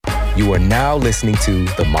You are now listening to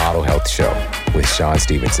The Model Health Show with Sean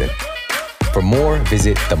Stevenson. For more,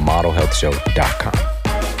 visit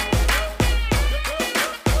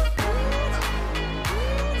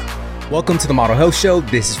themodelhealthshow.com. Welcome to The Model Health Show.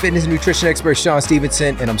 This is fitness and nutrition expert Sean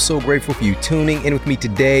Stevenson, and I'm so grateful for you tuning in with me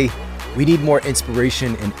today. We need more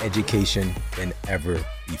inspiration and education than ever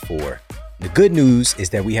before. The good news is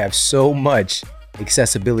that we have so much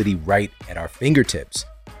accessibility right at our fingertips.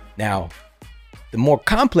 Now, the more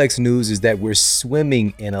complex news is that we're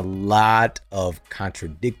swimming in a lot of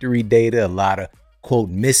contradictory data, a lot of, quote,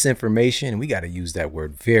 misinformation, and we got to use that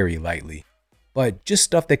word very lightly, but just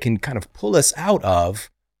stuff that can kind of pull us out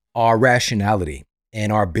of our rationality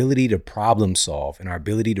and our ability to problem solve and our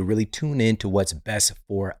ability to really tune in to what's best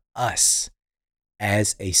for us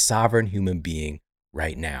as a sovereign human being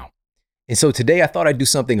right now. And so today I thought I'd do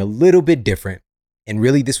something a little bit different. And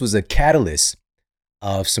really, this was a catalyst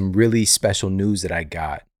of some really special news that I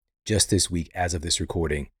got just this week as of this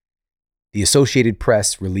recording. The Associated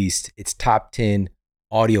Press released its top 10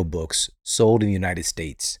 audiobooks sold in the United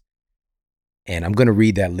States. And I'm going to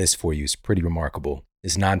read that list for you. It's pretty remarkable.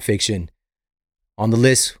 It's nonfiction. On the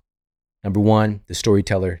list, number 1, the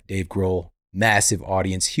storyteller, Dave Grohl, massive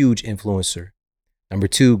audience, huge influencer. Number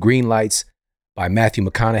 2, Green Lights by Matthew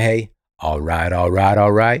McConaughey. All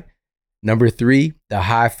right. Number 3, The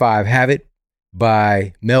High Five Habit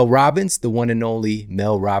by Mel Robbins, the one and only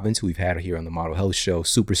Mel Robbins, who we've had here on the Model Health Show,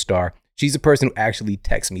 superstar. She's the person who actually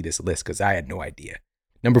texted me this list because I had no idea.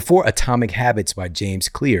 Number 4, Atomic Habits by James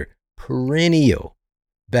Clear, perennial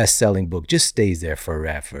best-selling book, just stays there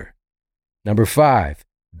forever. Number 5,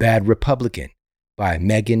 Bad Republican by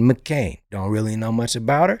Meghan McCain. Don't really know much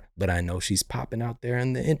about her, but I know she's popping out there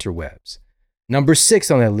in the interwebs. Number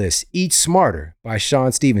 6 on that list, Eat Smarter by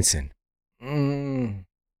Sean Stevenson.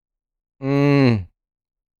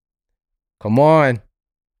 Come on.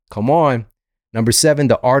 Number 7,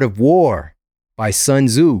 The Art of War by Sun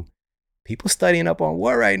Tzu. People studying up on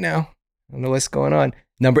war right now. I don't know what's going on.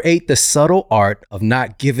 Number 8, The Subtle Art of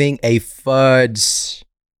Not Giving a Fudge.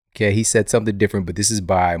 Okay, he said something different, but this is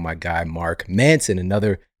by my guy, Mark Manson,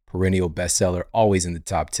 another perennial bestseller, always in the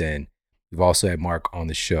top 10. We've also had Mark on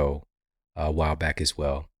the show a while back as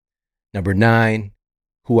well. Number 9,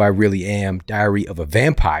 Who I Really Am, Diary of a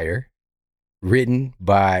Vampire, written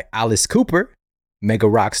by Alice Cooper, mega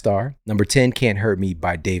rock star. Number 10, Can't Hurt Me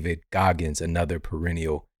by David Goggins, another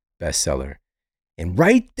perennial bestseller. And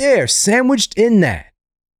right there, sandwiched in that,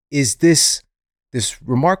 is this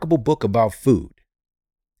remarkable book about food.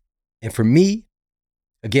 And for me,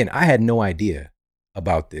 again, I had no idea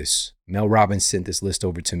about this. Mel Robbins sent this list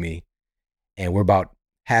over to me, and we're about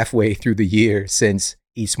halfway through the year since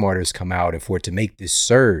Eat Smarter has come out, and for it to make this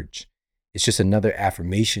surge, it's just another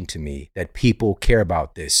affirmation to me that people care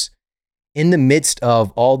about this. In the midst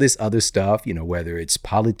of all this other stuff, whether it's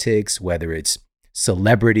politics, whether it's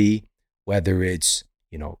celebrity, whether it's,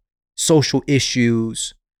 social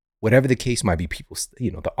issues, whatever the case might be, people,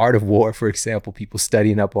 the art of war, for example, people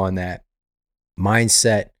studying up on that,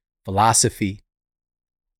 mindset, philosophy.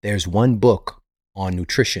 There's one book on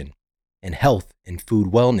nutrition and health and food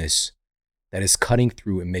wellness that is cutting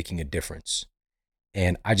through and making a difference.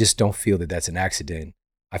 And I just don't feel that that's an accident.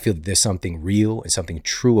 I feel that there's something real and something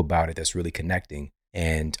true about it that's really connecting.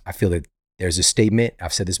 And I feel that there's a statement,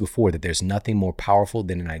 I've said this before, that there's nothing more powerful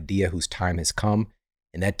than an idea whose time has come.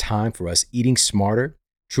 And that time for us eating smarter,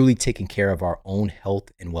 truly taking care of our own health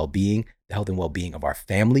and well-being, the health and well-being of our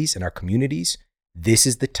families and our communities, this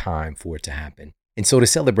is the time for it to happen. And so to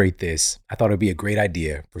celebrate this, I thought it'd be a great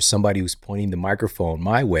idea for somebody who's pointing the microphone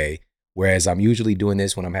my way, whereas I'm usually doing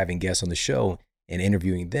this when I'm having guests on the show and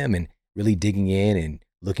interviewing them and really digging in and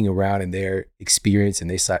looking around in their experience and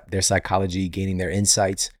their psychology, gaining their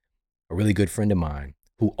insights. A really good friend of mine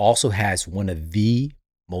who also has one of the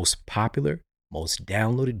most popular, most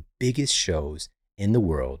downloaded, biggest shows in the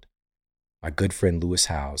world, my good friend Lewis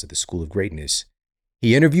Howes at the School of Greatness.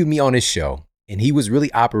 He interviewed me on his show, and he was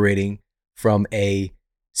really operating from a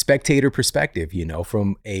spectator perspective,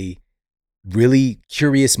 from a really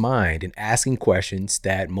curious mind and asking questions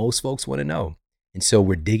that most folks want to know. And so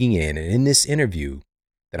we're digging in. And in this interview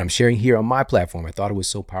that I'm sharing here on my platform, I thought it was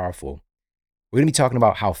so powerful. We're going to be talking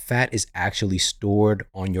about how fat is actually stored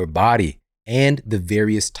on your body and the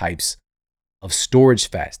various types of storage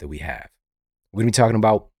fats that we have. We're going to be talking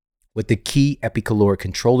about what the key epicaloric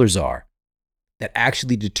controllers are that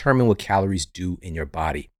actually determine what calories do in your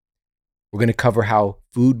body. We're going to cover how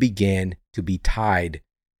food began to be tied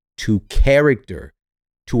to character,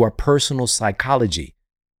 to our personal psychology,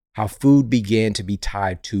 how food began to be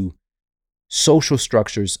tied to social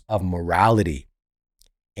structures of morality,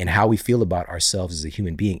 and how we feel about ourselves as a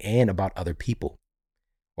human being and about other people.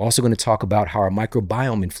 We're also going to talk about how our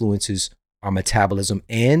microbiome influences our metabolism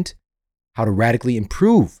and how to radically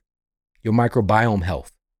improve your microbiome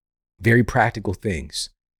health. Very practical things.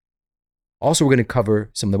 Also, we're going to cover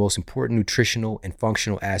some of the most important nutritional and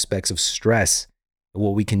functional aspects of stress and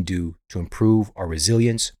what we can do to improve our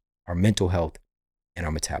resilience, our mental health, and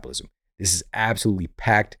our metabolism. This is absolutely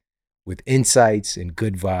packed with insights and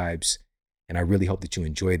good vibes, and I really hope that you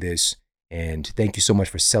enjoy this. And thank you so much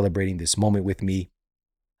for celebrating this moment with me.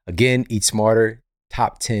 Again, Eat Smarter,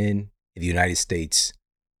 top 10 in the United States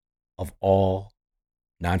of all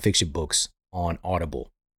nonfiction books on Audible.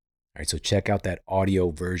 All right, so check out that audio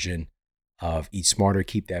version of Eat Smarter.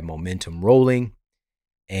 Keep that momentum rolling.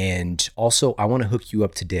 And also, I want to hook you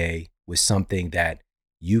up today with something that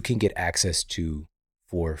you can get access to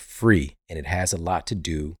for free. And it has a lot to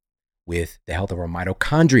do with the health of our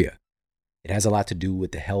mitochondria. It has a lot to do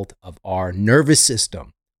with the health of our nervous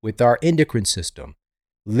system, with our endocrine system.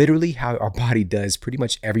 Literally how our body does pretty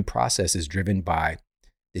much every process is driven by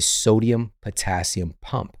this sodium-potassium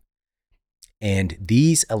pump. And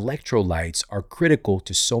these electrolytes are critical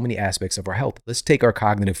to so many aspects of our health. Let's take our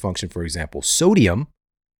cognitive function, for example. Sodium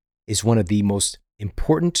is one of the most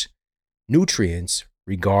important nutrients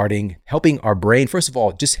regarding helping our brain. First of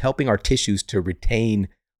all, just helping our tissues to retain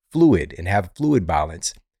fluid and have fluid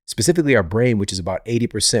balance, specifically our brain, which is about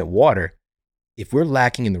 80% water. If we're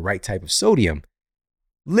lacking in the right type of sodium,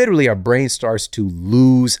 literally our brain starts to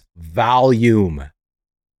lose volume.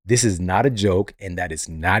 This is not a joke, and that is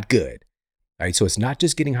not good. All right, so it's not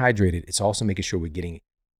just getting hydrated, it's also making sure we're getting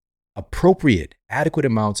appropriate, adequate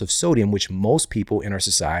amounts of sodium, which most people in our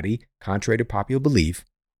society, contrary to popular belief,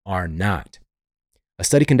 are not. A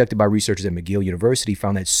study conducted by researchers at McGill University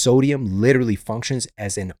found that sodium literally functions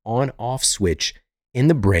as an on-off switch in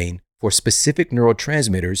the brain for specific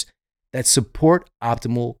neurotransmitters that support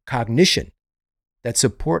optimal cognition, that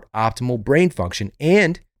support optimal brain function,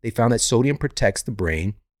 and they found that sodium protects the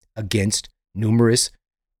brain against numerous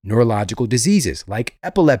neurological diseases like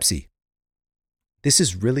epilepsy. This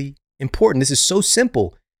is really important. This is so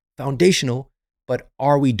simple, foundational, but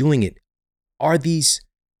are we doing it? Are these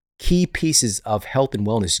key pieces of health and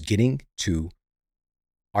wellness getting to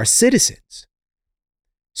our citizens?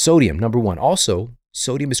 Sodium, number one. Also,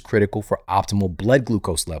 sodium is critical for optimal blood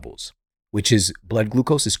glucose levels, which is blood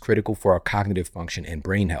glucose is critical for our cognitive function and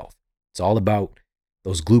brain health. It's all about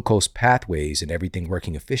those glucose pathways and everything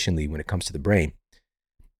working efficiently when it comes to the brain.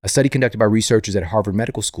 A study conducted by researchers at Harvard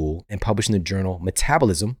Medical School and published in the journal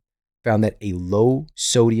Metabolism found that a low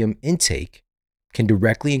sodium intake can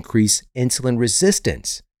directly increase insulin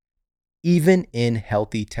resistance, even in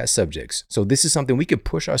healthy test subjects. So this is something we could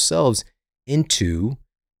push ourselves into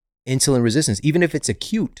insulin resistance, even if it's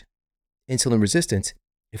acute insulin resistance,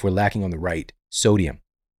 if we're lacking on the right sodium.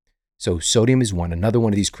 So sodium is one. Another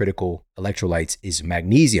one of these critical electrolytes is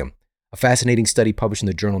magnesium. A fascinating study published in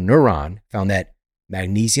the journal Neuron found that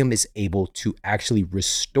magnesium is able to actually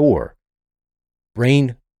restore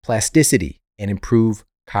brain plasticity and improve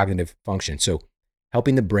cognitive function. So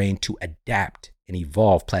helping the brain to adapt and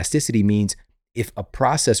evolve. Plasticity means if a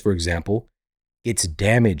process, for example, gets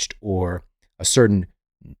damaged or a certain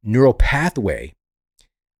neural pathway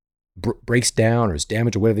breaks down or is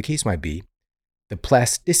damaged or whatever the case might be, the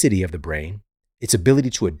plasticity of the brain, its ability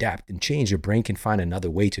to adapt and change, your brain can find another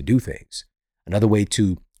way to do things, another way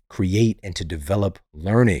to create and to develop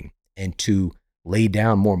learning and to lay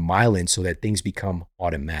down more myelin so that things become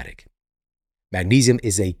automatic. Magnesium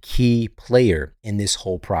is a key player in this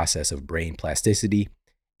whole process of brain plasticity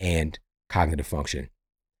and cognitive function.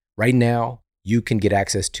 Right now, you can get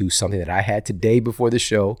access to something that I had today before the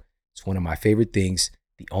show. It's one of my favorite things.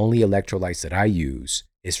 The only electrolytes that I use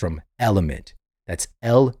is from Element. That's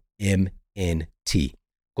LMNT.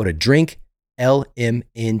 Go to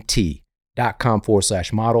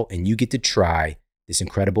drinklmnt.com/model and you get to try this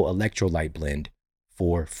incredible electrolyte blend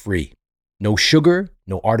for free. No sugar,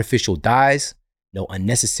 no artificial dyes, no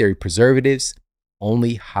unnecessary preservatives,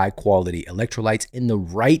 only high quality electrolytes in the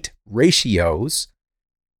right ratios.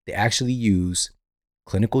 They actually use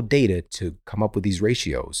clinical data to come up with these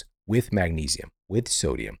ratios with magnesium, with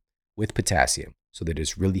sodium, with potassium, so that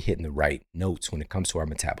it's really hitting the right notes when it comes to our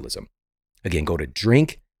metabolism. Again, go to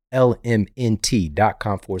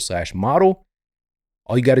drinklmnt.com/model.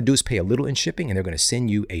 All you got to do is pay a little in shipping, and they're going to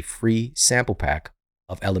send you a free sample pack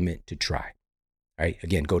of Element to try. All right.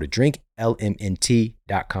 Again, go to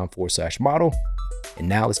drinklmnt.com/model. And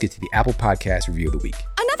now let's get to the Apple Podcast review of the week.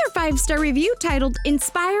 Another 5-star review titled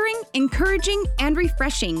Inspiring, Encouraging, and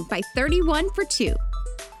Refreshing by 31 for 2.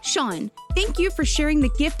 Sean, thank you for sharing the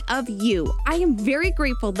gift of you. I am very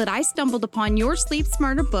grateful that I stumbled upon your Sleep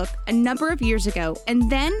Smarter book a number of years ago,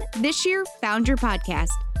 and then this year found your podcast.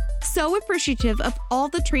 So appreciative of all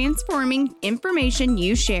the transforming information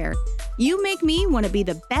you share. You make me want to be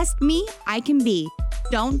the best me I can be.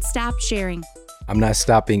 Don't stop sharing. I'm not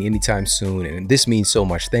stopping anytime soon, and this means so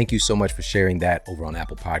much. Thank you so much for sharing that over on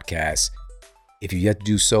Apple Podcasts. If you've yet to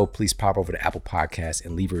do so, please pop over to Apple Podcasts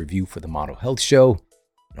and leave a review for the Model Health Show.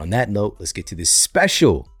 And on that note, let's get to this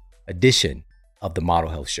special edition of the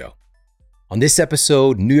Model Health Show. On this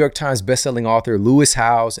episode, New York Times bestselling author Lewis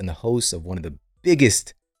Howes and the host of one of the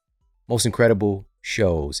biggest, most incredible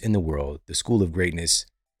shows in the world, The School of Greatness,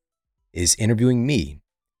 is interviewing me,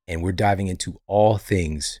 and we're diving into all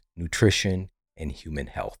things nutrition and human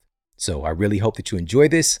health. So I really hope that you enjoy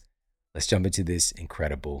this. Let's jump into this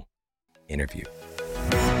incredible interview.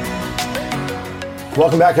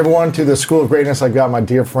 Welcome back, everyone, to the School of Greatness. I've got my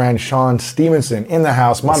dear friend Sean Stevenson in the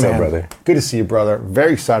house. What's up, brother? Good to see you, brother.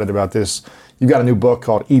 Very excited about this. You've got a new book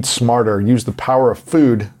called Eat Smarter. Use the power of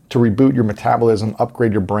food to reboot your metabolism,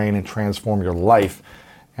 upgrade your brain, and transform your life.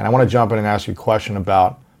 And I want to jump in and ask you a question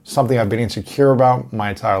about something I've been insecure about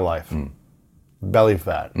my entire life. Belly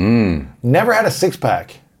fat. Never had a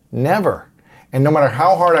six-pack. Never. And no matter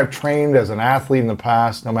how hard I've trained as an athlete in the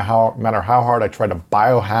past, no matter how hard I tried to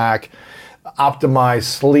biohack, optimize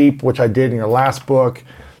sleep, which I did in your last book,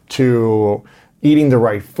 to eating the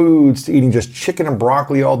right foods, to eating just chicken and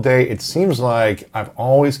broccoli all day, it seems like I've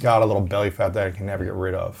always got a little belly fat that I can never get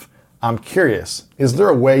rid of. I'm curious, is there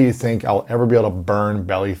a way you think I'll ever be able to burn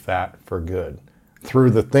belly fat for good through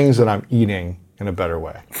the things that I'm eating in a better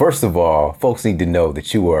way? First of all, folks need to know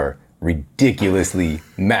that you are ridiculously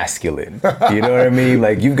masculine. You know what I mean?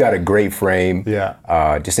 Like, you've got a great frame.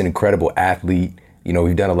 Yeah. Just an incredible athlete. You know,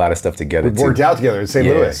 we've done a lot of stuff together. We've worked out together in St.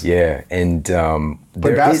 Louis. Yeah. And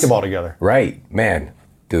played basketball together. Right. Man,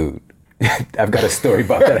 dude. I've got a story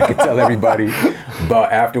about that I can tell everybody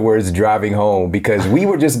about afterwards driving home, because we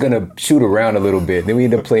were just going to shoot around a little bit. Then we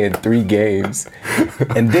ended up playing 3 games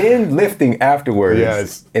and then lifting afterwards.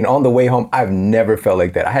 Yes. And on the way home, I've never felt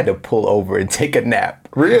like that. I had to pull over and take a nap.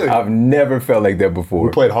 Really? I've never felt like that before.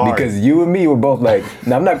 We played hard. Because you and me were both like,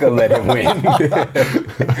 no, I'm not going to let him win.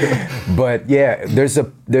 But yeah, there's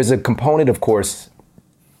a component, of course,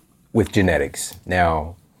 with genetics.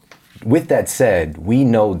 Now, with that said, we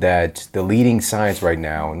know that the leading science right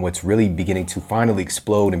now, and what's really beginning to finally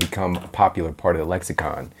explode and become a popular part of the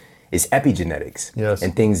lexicon, is epigenetics. Yes.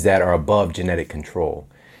 And things that are above genetic control.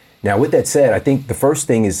 Now, with that said, I think the first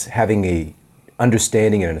thing is having a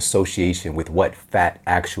understanding and an association with what fat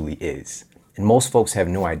actually is. And most folks have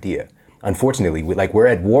no idea. Unfortunately, we're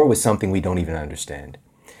at war with something we don't even understand.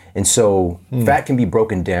 And so fat can be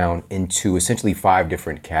broken down into essentially 5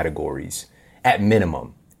 different categories at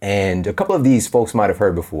minimum. And a couple of these folks might have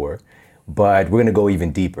heard before, but we're going to go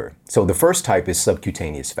even deeper. So the first type is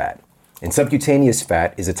subcutaneous fat. And subcutaneous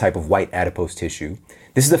fat is a type of white adipose tissue.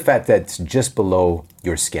 This is the fat that's just below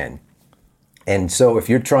your skin. And so if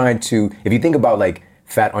you think about like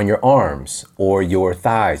fat on your arms or your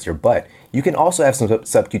thighs, your butt, you can also have some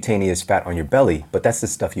subcutaneous fat on your belly, but that's the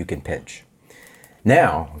stuff you can pinch.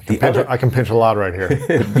 Now, I can pinch a lot right here.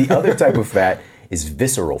 The other type of fat is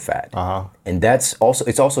visceral fat. And it's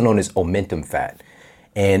also known as omentum fat.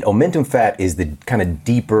 And omentum fat is the kind of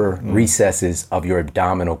deeper recesses of your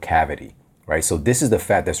abdominal cavity, right? So this is the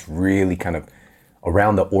fat that's really kind of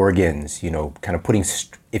around the organs, you know, kind of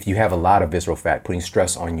if you have a lot of visceral fat, putting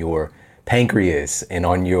stress on your pancreas and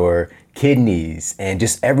on your kidneys and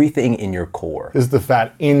just everything in your core. This is the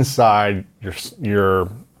fat inside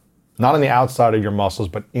your not on the outside of your muscles,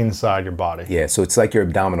 but inside your body. Yeah, so it's like your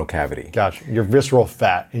abdominal cavity. Gotcha. Your visceral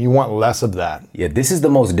fat, and you want less of that. Yeah, this is the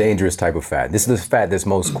most dangerous type of fat. This is the fat that's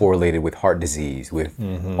most correlated with heart disease, with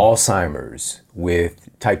Alzheimer's, with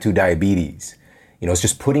type 2 diabetes. You know, it's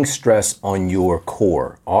just putting stress on your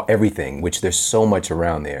core, everything, which there's so much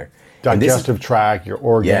around there. Digestive tract, your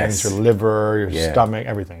organs, your liver, your stomach,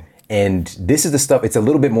 everything. And this is the stuff, it's a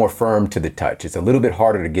little bit more firm to the touch. It's a little bit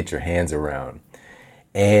harder to get your hands around.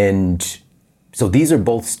 And so these are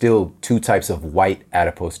both still 2 types of white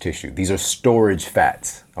adipose tissue. These are storage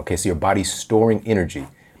fats. Okay, so your body's storing energy.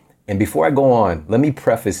 And before I go on, let me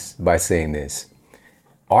preface by saying this.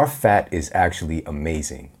 Our fat is actually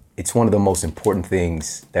amazing. It's one of the most important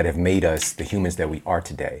things that have made us the humans that we are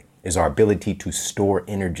today, is our ability to store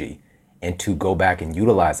energy and to go back and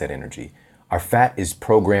utilize that energy. Our fat is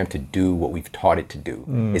programmed to do what we've taught it to do.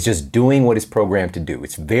 It's just doing what it's programmed to do.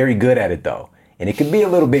 It's very good at it though. And it can be a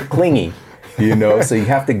little bit clingy, you know, so you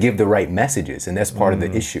have to give the right messages, and that's part of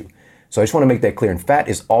the issue. So I just want to make that clear. And fat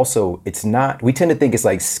is also, it's not, we tend to think it's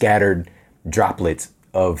like scattered droplets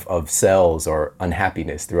of cells or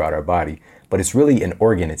unhappiness throughout our body, but it's really an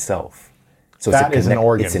organ itself. So Fat is an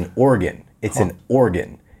organ. It's an organ. It's an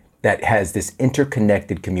organ that has this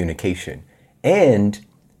interconnected communication. And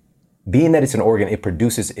being that it's an organ, it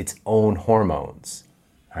produces its own hormones.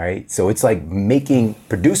 All right. So it's like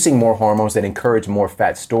producing more hormones that encourage more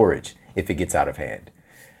fat storage if it gets out of hand.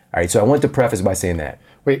 All right. So I want to preface by saying that.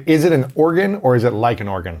 Wait, is it an organ or is it like an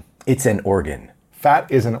organ? It's an organ.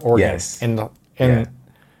 Fat is an organ. Yes. Yeah.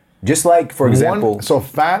 Just like, for example. So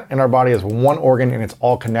fat in our body is one organ and it's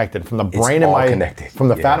all connected. From the brain from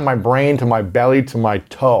the fat in my brain to my belly to my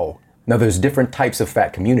toe. Now there's different types of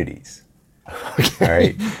fat communities. Okay. All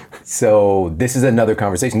right. So this is another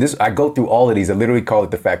conversation. I go through all of these. I literally call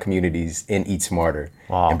it the fat communities in Eat Smarter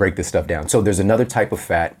and break this stuff down. So there's another type of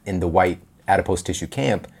fat in the white adipose tissue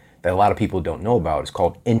camp that a lot of people don't know about. It's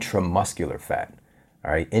called intramuscular fat.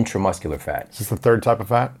 All right. Intramuscular fat. Is this the third type of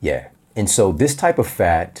fat? Yeah. And so this type of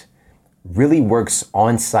fat really works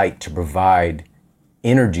on site to provide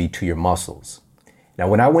energy to your muscles. Now,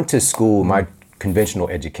 when I went to school, my conventional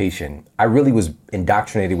education, I really was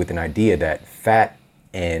indoctrinated with an idea that fat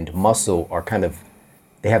and muscle are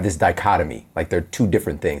they have this dichotomy, like they're two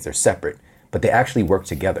different things, they're separate, but they actually work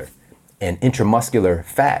together. And intramuscular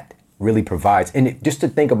fat really provides, and just to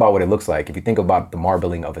think about what it looks like, if you think about the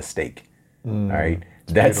marbling of a steak, all right,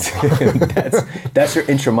 that's that's your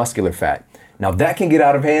intramuscular fat. Now that can get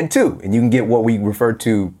out of hand too, and you can get what we refer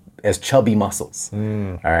to as chubby muscles,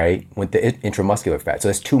 all right, with the intramuscular fat. So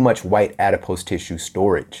that's too much white adipose tissue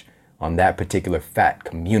storage on that particular fat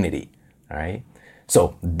community, all right?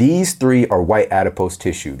 So these three are white adipose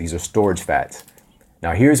tissue. These are storage fats.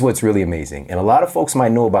 Now here's what's really amazing, and a lot of folks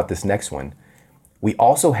might know about this next one. We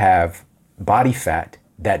also have body fat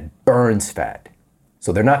that burns fat.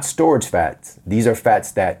 So they're not storage fats. These are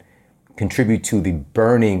fats that contribute to the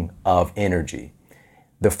burning of energy.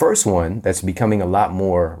 The first one that's becoming a lot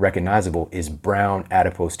more recognizable is brown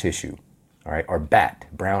adipose tissue, all right, or BAT,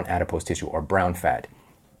 brown adipose tissue, or brown fat.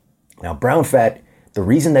 Now, brown fat, the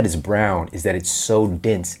reason that it's brown is that it's so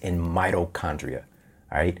dense in mitochondria,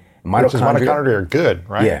 all right? Mitochondria are good,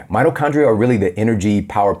 right? Yeah, mitochondria are really the energy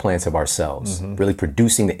power plants of our cells, really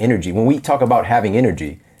producing the energy. When we talk about having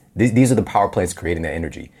energy, these are the power plants creating that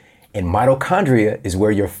energy. And mitochondria is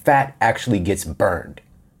where your fat actually gets burned.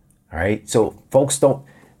 All right. So folks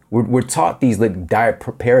we're taught these like diet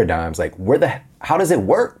paradigms, like how does it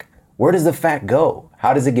work? Where does the fat go?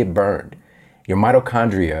 How does it get burned? Your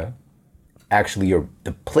mitochondria actually are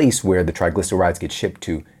the place where the triglycerides get shipped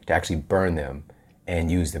to actually burn them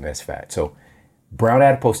and use them as fat. So brown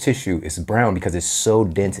adipose tissue is brown because it's so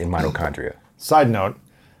dense in mitochondria. Side note,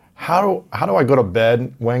 how do I go to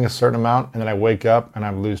bed weighing a certain amount and then I wake up and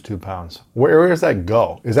I lose 2 pounds? Where does that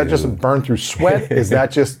go? Is that just burned through sweat? Is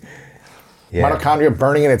that just mitochondria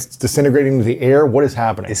burning and it's disintegrating into the air? What is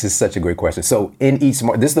happening? This is such a great question. So in Eat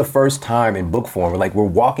Smart, this is the first time in book form we're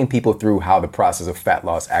walking people through how the process of fat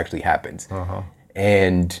loss actually happens.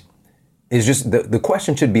 And it's just the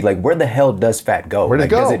question should be like, where the hell does fat go? Where does it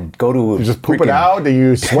go? Does it go to you just poop it out? Do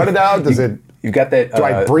you sweat it out? Does it? You've got that. Do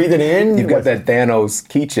I breathe it in? You've got that Thanos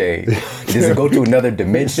keychain. Does it go to another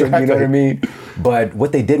dimension? Exactly. You know what I mean? But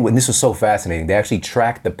what they did, and this was so fascinating, they actually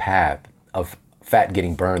tracked the path of fat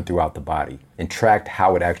getting burned throughout the body and tracked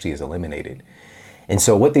how it actually is eliminated. And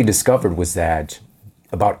so what they discovered was that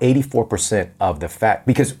about 84% of the fat,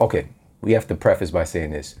 because, okay, we have to preface by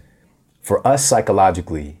saying this. For us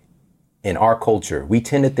psychologically, in our culture, we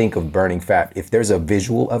tend to think of burning fat. If there's a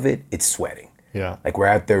visual of it, it's sweating. Yeah. Like we're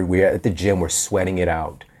at the gym, we're sweating it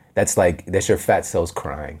out. That's your fat cells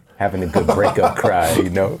crying, having a good breakup cry, you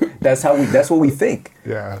know? That's what we think.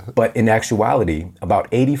 Yeah. But in actuality, about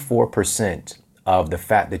 84% of the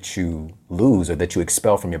fat that you lose or that you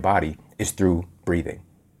expel from your body is through breathing.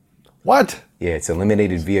 What? Yeah, it's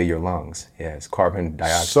eliminated via your lungs. Yeah, it's carbon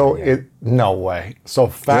dioxide. So no way. So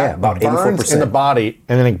fat about burns 84%. in the body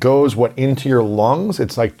and then it goes into your lungs?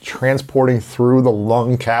 It's like transporting through the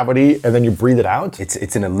lung cavity and then you breathe it out?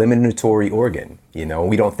 It's an eliminatory organ, you know?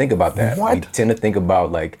 We don't think about that. What? We tend to think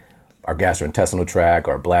about like our gastrointestinal tract,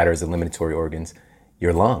 our bladder as eliminatory organs,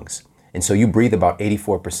 your lungs. And so you breathe about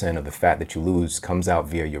 84% of the fat that you lose comes out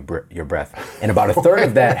via your breath. And about a third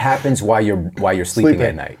of that happens while you're sleeping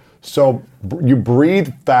at night. So you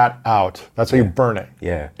breathe fat out. That's how you burn it.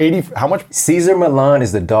 Yeah. How much? Caesar Milan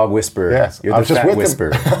is the dog whisperer. Yes. You're the fat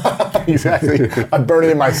whisperer. Exactly. I burn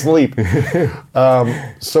it in my sleep.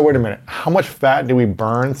 So wait a minute. How much fat do we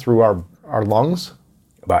burn through our lungs?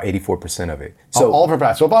 About 84% of it. So all of our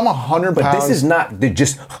fat. So if I'm 100 pounds. But this is not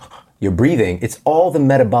just your breathing, it's all the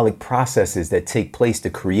metabolic processes that take place to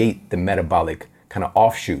create the metabolic kind of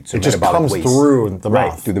offshoots or it just metabolic comes waste. through the Right,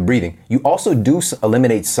 mouth. through the breathing. You also do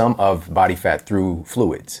eliminate some of body fat through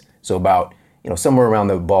fluids. So about, somewhere around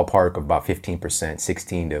the ballpark of about 15%,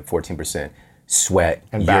 16 to 14%, sweat,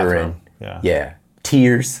 And urine, bathroom.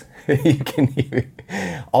 Tears. You can even,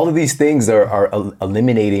 all of these things are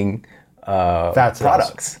eliminating Fat cells.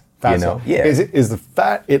 products. Fat cells. Yeah. Is the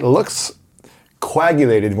fat? It looks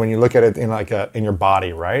coagulated when you look at it in your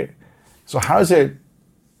body, right? So how does it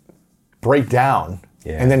break down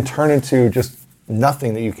and then turn into just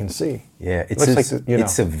nothing that you can see? Yeah,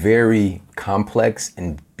 it's a very complex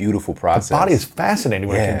and beautiful process. The body is fascinating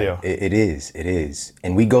what it can do. It is.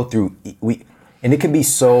 And we go through, and it can be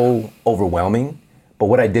so overwhelming, but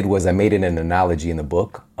what I did was I made it an analogy in the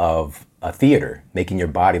book of a theater, making your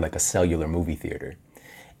body like a cellular movie theater.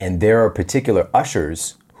 And there are particular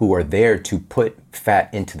ushers who are there to put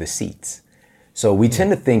fat into the seats. So we tend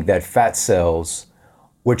to think that fat cells,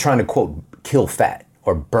 we're trying to, quote, kill fat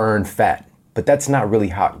or burn fat, but that's not really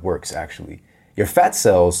how it works, actually. Your fat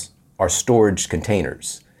cells are storage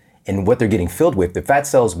containers. And what they're getting filled with, the fat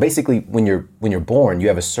cells, basically, when you're born, you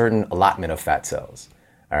have a certain allotment of fat cells,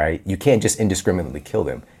 all right? You can't just indiscriminately kill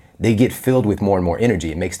them. They get filled with more and more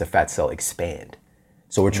energy. It makes the fat cell expand.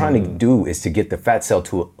 So what we're trying to do is to get the fat cell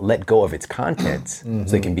to let go of its contents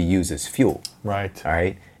so it can be used as fuel. Right. All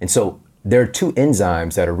right. And so there are two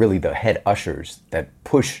enzymes that are really the head ushers that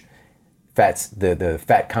push the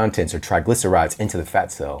fat contents or triglycerides into the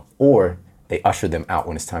fat cell, or they usher them out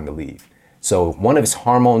when it's time to leave. So one of its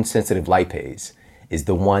hormone-sensitive lipase is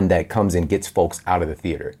the one that comes and gets folks out of the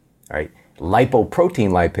theater. All right. Lipoprotein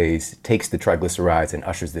lipase takes the triglycerides and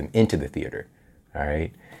ushers them into the theater. All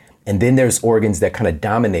right. And then there's organs that kind of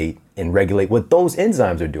dominate and regulate what those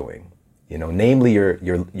enzymes are doing. Namely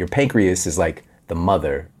your pancreas is like the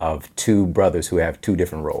mother of two brothers who have two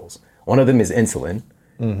different roles. One of them is insulin,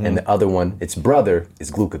 and the other one, its brother,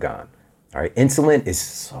 is glucagon. All right, insulin is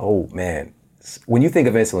so, man, when you think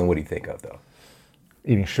of insulin, what do you think of though?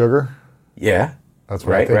 Eating sugar. Yeah. That's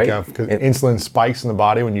what I think of, because insulin spikes in the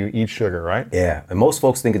body when you eat sugar, right? Yeah, and most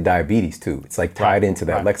folks think of diabetes too. It's like tied into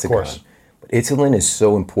that lexicon. Of course. But insulin is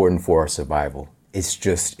so important for our survival. It's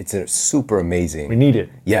a super amazing. We need it.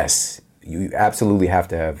 Yes, you absolutely have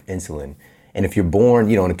to have insulin. And if you're born,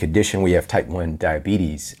 in a condition where you have type 1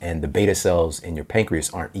 diabetes and the beta cells in your pancreas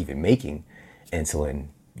aren't even making insulin,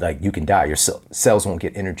 like you can die. Your cells won't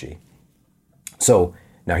get energy. So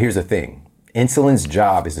now here's the thing. Insulin's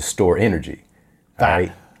job is to store energy. All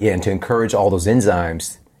right? Yeah, and to encourage all those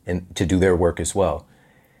enzymes and to do their work as well.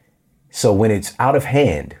 So when it's out of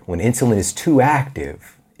hand, when insulin is too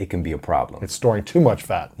active, it can be a problem. It's storing too much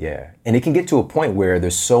fat. Yeah. And it can get to a point where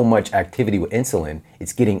there's so much activity with insulin,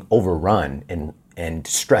 it's getting overrun and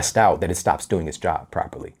stressed out that it stops doing its job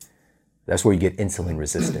properly. That's where you get insulin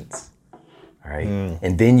resistance. All right.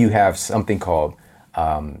 And then you have something called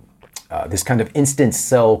this kind of instant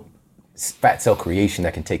fat cell creation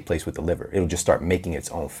that can take place with the liver. It'll just start making its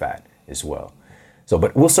own fat as well. So,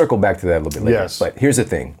 but we'll circle back to that a little bit later. Yes. But here's the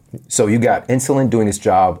thing. So you got insulin doing its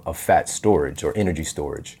job of fat storage or energy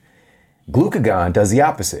storage. Glucagon does the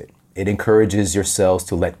opposite. It encourages your cells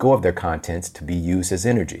to let go of their contents to be used as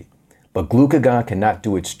energy. But glucagon cannot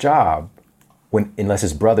do its job unless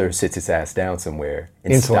its brother sits its ass down somewhere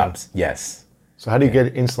and stops. Yes. So how do you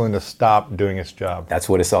get insulin to stop doing its job? That's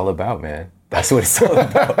what it's all about, man. That's what it's all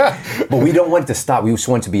about. But we don't want it to stop. We just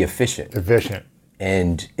want it to be efficient.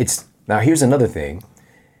 And now here's another thing.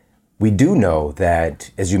 We do know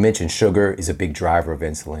that, as you mentioned, sugar is a big driver of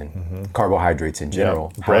insulin, carbohydrates in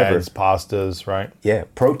general. Yeah, breads, pastas, right? Yeah,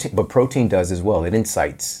 protein does as well. It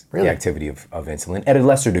incites the activity of insulin at a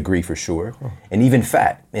lesser degree for sure. And even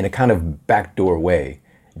fat, in a kind of backdoor way,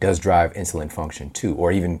 does drive insulin function too,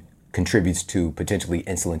 or even contributes to potentially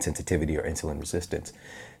insulin sensitivity or insulin resistance.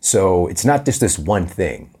 So it's not just this one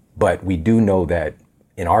thing, but we do know that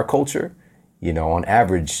in our culture, on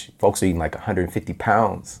average, folks are eating like 150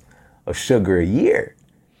 pounds of sugar a year,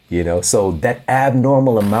 so that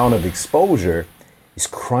abnormal amount of exposure is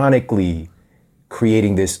chronically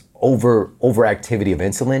creating this overactivity of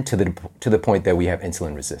insulin to the point that we have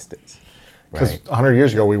insulin resistance. Because 100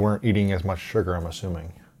 years ago, we weren't eating as much sugar, I'm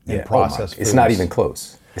assuming, in processed foods. It's not even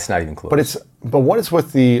close. But what is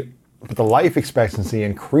with the life expectancy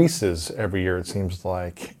increases every year, it seems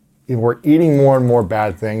like. We're eating more and more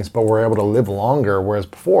bad things, but we're able to live longer, whereas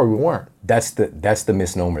before we weren't. That's the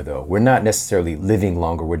misnomer, though. We're not necessarily living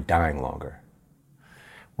longer, we're dying longer.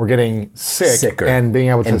 We're getting sicker and being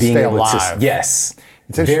able to stay alive. Yes.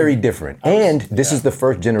 It's very different. And this is the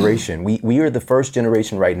first generation. We are the first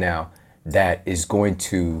generation right now that is going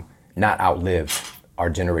to not outlive our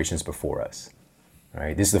generations before us,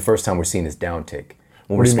 right? This is the first time we're seeing this downtick.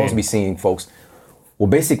 When we're supposed to be seeing folks, well,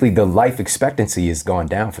 basically the life expectancy has gone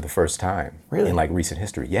down for the first time in like recent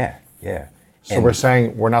history. Yeah. So we're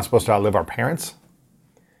saying we're not supposed to outlive our parents?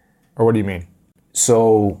 Or what do you mean?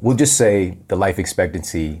 So we'll just say the life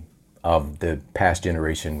expectancy of the past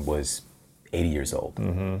generation was 80 years old.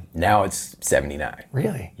 Now it's 79.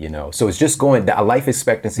 Really? You know, so it's just going, life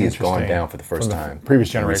expectancy has gone down for the first time. Previous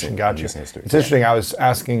generation, got you. It's interesting, I was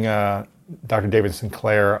asking Dr. David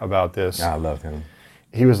Sinclair about this. I love him.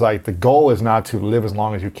 He was like, the goal is not to live as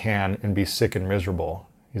long as you can and be sick and miserable.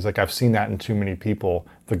 He's like, I've seen that in too many people.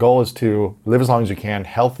 The goal is to live as long as you can,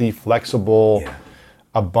 healthy, flexible,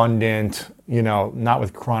 abundant, you know, not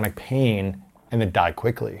with chronic pain, and then die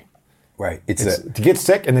quickly. Right. To get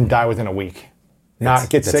sick and then die within a week. Not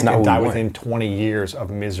get sick and die within 20 years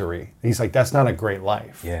of misery. He's like, that's not a great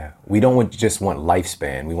life. Yeah. We don't just want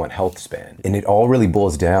lifespan, we want health span. And it all really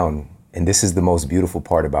boils down, and this is the most beautiful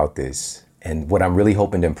part about this, and what I'm really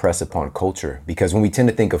hoping to impress upon culture, because when we tend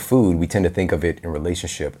to think of food, we tend to think of it in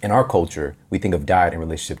relationship. In our culture, we think of diet in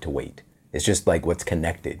relationship to weight. It's just like what's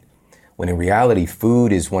connected. When in reality,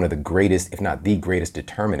 food is one of the greatest, if not the greatest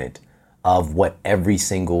determinant of what every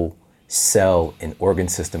single cell and organ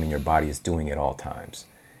system in your body is doing at all times.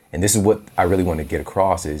 And this is what I really want to get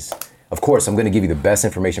across is, of course, I'm going to give you the best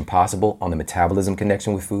information possible on the metabolism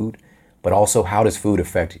connection with food, but also how does food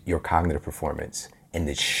affect your cognitive performance? And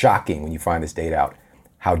it's shocking when you find this data out,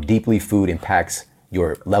 how deeply food impacts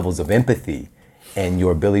your levels of empathy and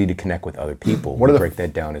your ability to connect with other people. We'll break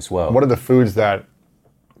that down as well. What are the foods that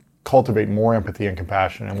cultivate more empathy and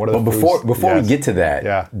compassion? And what are the foods? Before we get to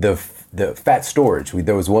that, the fat storage,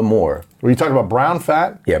 there was one more. Were you talking about brown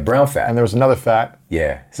fat? Yeah, brown fat. And there was another fat?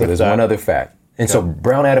 Yeah, so there's one other fat. And so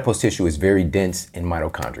brown adipose tissue is very dense in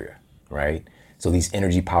mitochondria, right? So these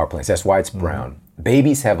energy power plants, that's why it's brown.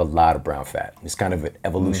 Babies have a lot of brown fat. It's kind of an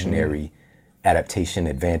evolutionary adaptation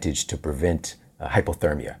advantage to prevent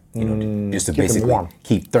hypothermia, you know, just to basically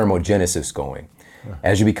keep thermogenesis going.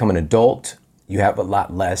 As you become an adult, you have a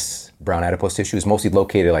lot less brown adipose tissue. It's mostly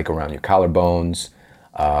located like around your collarbones,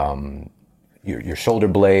 your shoulder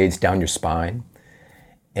blades, down your spine.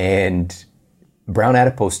 And brown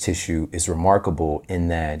adipose tissue is remarkable in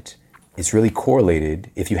that it's really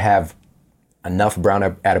correlated if you have enough brown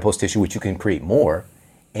adipose tissue, which you can create more,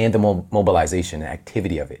 and the mobilization and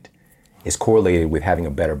activity of it is correlated with having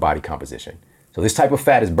a better body composition. So this type of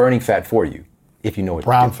fat is burning fat for you, if you know what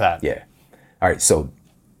brown fat. Yeah. All right, so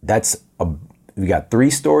we got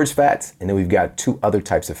 3 storage fats, and then we've got 2 other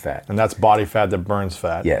types of fat. And that's body fat that burns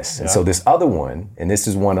fat. Yes, and so this other one, and this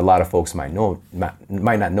is one a lot of folks might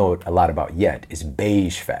not know a lot about yet, is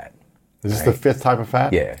beige fat. Is this the 5th type of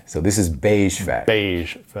fat? Yeah, so this is beige fat.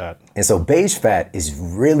 Beige fat. And so beige fat is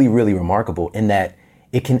really, really remarkable in that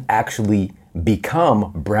it can actually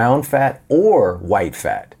become brown fat or white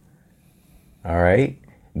fat, all right?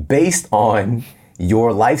 Based on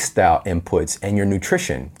your lifestyle inputs and your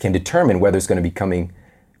nutrition can determine whether it's going to be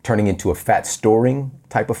turning into a fat storing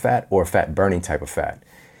type of fat or a fat burning type of fat.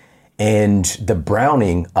 And the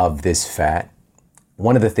browning of this fat,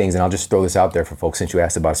 one of the things, and I'll just throw this out there for folks since you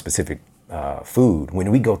asked about a specific food, when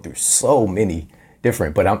we go through so many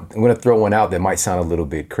different, but I'm going to throw one out that might sound a little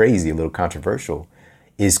bit crazy, a little controversial,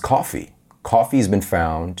 is coffee. Coffee has been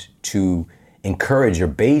found to encourage your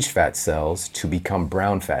beige fat cells to become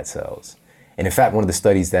brown fat cells. And in fact, one of the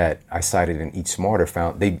studies that I cited in Eat Smarter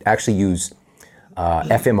found they actually used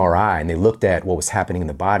fMRI, and they looked at what was happening in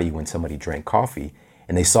the body when somebody drank coffee,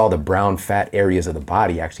 and they saw the brown fat areas of the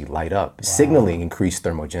body actually light up, signaling increased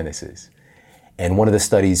thermogenesis. And one of the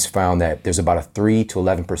studies found that there's about a 3 to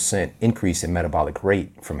 11% increase in metabolic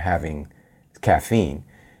rate from having caffeine.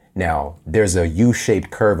 Now, there's a U-shaped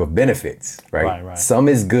curve of benefits, right? Some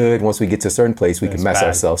is good. Once we get to a certain place, we can mess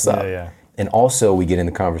ourselves up. And also we get in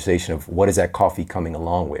the conversation of what is that coffee coming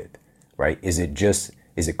along with, right? Is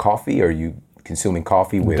it coffee, or are you consuming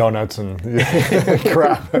coffee with donuts and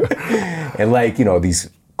crap? And like, you know, these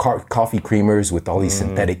coffee creamers with all these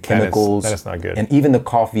synthetic chemicals. That is not good. And even the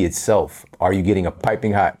coffee itself, are you getting a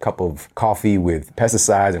piping hot cup of coffee with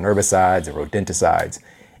pesticides and herbicides and rodenticides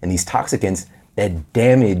and these toxicants that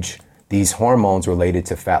damage these hormones related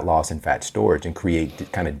to fat loss and fat storage and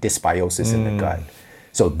create kind of dysbiosis in the gut?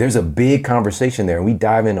 So there's a big conversation there, and we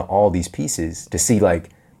dive into all these pieces to see, like,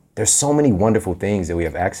 there's so many wonderful things that we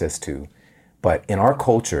have access to, but in our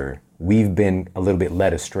culture, we've been a little bit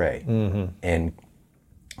led astray. And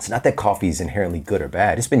it's not that coffee is inherently good or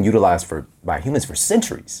bad. It's been utilized by humans for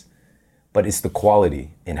centuries. but it's the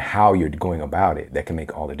quality and how you're going about it that can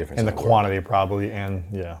make all the difference. And the world. quantity probably, and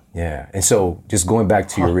yeah. Yeah, and so just going back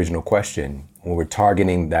to your original question, when we're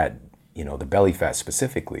targeting that, the belly fat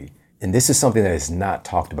specifically, and this is something that is not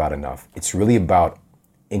talked about enough, it's really about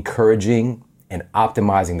encouraging and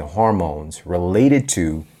optimizing the hormones related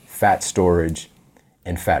to fat storage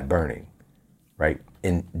and fat burning, right?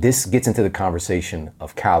 And this gets into the conversation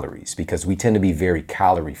of calories, because we tend to be very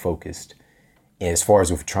calorie focused as far as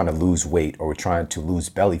if we're trying to lose weight or we're trying to lose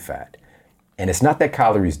belly fat. And it's not that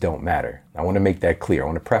calories don't matter. I want to make that clear. I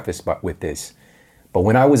want to preface with this. But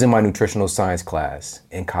when I was in my nutritional science class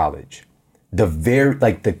in college,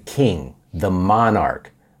 the king, the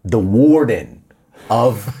monarch, the warden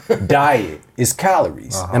of diet is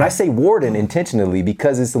calories. Uh-huh. And I say warden intentionally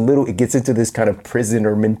because it gets into this kind of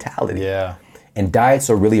prisoner mentality. Yeah. And diets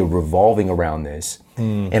are really revolving around this.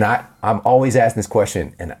 And I'm always asking this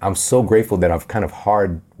question, and I'm so grateful that I've kind of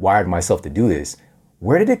hardwired myself to do this.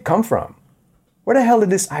 Where did it come from? Where the hell did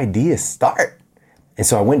this idea start? And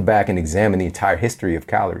so I went back and examined the entire history of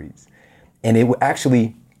calories. And it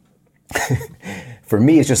actually, for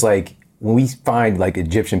me, it's just like when we find like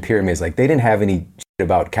Egyptian pyramids, like they didn't have any shit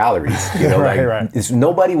about calories. Right.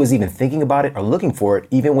 Nobody was even thinking about it or looking for it,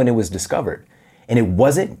 even when it was discovered. And it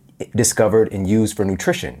wasn't discovered and used for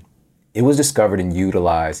nutrition. It was discovered and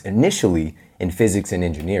utilized initially in physics and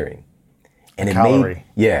engineering. And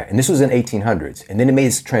and this was in 1800s. And then it made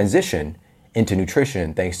its transition into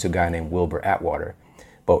nutrition thanks to a guy named Wilbur Atwater.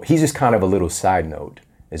 But he's just kind of a little side note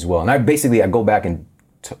as well. And I go back and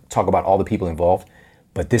talk about all the people involved,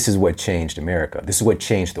 but this is what changed America. This is what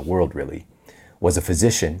changed the world, really, was a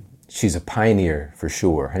physician. She's a pioneer for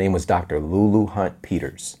sure. Her name was Dr. Lulu Hunt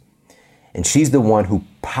Peters. And she's the one who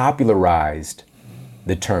popularized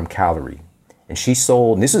the term calorie. And she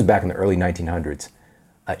sold, and this was back in the early 1900s,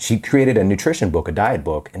 she created a nutrition book, a diet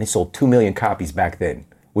book, and it sold 2 million copies back then,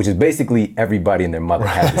 which is basically everybody and their mother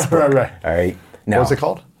had this book. Right. All right. Now, what was it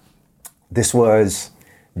called? This was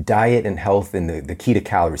Diet and Health and the Key to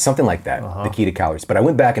Calories, something like that, The Key to Calories. But I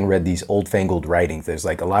went back and read these old fangled writings. There's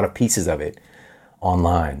like a lot of pieces of it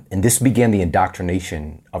online. And this began the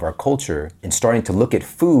indoctrination of our culture in starting to look at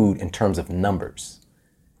food in terms of numbers.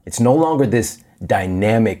 It's no longer this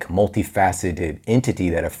dynamic, multifaceted entity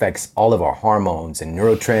that affects all of our hormones and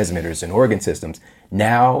neurotransmitters and organ systems.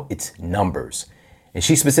 Now it's numbers. And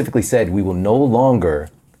she specifically said, we will no longer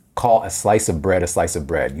call a slice of bread a slice of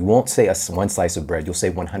bread. You won't say one slice of bread, you'll say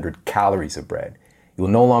 100 calories of bread. You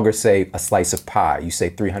will no longer say a slice of pie, you say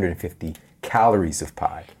 350 calories of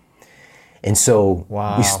pie. And so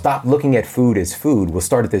we stopped looking at food as food. We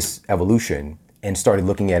started this evolution and started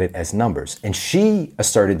looking at it as numbers. And she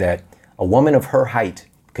asserted that a woman of her height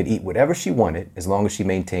could eat whatever she wanted as long as she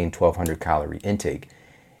maintained 1,200 calorie intake.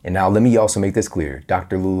 And now let me also make this clear.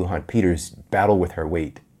 Dr. Lulu Hunt Peters battled with her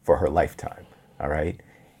weight for her lifetime, all right?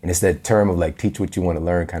 And it's that term of like, teach what you want to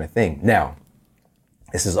learn kind of thing. Now,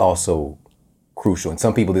 this is also crucial. And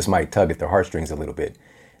some people, this might tug at their heartstrings a little bit.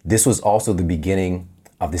 This was also the beginning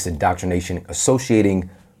of this indoctrination, associating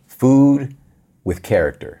food with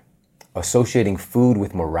character, associating food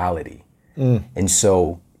with morality. And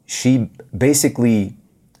so she basically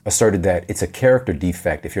asserted that it's a character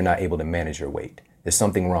defect if you're not able to manage your weight. There's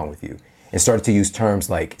something wrong with you. And started to use terms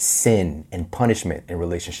like sin and punishment in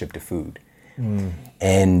relationship to food.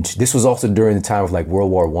 And this was also during the time of like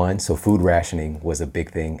World War I, so food rationing was a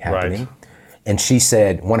big thing happening. Right. And she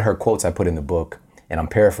said, one of her quotes I put in the book, and I'm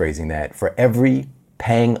paraphrasing that, for every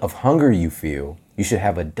pang of hunger you feel, you should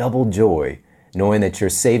have a double joy knowing that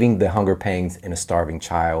you're saving the hunger pangs in a starving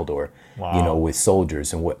child or, with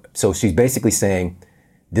soldiers. So she's basically saying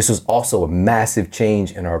this was also a massive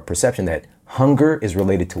change in our perception that hunger is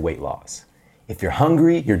related to weight loss. If you're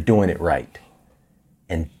hungry, you're doing it right.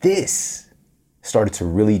 And this started to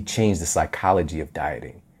really change the psychology of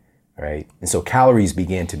dieting, right? And so calories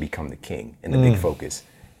began to become the king and the big focus.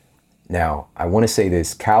 Now, I want to say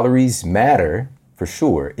this, calories matter for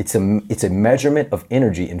sure. It's a measurement of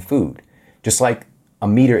energy in food, just like a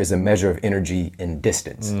meter is a measure of energy in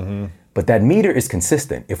distance. But that meter is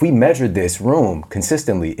consistent. If we measure this room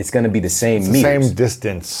consistently, it's going to be the same meters. Same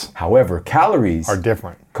distance. However, calories are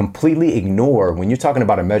different. Completely ignore, when you're talking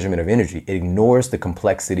about a measurement of energy, it ignores the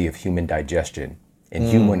complexity of human digestion and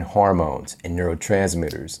human hormones and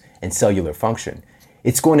neurotransmitters and cellular function.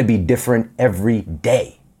 It's going to be different every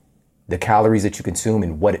day, the calories that you consume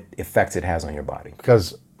and what effects it has on your body.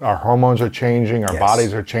 Because our hormones are changing, our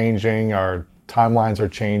bodies are changing, our timelines are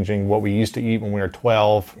changing. What we used to eat when we were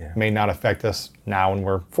 12 may not affect us now when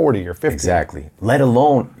we're 40 or 50. Exactly. Let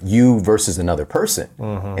alone you versus another person.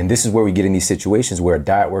 And this is where we get in these situations where a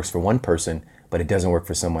diet works for one person, but it doesn't work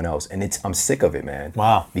for someone else. And I'm sick of it, man.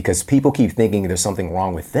 Wow. Because people keep thinking there's something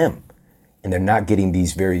wrong with them, and they're not getting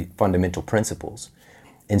these very fundamental principles.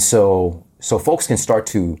 And so folks can start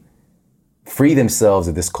to free themselves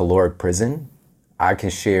of this caloric prison. I can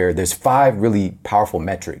share, there's 5 really powerful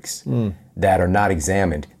metrics that are not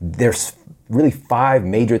examined. There's really 5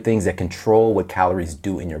 major things that control what calories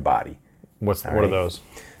do in your body. What are those?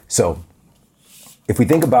 So if we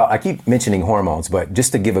think about, I keep mentioning hormones, but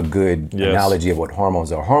just to give a good analogy of what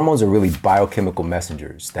hormones are really biochemical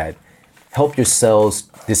messengers that help your cells,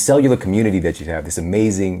 this cellular community that you have, this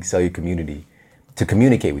amazing cellular community, to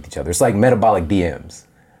communicate with each other. It's like metabolic DMs,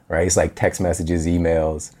 right? It's like text messages,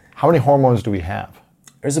 emails. How many hormones do we have?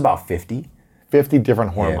 There's about 50. 50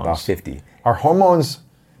 different hormones. Yeah, about 50. Are hormones,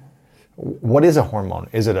 what is a hormone?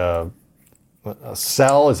 Is it a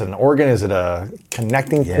cell? Is it an organ? Is it a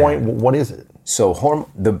connecting point? What is it? So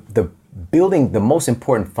the most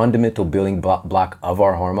important fundamental building block of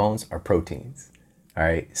our hormones are proteins. All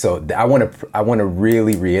right. So I want to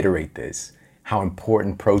really reiterate this, how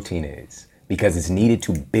important protein is, because it's needed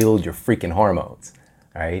to build your freaking hormones.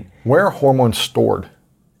 All right. Where are hormones stored?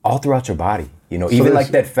 All throughout your body. You know, So even there's-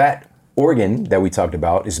 like that fat organ that we talked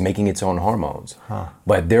about is making its own hormones.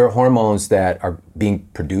 But there are hormones that are being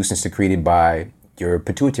produced and secreted by your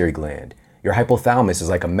pituitary gland. Your hypothalamus is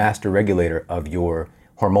like a master regulator of your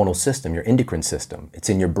hormonal system, your endocrine system. It's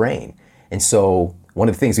in your brain. And so one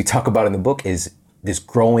of the things we talk about in the book is this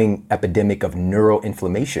growing epidemic of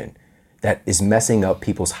neuroinflammation that is messing up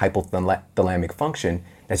people's hypothalamic function,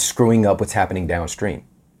 that's screwing up what's happening downstream.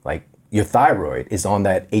 Like your thyroid is on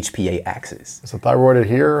that HPA axis. Is the thyroid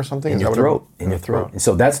here or something? In your throat. And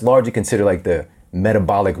so that's largely considered like the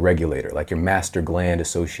metabolic regulator, like your master gland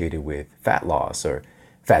associated with fat loss or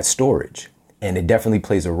fat storage. And it definitely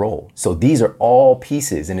plays a role. So these are all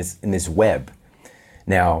pieces in this web.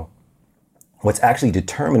 Now, what's actually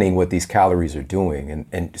determining what these calories are doing,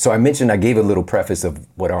 and so I gave a little preface of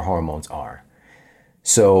what our hormones are.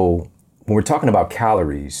 So when we're talking about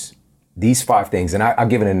calories, these 5 things, and I'll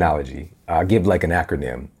give an analogy. I'll give like an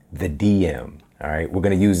acronym, the DM. All right, we're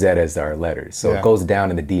going to use that as our letters. So it goes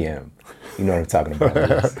down in the DM. You know what I'm talking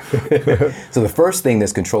about. So the first thing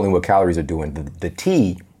that's controlling what calories are doing, the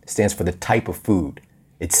T stands for the type of food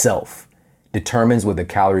itself, determines what the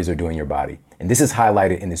calories are doing in your body. And this is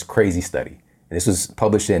highlighted in this crazy study. And this was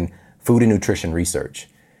published in Food and Nutrition Research.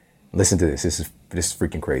 Listen to this. This is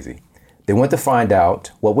freaking crazy. They went to find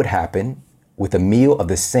out what would happen with a meal of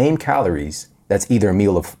the same calories that's either a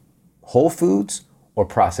meal of whole foods or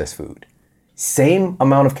processed food. Same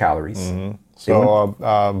amount of calories. So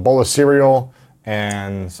a bowl of cereal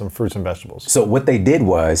and some fruits and vegetables. So what they did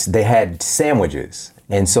was they had sandwiches.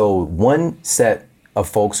 And so one set of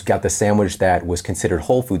folks got the sandwich that was considered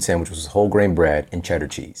whole food sandwich, which was whole grain bread and cheddar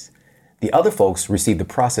cheese. The other folks received the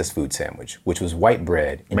processed food sandwich, which was white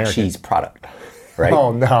bread and cheese product. Right?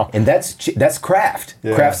 Oh no! And that's Kraft.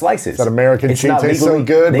 Yeah. Kraft slices. That American it's cheese not tastes so legally,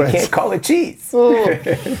 good. They can't call it cheese.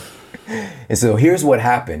 And so here's what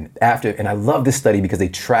happened after, and I love this study because they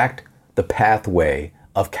tracked the pathway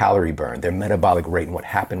of calorie burn, their metabolic rate, and what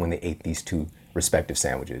happened when they ate these 2 respective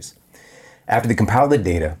sandwiches. After they compiled the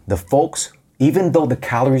data, the folks, even though the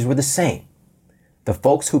calories were the same, the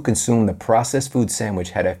folks who consumed the processed food sandwich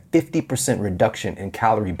had a 50% reduction in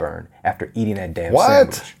calorie burn after eating that damn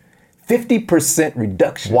sandwich. 50%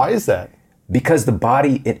 reduction. Why is that? Because the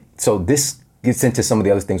body, so this gets into some of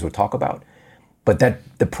the other things we'll talk about, but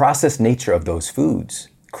that the processed nature of those foods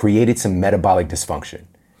created some metabolic dysfunction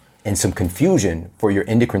and some confusion for your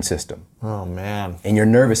endocrine system. Oh man. And your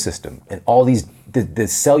nervous system and all these, the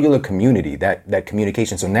cellular community, that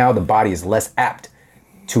communication. So now the body is less apt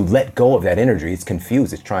to let go of that energy. It's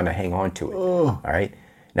confused. It's trying to hang on to it. All right.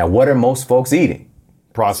 Now, what are most folks eating?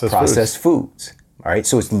 Processed foods. All right.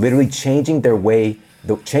 So it's literally changing the way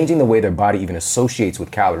their body even associates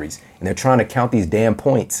with calories. And they're trying to count these damn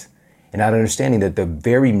points and not understanding that the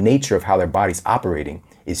very nature of how their body's operating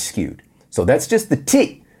is skewed. So that's just the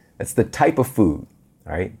T. That's the type of food.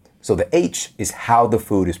 All right. So the H is how the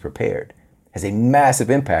food is prepared. Has a massive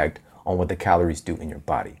impact on what the calories do in your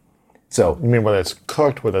body. So you mean whether it's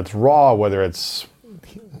cooked, whether it's raw, whether it's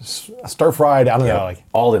stir fried, I don't know. Like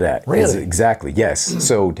all of that. Really? Exactly, yes.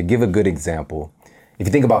 So to give a good example, if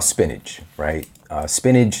you think about spinach, right?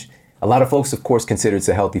 Spinach, a lot of folks, of course, consider it's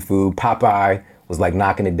a healthy food. Popeye was like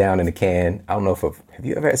knocking it down in a can. I don't know have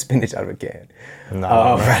you ever had spinach out of a can?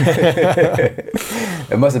 No.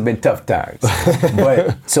 It must have been tough times.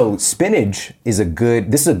 But so spinach is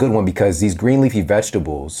this is a good one because these green leafy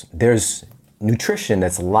vegetables, there's nutrition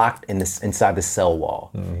that's locked inside the cell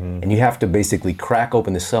wall. And you have to basically crack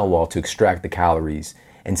open the cell wall to extract the calories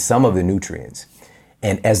and some of the nutrients.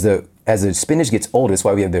 And as the spinach gets older, that's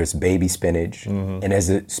why there's baby spinach. And as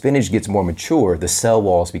the spinach gets more mature, the cell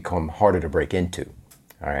walls become harder to break into.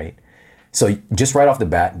 All right. So just right off the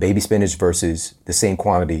bat, baby spinach versus the same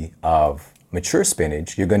quantity of mature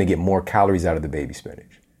spinach, you're going to get more calories out of the baby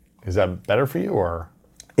spinach. Is that better for you, or?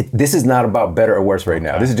 This is not about better or worse right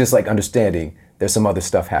now. This is just like understanding there's some other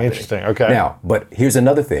stuff happening. Interesting. Okay. Now, but here's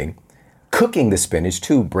another thing. Cooking the spinach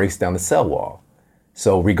too breaks down the cell wall.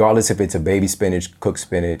 So regardless if it's a baby spinach, cooked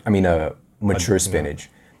spinach, a mature spinach.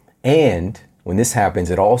 And when this happens,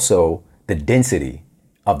 it also, the density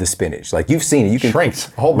of the spinach, like you've seen it, you can shrinks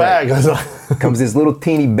a whole bag. Comes this little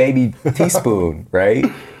teeny baby teaspoon, right?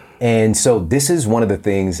 And so this is one of the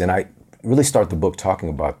things, and I really start the book talking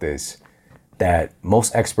about this, that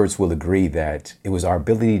most experts will agree that it was our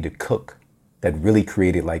ability to cook that really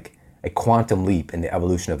created like a quantum leap in the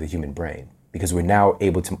evolution of the human brain, because we're now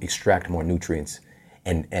able to extract more nutrients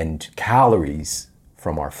and calories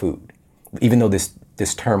from our food, even though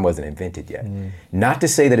this term wasn't invented yet. Not to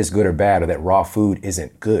say that it's good or bad or that raw food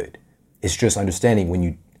isn't good. It's just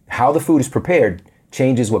understanding how the food is prepared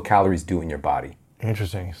changes what calories do in your body.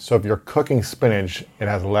 Interesting. So if you're cooking spinach, it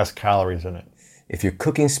has less calories in it. If you're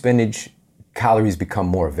cooking spinach, calories become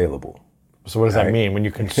more available. So what does that mean? When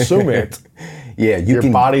you consume it, your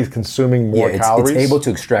body's consuming more calories? It's able to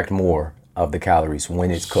extract more of the calories when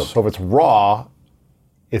it's cooked. So if it's raw,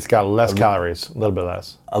 it's got less calories, a little bit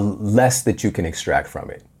less. Less that you can extract from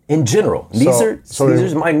it. In general, these are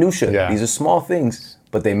minutia. Yeah. These are small things,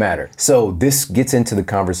 but they matter. So this gets into the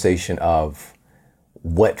conversation of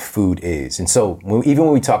what food is. And so even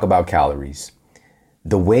when we talk about calories,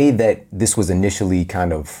 the way that this was initially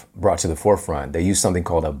kind of brought to the forefront, they used something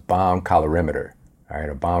called a bomb calorimeter, all right,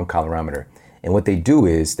 a bomb calorimeter. And what they do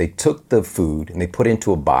is they took the food and they put it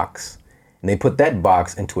into a box, and they put that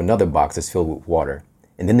box into another box that's filled with water.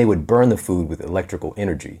 And then they would burn the food with electrical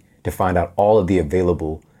energy to find out all of the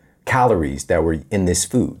available calories that were in this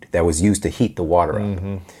food that was used to heat the water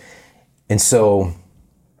up. And so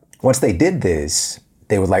once they did this,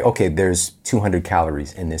 they were like, okay, there's 200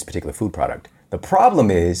 calories in this particular food product. The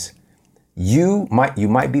problem is you might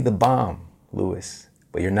be the bomb, Lewis,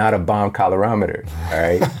 but you're not a bomb calorimeter, all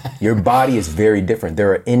right? Your body is very different.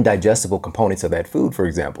 There are indigestible components of that food, for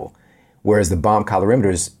example, whereas the bomb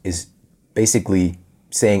calorimeter is basically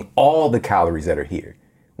saying all the calories that are here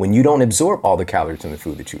when you don't absorb all the calories from the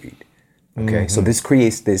food that you eat. Okay, so this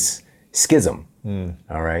creates this schism,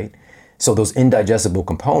 all right? So those indigestible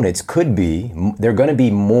components they're gonna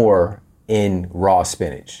be more in raw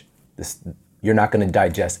spinach. You're not gonna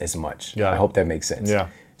digest as much. I hope that makes sense. Yeah.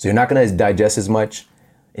 So you're not gonna digest as much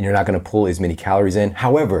and you're not gonna pull as many calories in.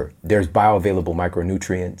 However, there's bioavailable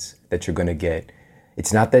micronutrients that you're gonna get.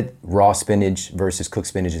 It's not that raw spinach versus cooked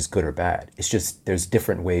spinach is good or bad. It's just there's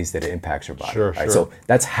different ways that it impacts your body. Sure. Right? So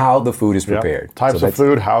that's how the food is prepared. Yep. Types of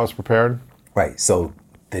food, how it's prepared. Right. So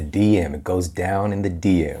the DM, it goes down in the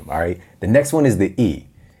DM. All right. The next one is the E.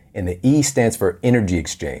 And the E stands for energy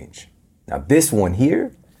exchange. Now this one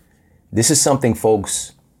here, this is something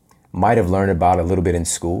folks might have learned about a little bit in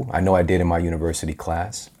school. I know I did in my university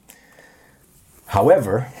class.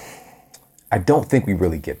 However, I don't think we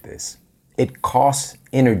really get this. It costs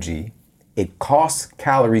energy. It costs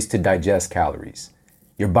calories to digest calories.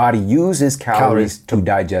 Your body uses calories to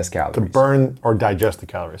digest calories. To burn or digest the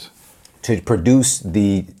calories. To produce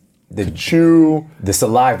to chew. The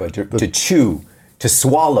saliva, to chew, to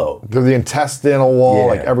swallow. To the intestinal wall,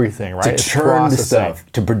 like everything, right? To churn the stuff,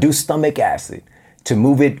 to produce stomach acid, to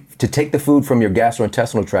move it, to take the food from your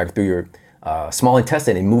gastrointestinal tract through your small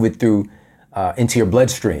intestine and move it through into your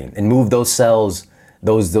bloodstream and move those cells,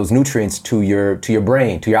 those nutrients to your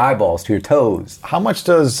brain, to your eyeballs, to your toes. How much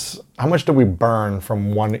do we burn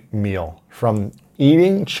from one meal? From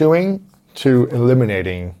eating, chewing, to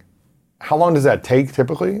eliminating? How long does that take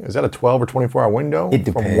typically? Is that a 12 or 24 hour window? It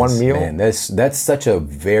depends, from one meal? Man, that's such a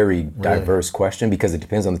very diverse question because it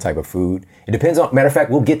depends on the type of food. It depends on, matter of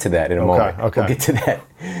fact, we'll get to that in a moment. Okay. We'll get to that.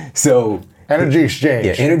 So energy exchange.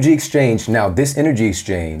 Yeah, energy exchange. Now this energy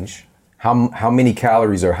exchange, how many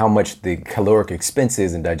calories or how much the caloric expense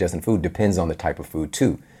is in digesting food depends on the type of food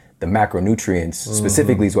too. The macronutrients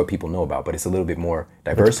specifically is what people know about, but it's a little bit more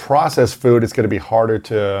diverse. If it's processed food, it's going to be harder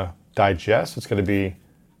to digest. It's going to be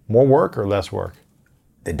more work or less work?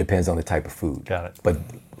 It depends on the type of food. Got it. But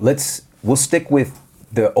we'll stick with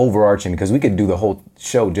the overarching because we could do the whole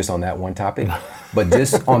show just on that one topic. But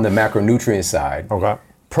just on the macronutrient side,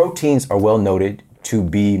 proteins are well noted to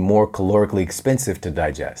be more calorically expensive to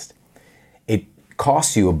digest. It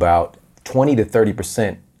costs you about 20 to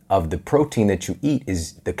 30% of the protein that you eat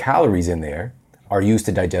is the calories in there are used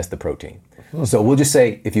to digest the protein. So we'll just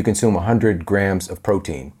say if you consume 100 grams of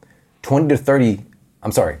protein,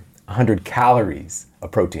 100 calories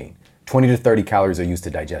of protein, 20 to 30 calories are used to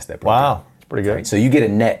digest that protein. Wow, that's pretty good. Right? So you get a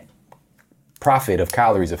net profit of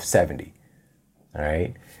calories of 70. All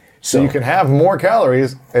right. So you can have more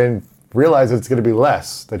calories and realize it's going to be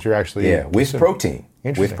less that you're actually with protein.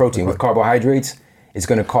 With protein. With carbohydrates, it's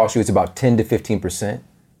going to cost you, it's about 10 to 15%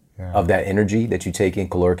 of that energy that you take in.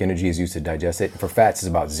 Caloric energy is used to digest it. For fats, it's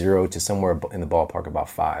about 0 to somewhere in the ballpark about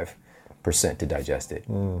 5% to digest it.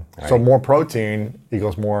 Right? So more protein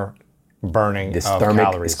equals more burning of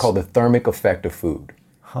calories. It's called the thermic effect of food.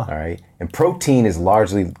 All right. And protein is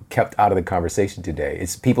largely kept out of the conversation today.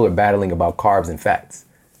 It's people are battling about carbs and fats.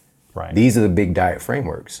 Right. These are the big diet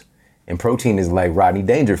frameworks. And protein is like Rodney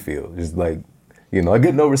Dangerfield. It's like, I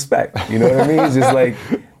get no respect. You know what I mean? It's just like,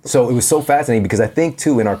 so it was so fascinating because I think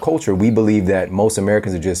too, in our culture, we believe that most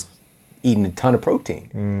Americans are just eating a ton of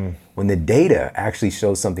protein. When the data actually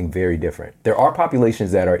shows something very different. There are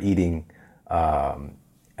populations that are eating a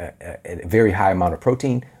very high amount of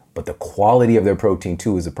protein, but the quality of their protein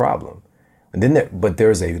too is a problem. And then but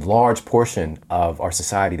there's a large portion of our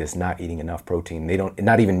society that's not eating enough protein.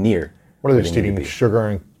 Not even near. What are they just eating? Sugar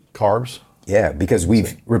and carbs? Yeah, because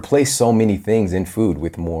we've replaced so many things in food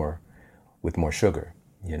with more sugar,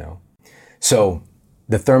 So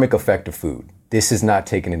the thermic effect of food, this is not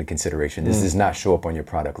taken into consideration. This does not show up on your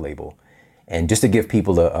product label. And just to give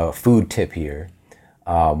people a food tip here,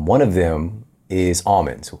 one of them is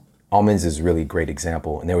almonds. Almonds is a really great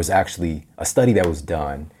example. And there was actually a study that was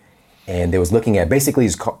done, and they was looking at basically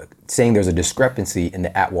saying there's a discrepancy in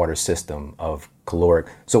the Atwater system of caloric.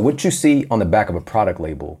 So what you see on the back of a product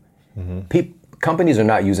label, companies are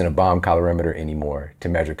not using a bomb calorimeter anymore to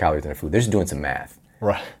measure calories in their food. They're just doing some math.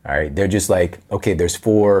 Right. All right. They're just like, okay, there's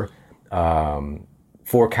 4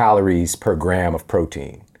 calories per gram of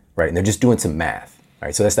protein, right? And they're just doing some math. All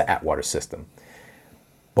right. So that's the Atwater system.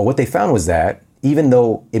 But what they found was that even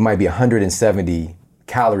though it might be 170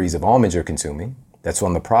 calories of almonds you're consuming, that's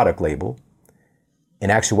on the product label, in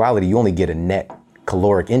actuality, you only get a net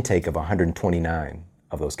caloric intake of 129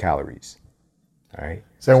 of those calories. All right.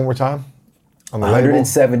 Say it one more time. On the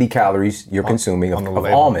 170 label? Calories you're consuming of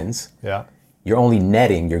almonds. Yeah. You're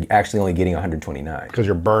actually only getting 129. Because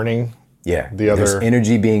you're burning There's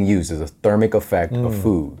energy being used. There's a thermic effect of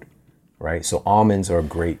food, right? So almonds are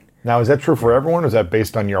great. Now, is that true for everyone, or is that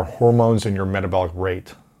based on your hormones and your metabolic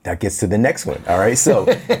rate? That gets to the next one, all right? So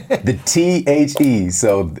the THE,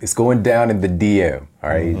 so it's going down in the DM, all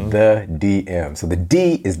right? The DM. So the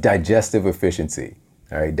D is digestive efficiency,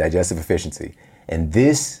 all right? Digestive efficiency. And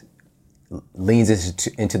this leans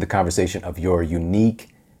into the conversation of your unique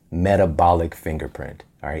metabolic fingerprint,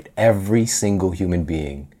 all right? Every single human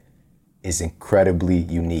being is incredibly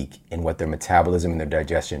unique in what their metabolism and their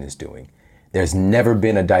digestion is doing. There's never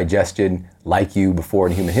been a digestion like you before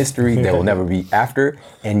in human history. There will never be after.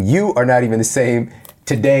 And you are not even the same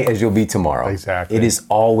today as you'll be tomorrow. Exactly. It is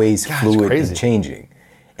always fluid and changing.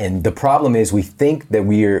 And the problem is we think that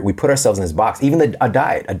we put ourselves in this box. Even a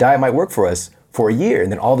diet might work for us for a year,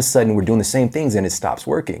 and then all of a sudden we're doing the same things and it stops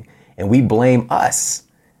working. And we blame us.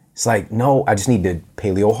 It's like, no, I just need to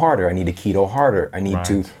paleo harder. I need to keto harder. I need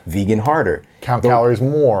to vegan harder. Count calories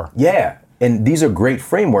more. Yeah. And these are great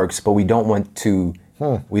frameworks, but we don't want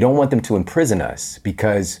them to imprison us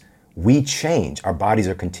because we change. Our bodies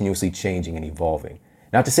are continuously changing and evolving.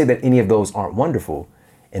 Not to say that any of those aren't wonderful.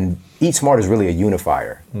 And Eat Smart is really a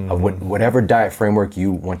unifier of whatever diet framework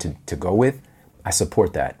you want to go with. I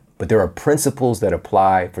support that. But there are principles that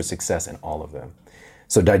apply for success in all of them.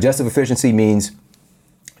 So digestive efficiency means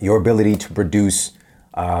your ability to produce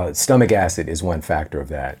stomach acid is one factor of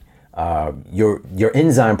that. Your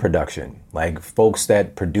enzyme production, like folks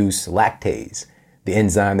that produce lactase, the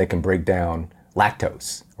enzyme that can break down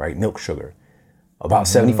lactose, right? Milk sugar. About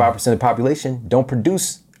 75% of the population don't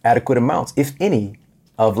produce adequate amounts, if any,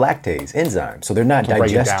 of lactase enzyme. So they're not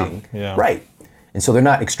digesting. Right. And so they're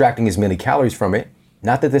not extracting as many calories from it.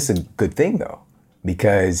 Not that this is a good thing though,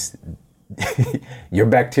 because your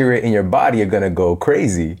bacteria in your body are gonna go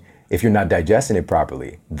crazy if you're not digesting it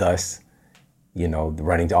properly. Thus,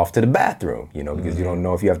 running off to the bathroom, because you don't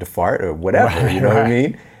know if you have to fart or whatever, what I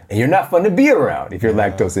mean? And you're not fun to be around if you're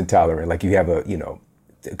lactose intolerant. Like you have a,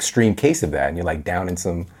 extreme case of that and you're like down in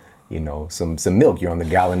some milk, you're on the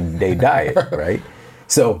gallon a day diet, right?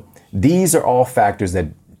 So these are all factors that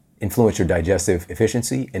influence your digestive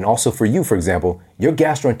efficiency. And also for you, for example, your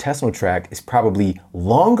gastrointestinal tract is probably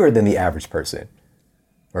longer than the average person.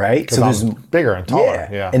 Right? So there's bigger and taller.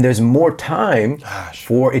 Yeah. And there's more time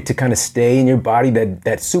for it to kind of stay in your body.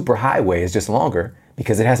 That super highway is just longer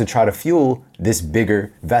because it has to try to fuel this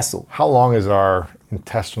bigger vessel. How long is our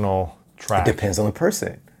intestinal tract? It depends on the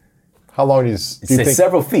person. How long is? Do you think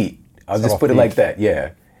several feet? I'll just put it like that.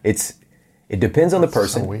 Yeah, it depends on the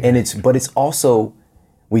person, so and it's also,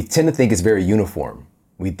 we tend to think it's very uniform.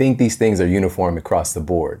 We think these things are uniform across the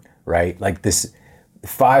board, right? Like this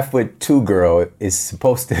 5'2" girl is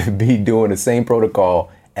supposed to be doing the same protocol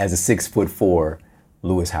as a 6'4"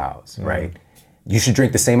 Lewis Howes, right? You should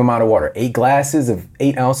drink the same amount of water, 8 glasses of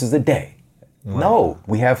 8 ounces a day. Right. No,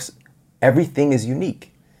 everything is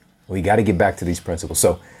unique. We got to get back to these principles.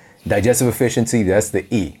 So digestive efficiency, that's the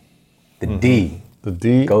E. The D. The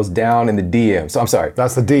D goes down in the DM. So I'm sorry.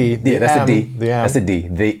 That's the D. Yeah, that's the D. The M. That's the D.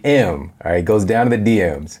 The M, all right, goes down to the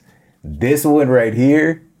DMs. This one right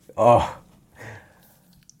here,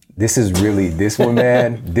 this one,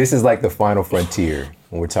 man, this is like the final frontier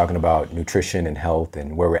when we're talking about nutrition and health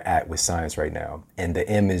and where we're at with science right now. And the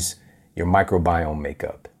M is your microbiome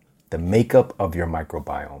makeup. The makeup of your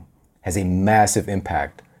microbiome has a massive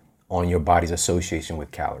impact on your body's association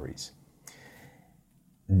with calories.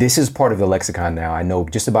 This is part of the lexicon now. I know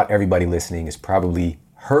just about everybody listening has probably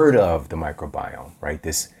heard of the microbiome, right?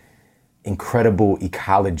 This incredible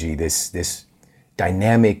ecology, this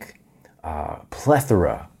dynamic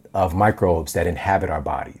plethora of microbes that inhabit our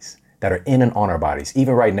bodies, that are in and on our bodies.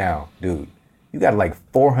 Even right now, dude, you got like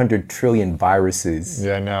 400 trillion viruses.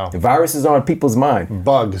 Yeah, I know. The viruses are on people's mind.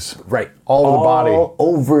 Bugs. Right. All over the body. All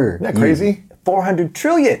over. Isn't that crazy? 400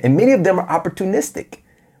 trillion. And many of them are opportunistic,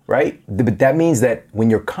 right? But that means that when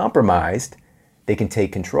you're compromised, they can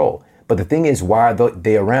take control. But the thing is, why are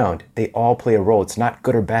they around? They all play a role. It's not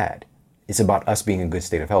good or bad. It's about us being in a good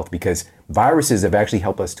state of health, because viruses have actually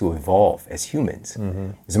helped us to evolve as humans.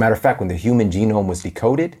 As a matter of fact, when the human genome was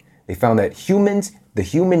decoded, they found that the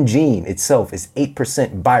human gene itself is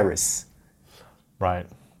 8% virus. Right.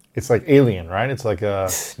 It's like alien, right? It's like a...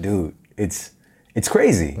 Dude, it's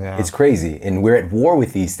crazy. Yeah. It's crazy. And we're at war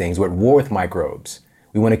with these things. We're at war with microbes.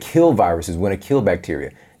 We want to kill viruses. We want to kill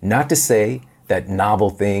bacteria. Not to say that novel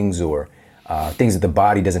things or things that the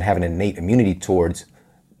body doesn't have an innate immunity towards,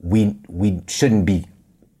 we shouldn't be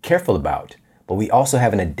careful about. But we also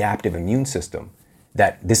have an adaptive immune system,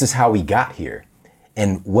 that this is how we got here.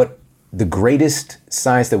 And what the greatest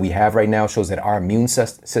science that we have right now shows that our immune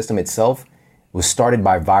system itself was started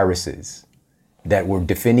by viruses that were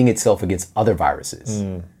defending itself against other viruses.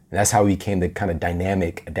 And that's how we became the kind of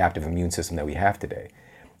dynamic adaptive immune system that we have today.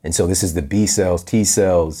 And so this is the B cells, T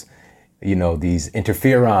cells, these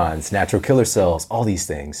interferons, natural killer cells, all these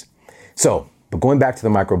things. So, but going back to the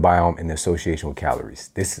microbiome and the association with calories,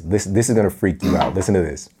 this is gonna freak you out. Listen to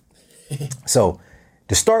this. So,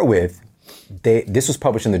 to start with, this was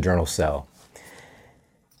published in the journal Cell.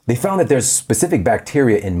 They found that there's specific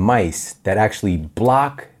bacteria in mice that actually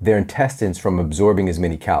block their intestines from absorbing as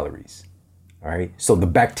many calories. All right. So the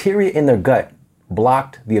bacteria in their gut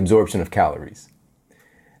blocked the absorption of calories.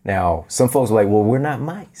 Now, some folks are like, well, we're not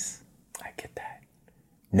mice. I get that.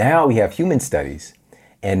 Now we have human studies,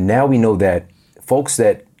 and now we know that folks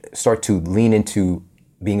that start to lean into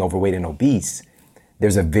being overweight and obese,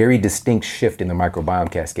 there's a very distinct shift in the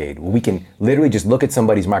microbiome cascade. We can literally just look at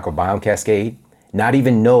somebody's microbiome cascade, not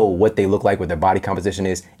even know what they look like, what their body composition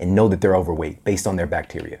is, and know that they're overweight based on their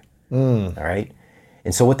bacteria. All right.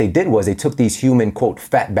 And so what they did was they took these human, quote,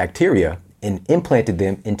 fat bacteria and implanted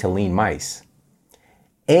them into lean mice.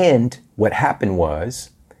 And what happened was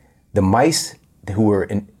the mice who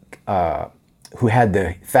had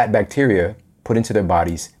the fat bacteria put into their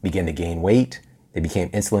bodies began to gain weight. They became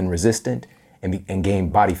insulin resistant and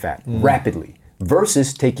gained body fat rapidly,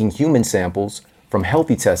 versus taking human samples from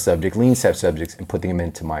healthy test subjects, lean test subjects, and putting them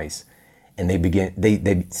into mice. And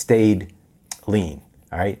they stayed lean.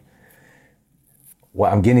 All right.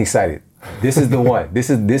 Well, I'm getting excited. This is the one.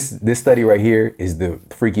 This study right here is the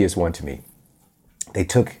freakiest one to me. They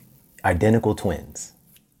took identical twins.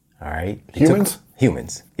 All right.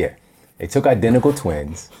 Humans. Yeah. They took identical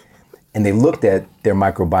twins and they looked at their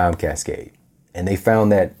microbiome cascade, and they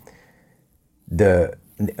found that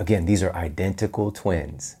again, these are identical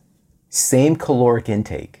twins, same caloric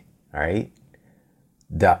intake. All right.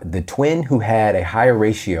 The twin who had a higher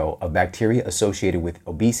ratio of bacteria associated with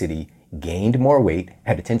obesity gained more weight,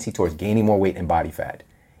 had a tendency towards gaining more weight and body fat,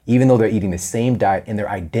 even though they're eating the same diet and they're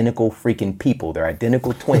identical freaking people. They're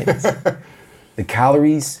identical twins. The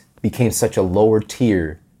calories became such a lower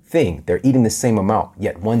tier thing. They're eating the same amount,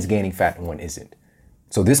 yet one's gaining fat and one isn't.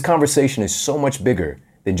 So this conversation is so much bigger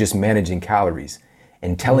than just managing calories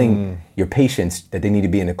and telling your patients that they need to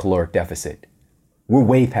be in a caloric deficit. We're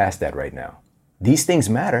way past that right now. These things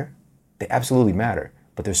matter. They absolutely matter.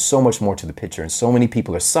 But there's so much more to the picture, and so many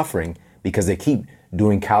people are suffering because they keep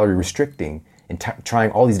doing calorie restricting and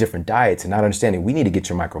trying all these different diets and not understanding we need to get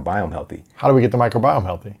your microbiome healthy. How do we get the microbiome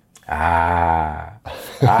healthy?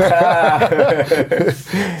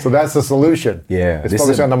 So that's the solution. Yeah. It's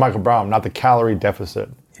focused on the microbiome, not the calorie deficit.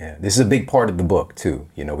 Yeah, this is a big part of the book too.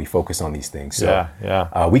 We focus on these things. So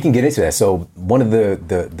yeah. We can get into that. So one of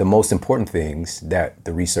the most important things that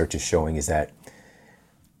the research is showing is that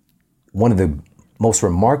one of the most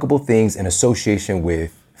remarkable things in association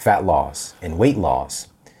with fat loss and weight loss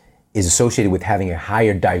is associated with having a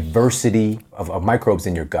higher diversity of microbes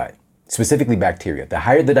in your gut, specifically bacteria. The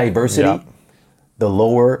higher the diversity, the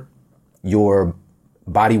lower your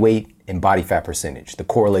body weight and body fat percentage, the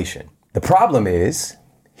correlation. The problem is,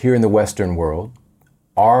 here in the Western world,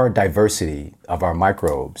 our diversity of our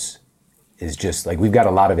microbes is just like, we've got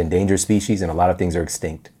a lot of endangered species and a lot of things are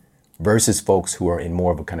extinct versus folks who are in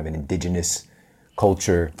more of a kind of an indigenous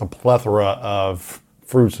culture. A plethora of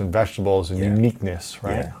fruits and vegetables and uniqueness,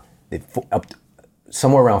 right? Yeah.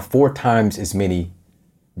 Somewhere around 4 times as many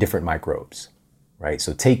different microbes, right?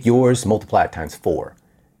 So take yours, multiply it times 4,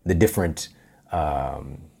 the different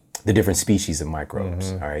species of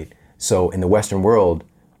microbes, all right? So in the Western world,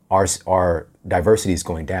 our diversity is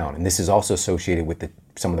going down. And this is also associated with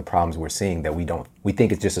some of the problems we're seeing that we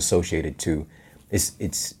think it's just associated to,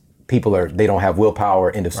 it's people they don't have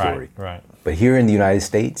willpower, end of story. Right. But here in the United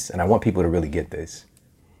States, and I want people to really get this,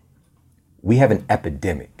 we have an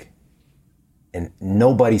epidemic. And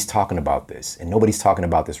nobody's talking about this. And nobody's talking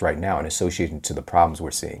about this right now in association to the problems we're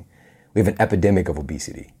seeing. We have an epidemic of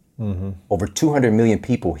obesity. Over 200 million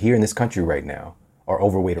people here in this country right now are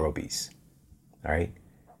overweight or obese. All right?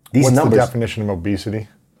 What's the definition of obesity?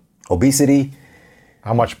 Obesity.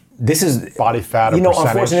 How much this is body fat or percentage?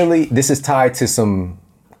 Unfortunately, this is tied to some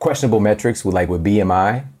questionable metrics with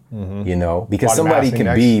BMI, because Body somebody mass can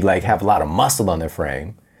index. have a lot of muscle on their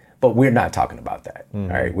frame. But we're not talking about that, all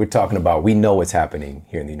right? We're talking about, we know what's happening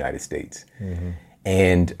here in the United States.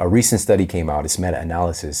 And a recent study came out, it's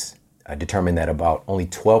meta-analysis, determined that about only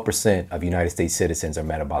 12% of United States citizens are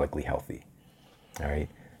metabolically healthy, all right?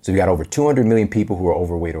 So we got over 200 million people who are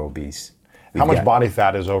overweight or obese. How much body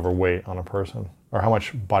fat is overweight on a person? Or how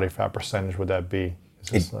much body fat percentage would that be?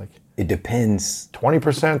 Is this it depends.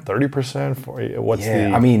 20%, 30%? What's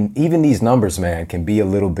I mean, even these numbers, man, can be a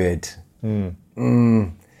little bit...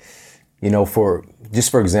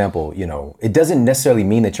 for example, it doesn't necessarily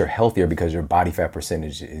mean that you're healthier because your body fat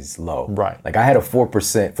percentage is low. Right. Like I had a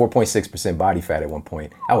 4.6% body fat at one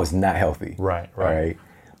point. I was not healthy. Right. All right.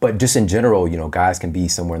 But just in general, guys can be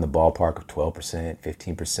somewhere in the ballpark of 12%,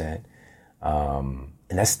 15%. And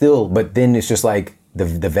that's still, but then it's just like the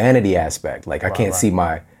vanity aspect. Like I can't see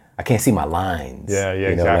my lines. Yeah,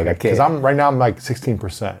 exactly. Because right now I'm like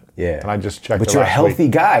 16%. Yeah. And I just checked. But you're a healthy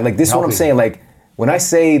guy. Like this is what I'm saying. Like, when I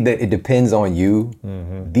say that it depends on you,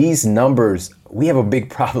 these numbers, we have a big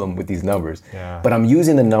problem with these numbers. Yeah. But I'm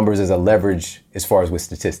using the numbers as a leverage as far as with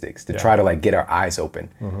statistics to try to get our eyes open.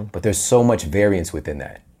 But there's so much variance within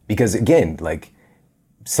that. Because again,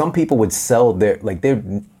 some people would sell they'd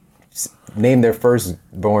name their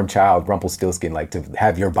firstborn child Rumpelstiltskin, to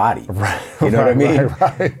have your body. Right. You know what I mean?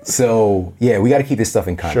 Right. So yeah, we got to keep this stuff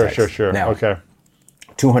in context. Sure. Now, okay.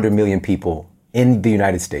 200 million people in the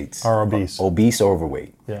United States are obese. Obese or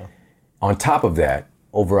overweight. Yeah. On top of that,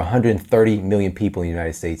 over 130 million people in the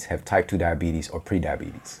United States have type 2 diabetes or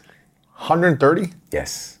prediabetes. 130?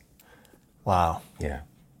 Yes. Wow. Yeah.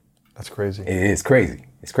 That's crazy. It is crazy.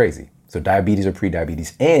 It's crazy. So diabetes or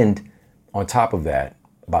prediabetes. And on top of that,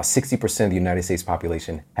 about 60% of the United States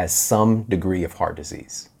population has some degree of heart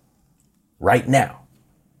disease. Right now.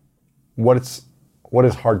 What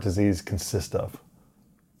does heart disease consist of?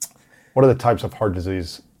 What are the types of heart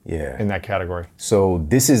disease in that category? So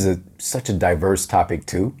this is such a diverse topic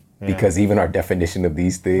too, because even our definition of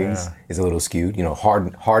these things is a little skewed.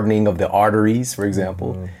 Hardening of the arteries, for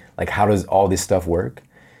example. How does all this stuff work?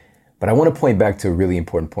 But I want to point back to a really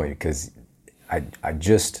important point because I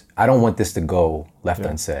don't want this to go left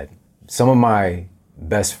unsaid. Some of my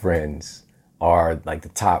best friends are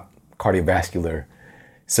the top cardiovascular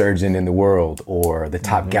surgeon in the world or the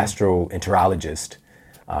top gastroenterologist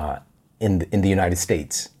in the United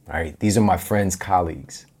States, right? These are my friends,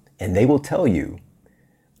 colleagues, and they will tell you.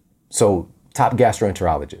 So top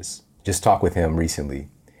gastroenterologist, just talked with him recently.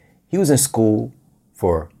 He was in school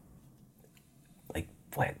for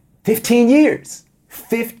 15 years,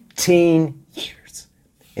 15 years.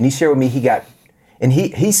 And he shared with me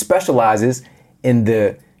he specializes in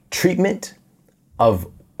the treatment of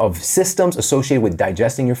systems associated with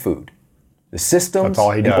digesting your food. The systems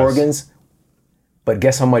and organs. But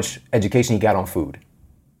guess how much education he got on food?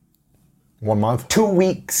 1 month? 2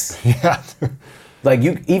 weeks. Yeah. Like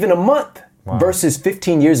even a month versus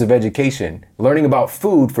 15 years of education, learning about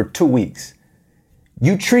food for 2 weeks.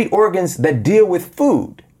 You treat organs that deal with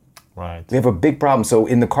food. Right. We have a big problem. So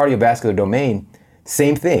in the cardiovascular domain,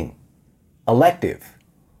 same thing, elective,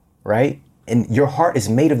 right? And your heart is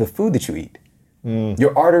made of the food that you eat.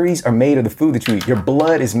 Your arteries are made of the food that you eat. Your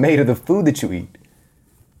blood is made of the food that you eat.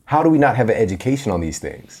 How do we not have an education on these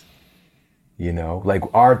things? You know, like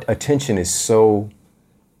our attention is so,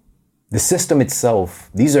 the system itself,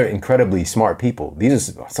 these are incredibly smart people.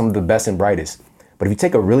 These are some of the best and brightest. But if you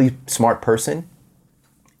take a really smart person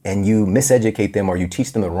and you miseducate them or you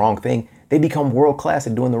teach them the wrong thing, they become world class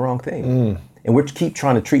at doing the wrong thing. And we keep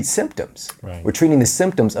trying to treat symptoms. Right. We're treating the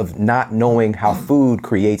symptoms of not knowing how food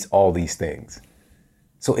creates all these things.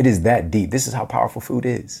 So it is that deep. This is how powerful food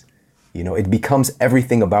is. You know, it becomes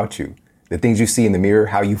everything about you. The things you see in the mirror,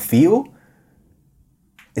 how you feel,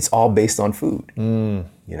 it's all based on food.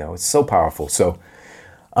 You know, it's so powerful. So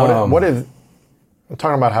what if we're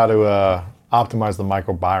talking about how to optimize the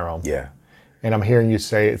microbiome? Yeah. And I'm hearing you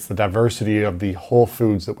say it's the diversity of the whole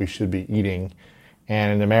foods that we should be eating.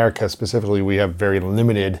 And in America specifically, we have very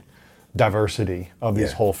limited diversity of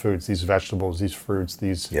these whole foods, these vegetables, these fruits,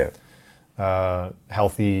 these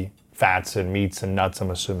healthy fats and meats and nuts,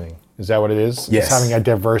 I'm assuming. Is that what it is? Yes. It's having a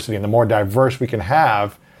diversity. And the more diverse we can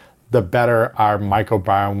have, the better our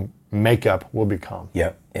microbiome makeup will become.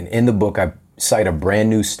 Yeah. And in the book, I cite a brand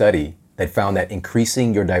new study that found that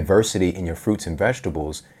increasing your diversity in your fruits and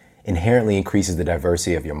vegetables inherently increases the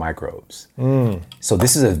diversity of your microbes. So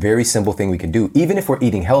this is a very simple thing we can do. Even if we're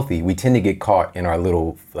eating healthy, we tend to get caught in our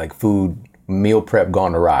little like food meal prep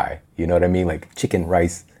gone awry. You know what I mean? Like chicken,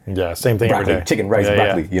 rice. Yeah, same thing broccoli, every day. Chicken, rice,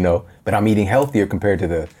 broccoli, you know? But I'm eating healthier compared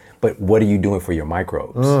to but what are you doing for your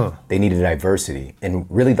microbes? They need a diversity. And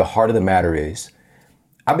really the heart of the matter is,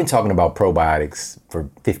 I've been talking about probiotics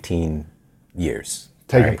for 15 years.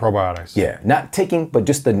 Taking probiotics. Yeah, not taking, but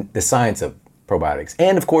just the science of probiotics.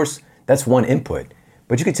 And of course, that's one input.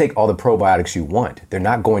 But you can take all the probiotics you want. They're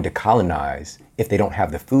not going to colonize if they don't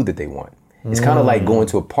have the food that they want. It's kind of like going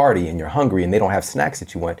to a party and you're hungry and they don't have snacks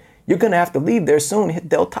that you want. You're going to have to leave there soon and hit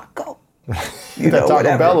Del Taco. You know,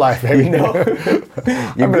 Taco Bell life, baby. You know?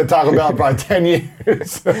 I've been to Taco Bell for 10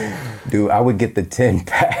 years. Dude, I would get the 10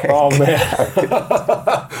 pack. Oh, man.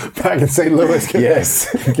 Back in St. Louis.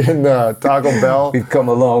 Yes. Getting Taco Bell. We've come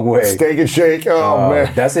a long way. Steak and shake. Oh,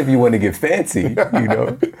 man. That's if you want to get fancy, you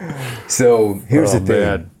know? So here's the thing.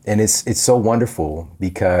 Man. And it's so wonderful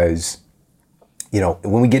because, you know,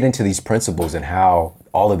 when we get into these principles and how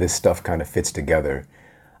all of this stuff kind of fits together,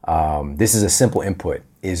 this is a simple input,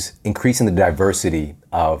 is increasing the diversity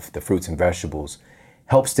of the fruits and vegetables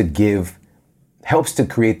helps to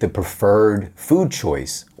create the preferred food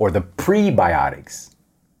choice or the prebiotics.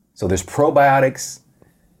 So there's probiotics,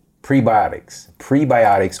 prebiotics.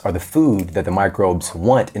 Prebiotics are the food that the microbes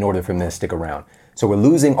want in order for them to stick around. So we're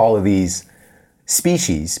losing all of these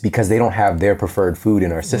species because they don't have their preferred food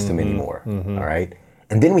in our system anymore, all right?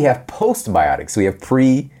 And then we have postbiotics. So we have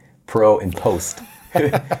pre, pro, and post.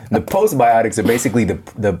 The postbiotics are basically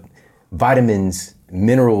the vitamins,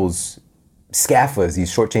 minerals, scafas, these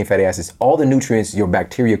short chain fatty acids, all the nutrients your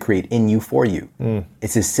bacteria create in you for you.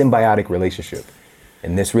 It's a symbiotic relationship.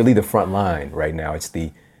 And that's really the front line right now. It's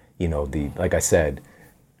like I said,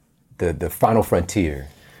 the final frontier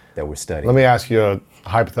that we're studying. Let me ask you a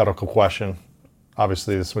hypothetical question.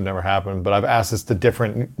 Obviously this would never happen, but I've asked this to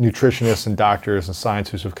different nutritionists and doctors and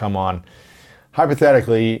scientists who've come on.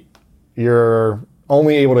 Hypothetically, you're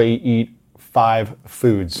only able to eat 5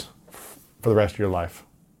 foods for the rest of your life.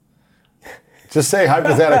 Just say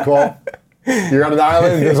hypothetical. You're on an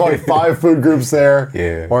island, there's only 5 food groups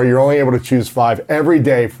there, or you're only able to choose 5 every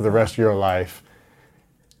day for the rest of your life.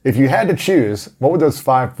 If you had to choose, what would those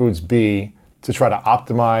 5 foods be to try to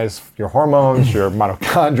optimize your hormones, your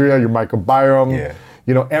mitochondria, your microbiome,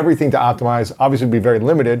 you know, everything to optimize? Obviously it'd be very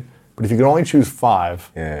limited, but if you could only choose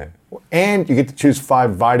 5, and you get to choose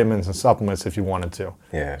 5 vitamins and supplements if you wanted to.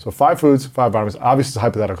 So 5 foods, 5 vitamins. Obviously it's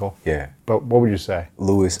hypothetical. But what would you say?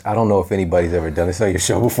 Louis, I don't know if anybody's ever done this on your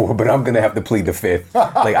show before, but I'm gonna have to plead the fifth.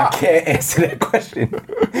 Like, I can't answer that question.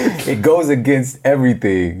 It goes against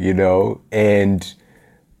everything, you know, and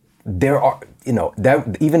there are, you know,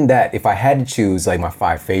 that if I had to choose like my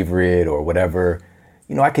 5 favorite or whatever,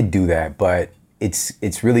 you know, I could do that, but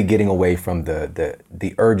it's really getting away from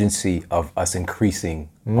the urgency of us increasing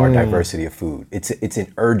our diversity of food. It's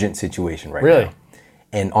an urgent situation right now.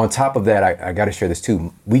 And on top of that, I got to share this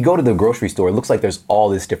too. We go to the grocery store, it looks like there's all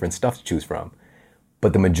this different stuff to choose from.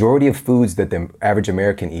 But the majority of foods that the average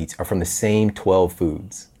American eats are from the same 12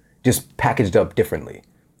 foods, just packaged up differently.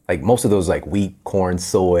 Like most of those like wheat, corn,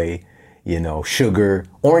 soy, sugar.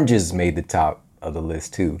 Oranges made the top of the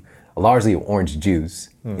list too, largely orange juice,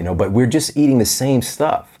 but we're just eating the same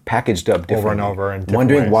stuff, packaged up differently. Over and over in different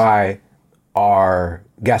wondering ways. why our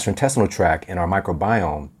gastrointestinal tract and our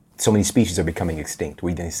microbiome, so many species are becoming extinct.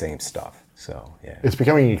 We're eating the same stuff. So, yeah. It's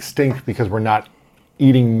becoming extinct because we're not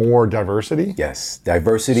eating more diversity. Yes,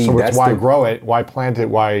 diversity. So it's why grow it, why plant it,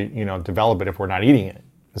 why develop it if we're not eating it,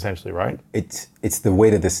 essentially, right? It's the way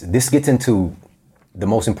that this gets into the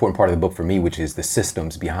most important part of the book for me, which is the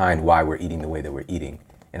systems behind why we're eating the way that we're eating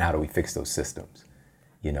and how do we fix those systems.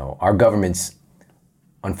 Our governments,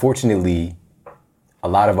 unfortunately, a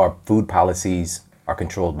lot of our food policies are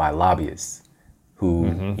controlled by lobbyists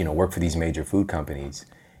who work for these major food companies.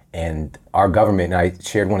 And our government, and I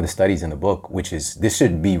shared one of the studies in the book, which is, this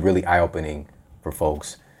should be really eye-opening for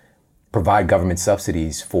folks, provide government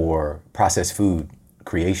subsidies for processed food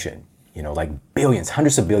creation, like billions,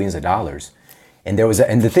 hundreds of billions of dollars. And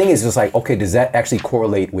and the thing is, it's like, okay, does that actually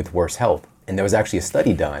correlate with worse health? And there was actually a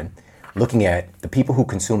study done looking at the people who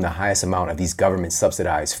consume the highest amount of these government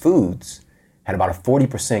subsidized foods had about a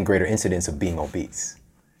 40% greater incidence of being obese.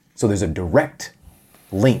 So there's a direct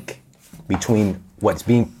link between what's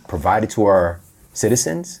being provided to our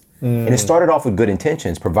citizens. And it started off with good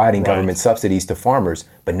intentions, providing government subsidies to farmers,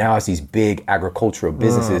 but now it's these big agricultural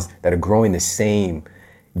businesses that are growing the same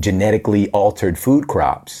genetically altered food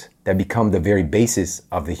crops that become the very basis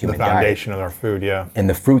of the human diet. The foundation of our food, yeah. And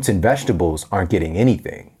the fruits and vegetables aren't getting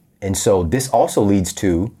anything. And so this also leads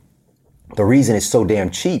to the reason it's so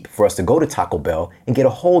damn cheap for us to go to Taco Bell and get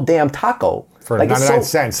a whole damn taco. For 99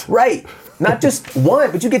 cents. Right. Not just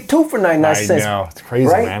one, but you get two for 99 cents. I know, it's crazy,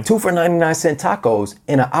 right? man. 2 for 99-cent tacos,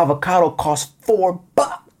 and an avocado costs $4 or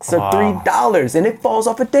 $3, and it falls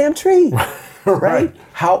off a damn tree. Right?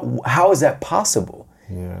 How is that possible?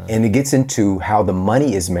 Yeah. And it gets into how the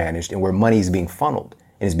money is managed and where money is being funneled.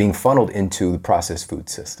 And it's being funneled into the processed food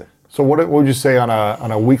system. So what would you say on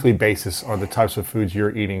a weekly basis are the types of foods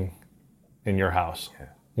you're eating in your house? Yeah.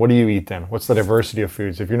 What do you eat then? What's the diversity of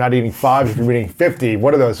foods? If you're not eating 5, if you're eating 50,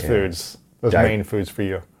 what are those foods? Those main foods for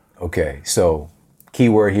you? Okay, so key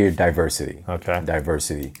word here, diversity. Okay.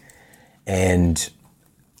 Diversity. And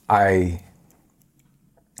I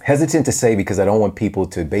hesitant to say because I don't want people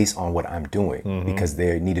to base on what I'm doing because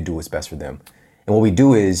they need to do what's best for them. And what we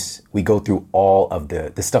do is we go through all of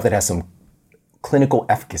the stuff that has some clinical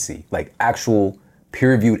efficacy, like actual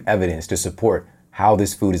peer-reviewed evidence to support how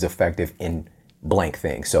this food is effective in blank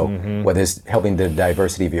thing. So whether it's helping the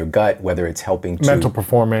diversity of your gut, whether it's helping to mental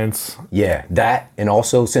performance. Yeah, that. And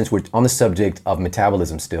also, since we're on the subject of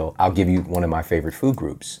metabolism still, I'll give you one of my favorite food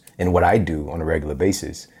groups and what I do on a regular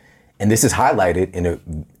basis. And this is highlighted in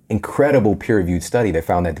an incredible peer-reviewed study that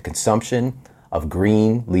found that the consumption of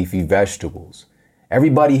green leafy vegetables,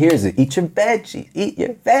 everybody hears it, eat your veggies, eat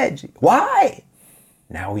your veggies. Why?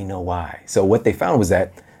 Now we know why. So what they found was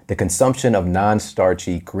that the consumption of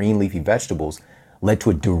non-starchy green leafy vegetables led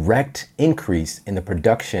to a direct increase in the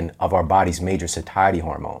production of our body's major satiety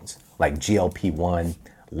hormones, like GLP-1,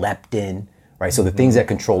 leptin, right? So the things that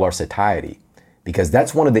control our satiety, because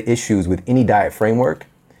that's one of the issues with any diet framework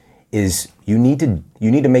is you need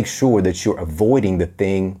to make sure that you're avoiding the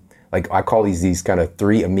thing, like I call these kind of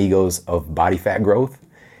 3 amigos of body fat growth.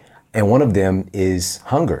 And one of them is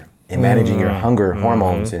hunger and managing your hunger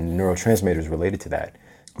hormones and neurotransmitters related to that.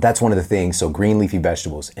 That's one of the things. So green leafy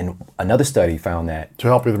vegetables. And another study found that to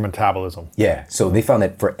help with your metabolism. Yeah. So they found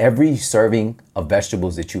that for every serving of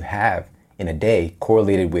vegetables that you have in a day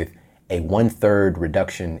correlated with a 1/3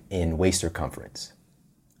 reduction in waist circumference.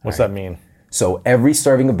 What's that mean? So every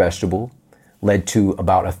serving of vegetable led to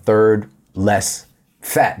about 1/3 less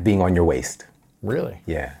fat being on your waist. Really?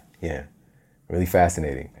 Yeah. Yeah. Really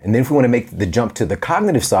fascinating. And then if we want to make the jump to the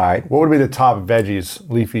cognitive side. What would be the top veggies,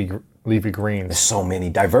 leafy greens? There's so many.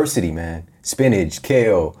 Diversity, man. Spinach,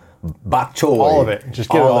 kale, bok choy. All of it. Just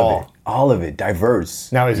get it all. All of it.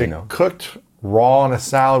 Diverse. Now, is it cooked, raw in a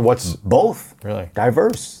salad? What's both? Really?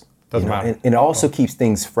 Diverse. Doesn't matter. And it also keeps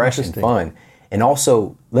things fresh and fun. And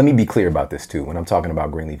also, let me be clear about this too. When I'm talking about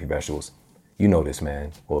green leafy vegetables, you know this,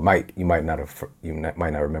 man. Well, you might not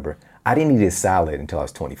remember. I didn't eat a salad until I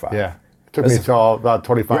was 25. Yeah. It took me until about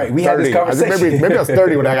 25. Right, we had this conversation. Maybe I was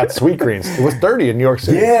 30 when I got sweet greens. It was 30 in New York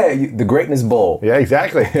City. Yeah, the greatness bowl. Yeah,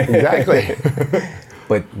 exactly.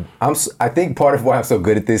 But I think part of why I'm so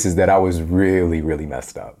good at this is that I was really, really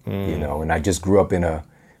messed up, and I just grew up in a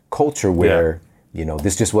culture where,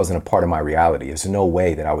 this just wasn't a part of my reality. There's no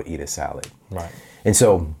way that I would eat a salad. Right. And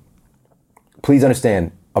so please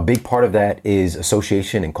understand, a big part of that is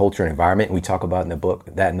association and culture and environment. And we talk about in the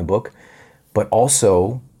book, but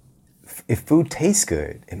also if food tastes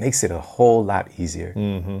good, it makes it a whole lot easier.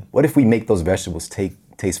 What if we make those vegetables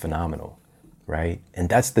taste phenomenal, right? And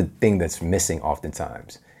that's the thing that's missing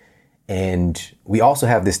oftentimes. And we also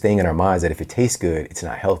have this thing in our minds that if it tastes good, it's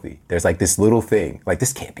not healthy. There's like this little thing, like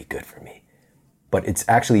this can't be good for me. But it's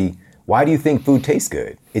actually, why do you think food tastes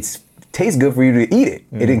good? It tastes good for you to eat it.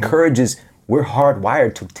 It encourages, we're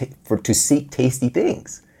hardwired to seek tasty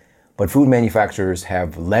things. But food manufacturers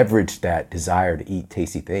have leveraged that desire to eat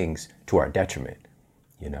tasty things to our detriment,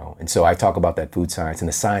 you know? And so I talk about that food science and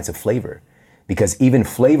the science of flavor, because even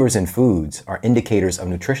flavors in foods are indicators of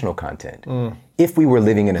nutritional content if we were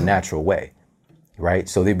living in a natural way, right?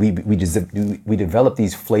 So that we develop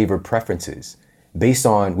these flavor preferences based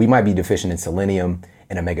on, we might be deficient in selenium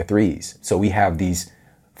and omega-3s. So we have these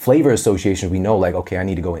flavor associations. We know like, okay, I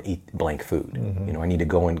need to go and eat blank food. You know, I need to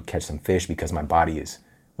go and catch some fish because my body is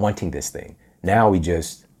wanting this thing. Now we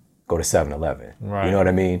just go to 7-Eleven. Right. You know what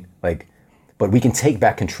I mean? Like, but we can take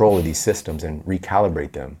back control of these systems and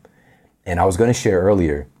recalibrate them. And I was going to share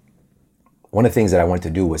earlier, one of the things that I wanted to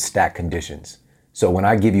do was stack conditions. So when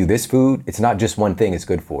I give you this food, it's not just one thing it's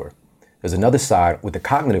good for. There's another side with the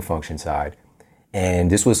cognitive function side.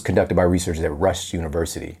 And this was conducted by researchers at Rush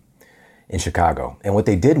University in Chicago. And what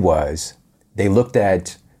they did was they looked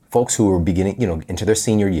at folks who were beginning, you know, into their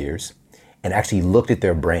senior years, and actually looked at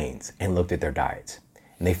their brains and looked at their diets.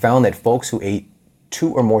 And they found that folks who ate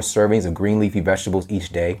 2 or more servings of green leafy vegetables each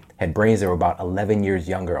day had brains that were about 11 years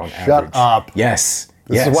younger on average. Shut up. Yes.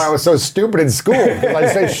 This is why I was so stupid in school. I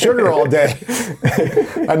said sugar all day.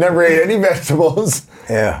 I never ate any vegetables.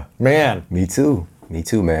 Yeah. Man. Me too,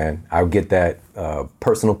 man. I would get that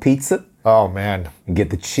personal pizza. Oh, man. And get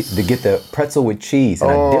the pretzel with cheese. And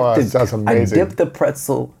that sounds amazing. I dip the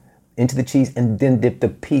pretzel into the cheese and then dip the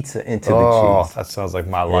pizza into the cheese. Oh, that sounds like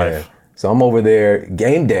my life. So I'm over there,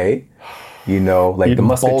 game day, you know, like eating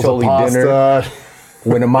the muscatoli dinner.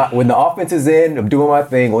 When the offense is in, I'm doing my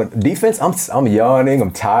thing. When defense, I'm yawning,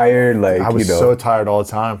 I'm tired. Like, I was so tired all the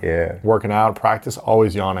time. Yeah. Working out, practice,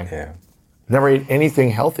 always yawning. Yeah. Never ate anything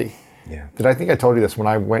healthy. Yeah. I think I told you this when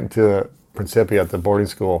I went to Principia at the boarding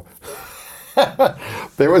school.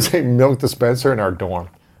 There was a milk dispenser in our dorm.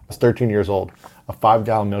 I was 13 years old. A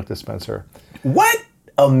 5-gallon milk dispenser. What?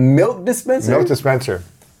 A milk dispenser? Milk dispenser.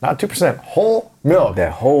 Not 2%, whole milk.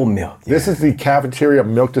 That whole milk. Yeah. This is the cafeteria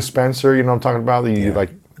milk dispenser, you know what I'm talking about? You like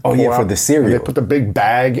for the cereal. They put the big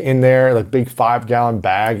bag in there, like big 5-gallon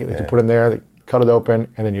bag that you put in there, they cut it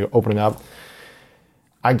open, and then you open it up.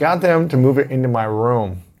 I got them to move it into my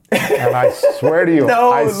room. And I swear to you,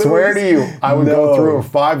 I would go through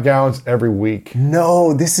 5 gallons every week.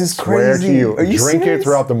 No, this is crazy. Swear to you. Are you drink serious? it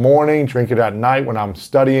throughout the morning, drink it at night when I'm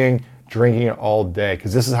studying, drinking it all day.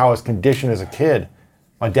 Because this is how I was conditioned as a kid.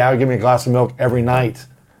 My dad would give me a glass of milk every night.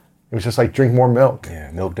 It was just like, drink more milk.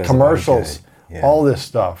 Yeah, milk doesn't commercials, all this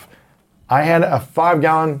stuff. I had a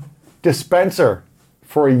 5-gallon dispenser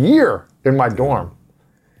for a year in my dorm,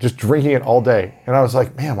 just drinking it all day. And I was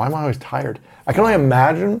like, man, why am I always tired? I can only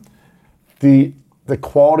imagine the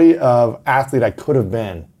quality of athlete I could have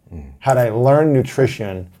been had I learned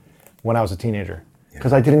nutrition when I was a teenager.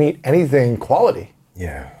 Because I didn't eat anything quality.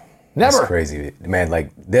 Yeah. Never. That's crazy. Man,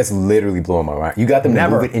 like, that's literally blowing my mind. You got them to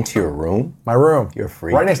move it into your room? My room. You're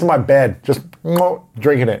free. Right next to my bed, just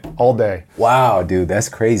drinking it all day. Wow, dude, that's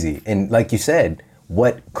crazy. And like you said,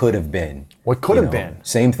 what could have been? What could have been?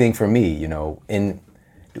 Same thing for me, you know.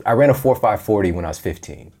 I ran a 4.540 when I was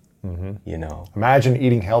 15, you know. Imagine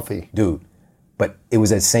eating healthy. Dude, but it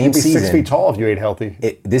was that same You'd be season. 6 feet tall if you ate healthy.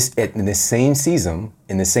 In the same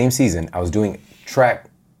season, I was doing track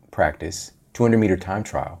practice, 200-meter time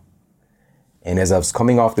trial. And as I was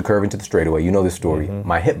coming off the curve into the straightaway, you know the story,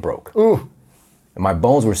 my hip broke. Ooh. And my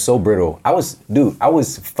bones were so brittle. I was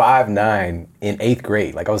 5'9" in 8th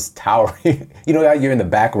grade. Like, I was towering. You know how you're in the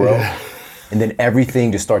back row? Yeah. And then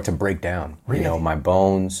everything just started to break down. Really? You know, my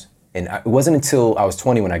bones. And it wasn't until I was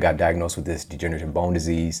 20 when I got diagnosed with this degenerative bone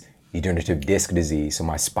disease, degenerative disc disease. So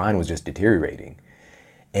my spine was just deteriorating.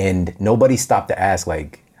 And nobody stopped to ask,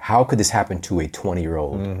 like, how could this happen to a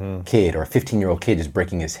 20-year-old kid or a 15-year-old kid just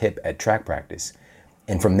breaking his hip at track practice?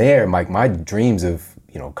 And from there, my dreams of,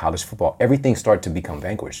 you know, college football, everything started to become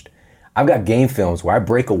vanquished. I've got game films where I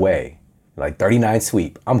break away, like 39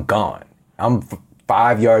 sweep, I'm gone. I'm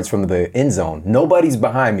 5 yards from the end zone. Nobody's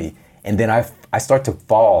behind me. And then I start to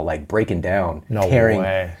fall, like breaking down,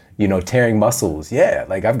 tearing muscles. Yeah,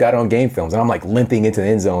 like I've got it on game films and I'm like limping into the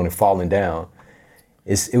end zone and falling down.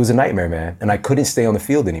 It was a nightmare, man. And I couldn't stay on the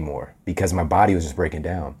field anymore because my body was just breaking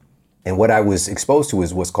down. And what I was exposed to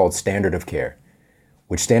was what's called standard of care,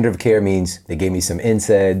 which standard of care means they gave me some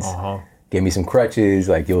NSAIDs, gave me some crutches,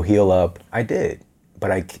 like you'll heal up. I did.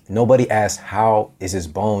 nobody asked, how is his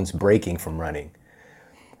bones breaking from running?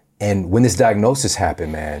 And when this diagnosis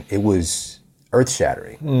happened, man, it was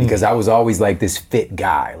earth-shattering because I was always like this fit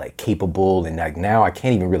guy, like capable, and like now I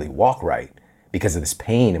can't even really walk right because of this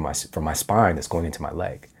pain from my spine that's going into my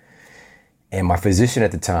leg. And my physician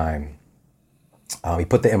at the time, he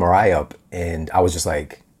put the MRI up, and I was just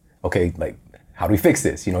like, okay, like, how do we fix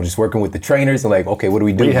this? You know, just working with the trainers and like, okay, what do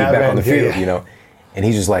we do to get back on the field, you know? And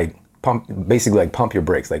he's just like, pump your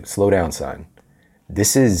brakes, like, slow down, son.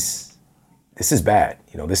 This is bad,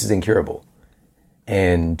 you know, this is incurable.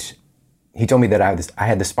 And he told me that I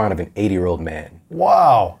had the spine of an 80-year-old man.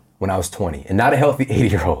 Wow. When I was 20, and not a healthy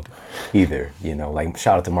 80-year-old either, you know, like,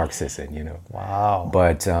 shout out to Mark Sisson, you know. Wow.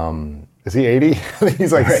 But, is he 80?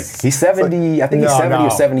 He's like, right. He's 70, I think he's 70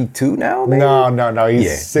 or 72 now, maybe? No,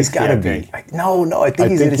 he's 60, he's gotta be. No, I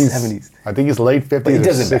think he's in his 70s. I think he's late 50s but it or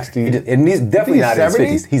doesn't 60s. matter. And he's definitely not in his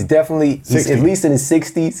 70s? 50s. He's definitely, he's at least in his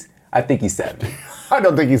 60s. I think he's 70. I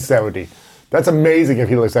don't think he's 70. That's amazing if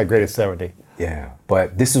he looks that great at 70. Yeah,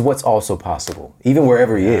 but this is what's also possible. Even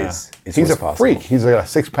wherever he is, it's he's what's a possible. freak. He's got a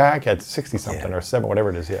six-pack at 60-something or 7,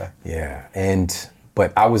 whatever it is, Yeah,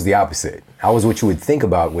 but I was the opposite. I was what you would think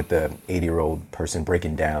about with the 80-year-old person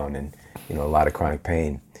breaking down and, you know, a lot of chronic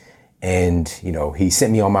pain. And, you know, he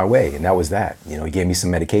sent me on my way, and that was that. You know, he gave me some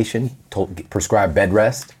medication, prescribed bed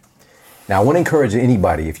rest. Now, I want to encourage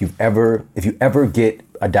anybody, if you ever get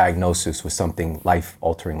a diagnosis with something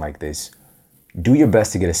life-altering like this, do your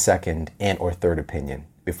best to get a second and or third opinion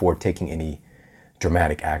before taking any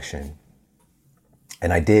dramatic action.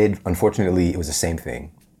 And I did. Unfortunately, it was the same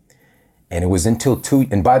thing. And it was until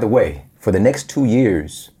and by the way, for the next 2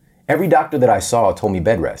 years, every doctor that I saw told me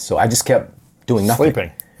bed rest. So I just kept doing nothing.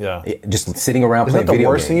 Sleeping, yeah. Just sitting around Isn't playing that the video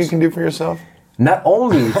worst thing games. you can do for yourself? Not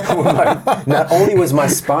only was my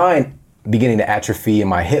spine beginning to atrophy in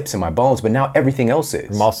my hips and my bones, but now everything else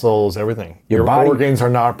is. Muscles, everything. Your body, body, organs are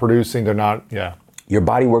not producing, they're not, Your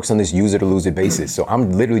body works on this use it or lose it basis. So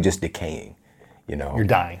I'm literally just decaying, you know. You're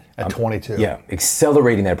dying at 22. Yeah,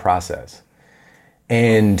 accelerating that process.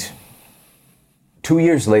 And 2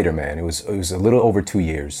 years later, man, it was a little over 2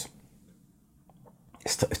 years.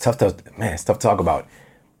 It's tough to talk about.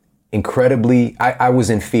 Incredibly, I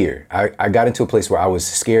was in fear. I got into a place where I was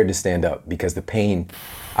scared to stand up because the pain,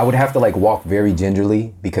 I would have to like walk very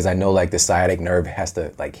gingerly because I know like the sciatic nerve has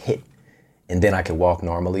to like hit and then I could walk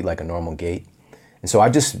normally, like a normal gait. And so I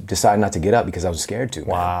just decided not to get up because I was scared to.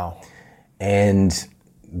 Wow. Man. And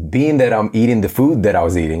being that I'm eating the food that I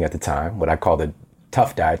was eating at the time, what I call the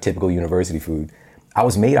tough diet, typical university food, I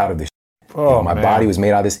was made out of this. My body was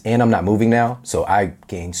made out of this, and I'm not moving now, so I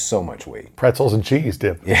gained so much weight. Pretzels and cheese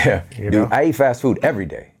dip. Yeah, dude, I eat fast food every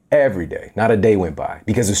day. Not a day went by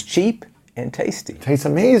because it's cheap and tasty. Tastes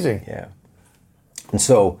amazing. Yeah. And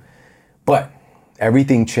so, but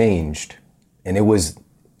everything changed, and it was,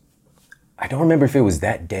 I don't remember if it was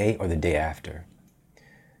that day or the day after,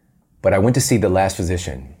 but I went to see the last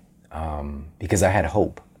physician because I had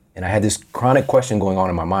hope, and I had this chronic question going on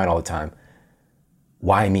in my mind all the time.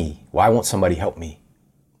 Why me? Why won't somebody help me?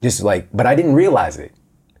 But I didn't realize it.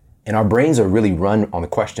 And our brains are really run on the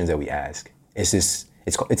questions that we ask. It's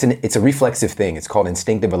a reflexive thing. It's called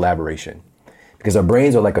instinctive elaboration because our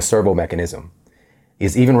brains are like a servo mechanism.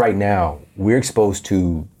 Because even right now, we're exposed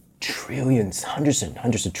to trillions, hundreds and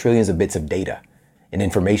hundreds of trillions of bits of data and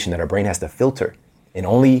information that our brain has to filter and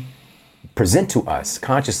only present to us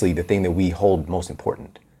consciously the thing that we hold most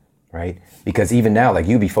important, right? Because even now, like,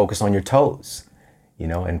 you'd be focused on your toes, you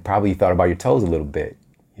know, and probably thought about your toes a little bit,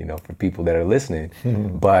 you know, for people that are listening.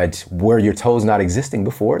 But were your toes not existing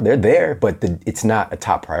before? They're there, but it's not a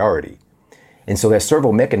top priority. And so that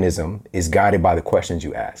servo mechanism is guided by the questions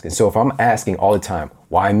you ask. And so if I'm asking all the time,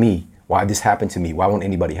 why me? Why this happened to me? Why won't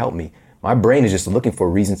anybody help me? My brain is just looking for a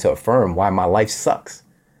reason to affirm why my life sucks.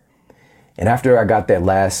 And after I got that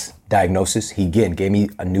last diagnosis, he again gave me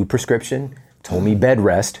a new prescription, told me bed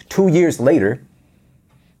rest 2 years later,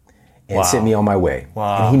 and sent me on my way.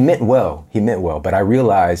 Wow. And he meant well, but I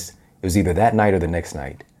realized it was either that night or the next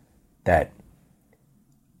night that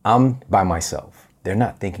I'm by myself. They're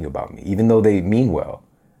not thinking about me. Even though they mean well,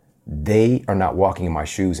 they are not walking in my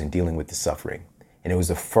shoes and dealing with the suffering. And it was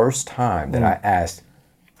the first time that I asked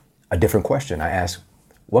a different question. I asked,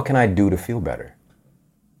 what can I do to feel better?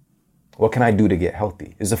 What can I do to get healthy?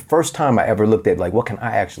 It was the first time I ever looked at, like, what can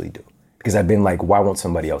I actually do? Because I've been like, why won't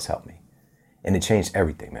somebody else help me? And it changed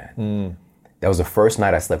everything, man. That was the first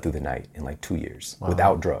night I slept through the night in like 2 years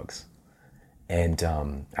without drugs. And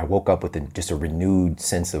I woke up with just a renewed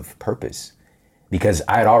sense of purpose because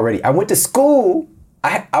I went to school.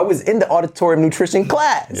 I was in the auditorium nutrition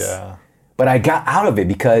class. Yeah. But I got out of it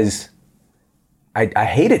because I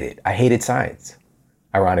hated it. I hated science,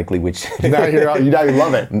 ironically, which now you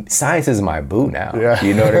love it. Science is my boo now. Yeah.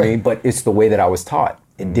 You know what I mean? But it's the way that I was taught.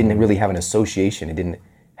 It didn't really have an association. It didn't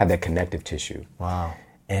have that connective tissue. Wow.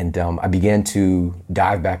 And I began to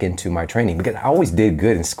dive back into my training because I always did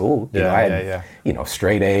good in school. You know, I had,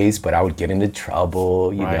 straight A's, but I would get into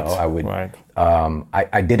trouble. You know, I would. Right.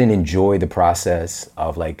 I didn't enjoy the process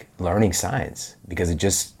of like learning science because it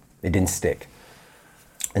didn't stick.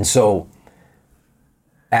 And so,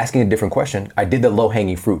 asking a different question, I did the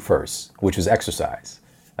low-hanging fruit first, which was exercise.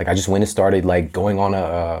 Like I just went and started like going on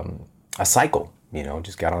a cycle. You know,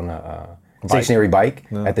 just got on a stationary bike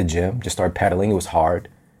at the gym. Just started pedaling. It was hard.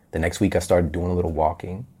 The next week I started doing a little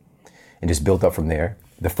walking and just built up from there.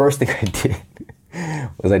 The first thing I did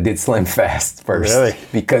was I did Slim Fast first. Really?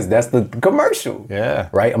 Because that's the commercial. Yeah.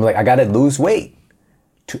 Right? I'm like, I gotta lose weight.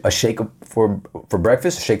 A shake for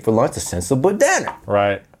breakfast, a shake for lunch, a sensible dinner.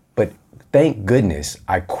 Right. But thank goodness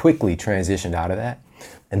I quickly transitioned out of that.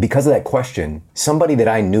 And because of that question, somebody that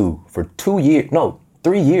I knew for 3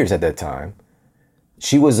 years at that time,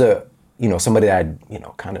 she was somebody that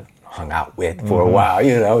I'd, kind of hung out with for a while,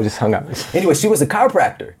 just hung out. Anyway, she was a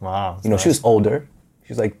chiropractor. Wow. She was older.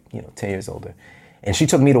 She was like, 10 years older. And she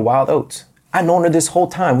took me to Wild Oats. I'd known her this whole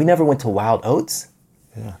time. We never went to Wild Oats.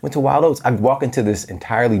 Yeah. Went to Wild Oats. I'd walk into this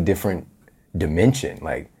entirely different dimension.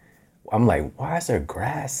 Like, I'm like, why is there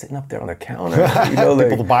grass sitting up there on the counter? People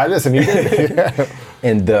to buy this and eat it.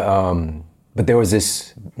 And but there was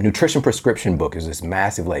this nutrition prescription book. It was this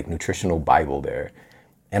massive like nutritional Bible there.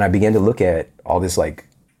 And I began to look at all this like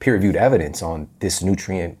peer-reviewed evidence on this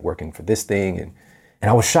nutrient working for this thing. And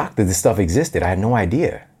I was shocked that this stuff existed. I had no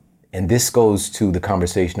idea. And this goes to the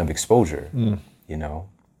conversation of exposure,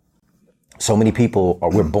 So many people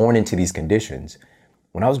we're born into these conditions.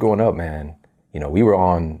 When I was growing up, man, we were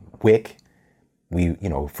on WIC. We,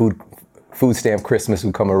 food stamp Christmas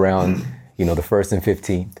would come around, the 1st and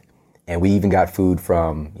 15th. And we even got food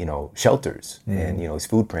from, shelters and, these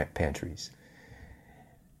food pantries.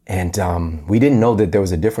 And we didn't know that there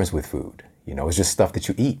was a difference with food. It's just stuff that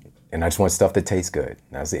you eat. And I just want stuff that tastes good.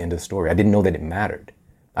 And that's the end of the story. I didn't know that it mattered.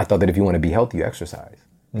 I thought that if you want to be healthy, you exercise.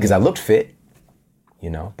 Because I looked fit,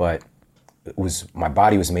 but my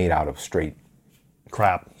body was made out of straight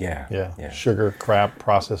crap. Yeah. Sugar, crap,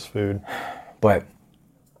 processed food. But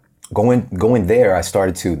going there, I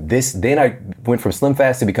started to then I went from Slim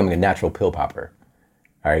Fast to becoming a natural pill popper.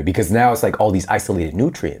 All right, because now it's like all these isolated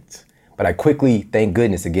nutrients. But I quickly, thank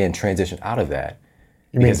goodness, again, transitioned out of that.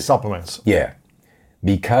 You mean supplements? Yeah.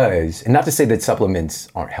 Because, and not to say that supplements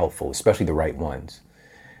aren't helpful, especially the right ones,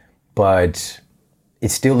 but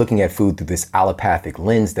it's still looking at food through this allopathic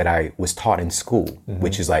lens that I was taught in school,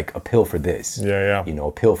 which is like a pill for this. Yeah.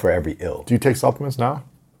 A pill for every ill. Do you take supplements now?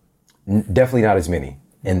 Definitely not as many.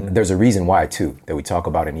 And there's a reason why, too, that we talk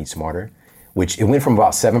about in Eat Smarter, which it went from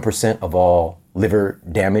about 7% of all liver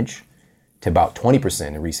damage to about 20%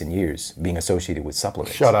 in recent years being associated with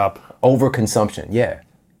supplements. Shut up. Overconsumption, yeah.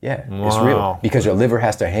 Wow. It's real. Because your liver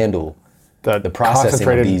has to handle the processing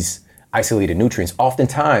of these isolated nutrients.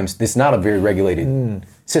 Oftentimes, this is not a very regulated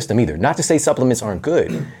system either. Not to say supplements aren't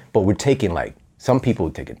good, but we're taking some people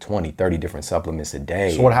are taking 20, 30 different supplements a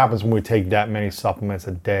day. So what happens when we take that many supplements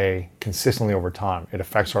a day consistently over time? It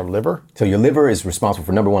affects our liver? So your liver is responsible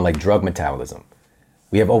for, number one, like drug metabolism.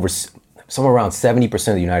 We have somewhere around 70%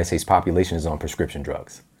 of the United States population is on prescription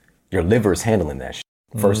drugs. Your liver is handling that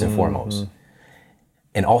first and foremost.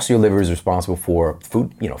 And also your liver is responsible for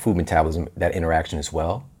food metabolism, that interaction as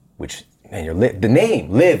well, which, man, the name,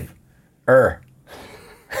 live-er,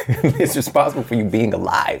 is responsible for you being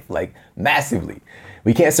alive, like massively.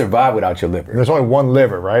 We can't survive without your liver. There's only one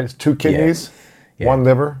liver, right? It's 2 kidneys, one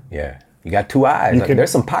liver. Yeah. You got 2 eyes.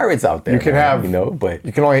 There's some pirates out there. You can have, but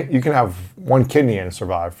you can have 1 kidney and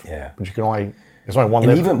survive. Yeah. But there's only one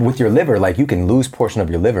and liver. Even with your liver, like you can lose portion of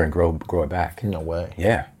your liver and grow it back. No way.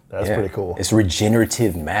 Yeah. That's pretty cool. It's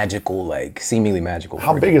regenerative, magical, like seemingly magical.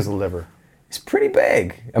 How big is the liver? It's pretty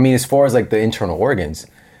big. I mean, as far as like the internal organs.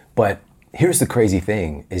 But here's the crazy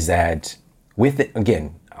thing is that with it,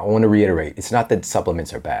 again, I want to reiterate, it's not that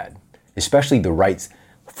supplements are bad, especially the right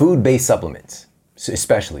food-based supplements,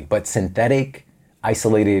 especially, but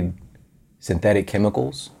isolated synthetic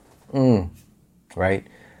chemicals, right?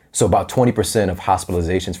 So about 20% of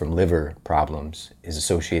hospitalizations from liver problems is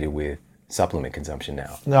associated with supplement consumption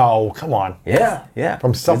now. No, come on. Yeah.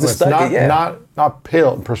 From supplements, not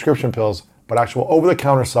prescription pills, but actual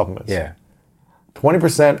over-the-counter supplements. Yeah.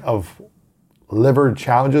 20% of liver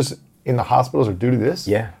challenges in the hospitals are due to this?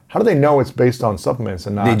 Yeah. How do they know it's based on supplements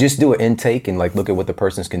and not? They just do an intake and like look at what the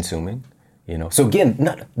person's consuming, So again,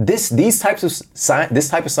 this type of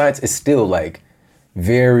science is still like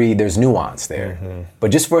there's nuance there.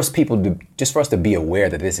 But just for us to be aware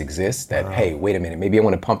that this exists, that, hey, wait a minute, maybe I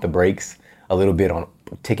want to pump the brakes a little bit on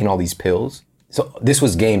taking all these pills. So this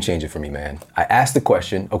was game changer for me, man. I asked the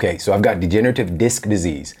question, okay, so I've got degenerative disc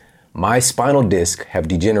disease. My spinal disc have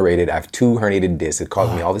degenerated. I have 2 herniated discs. It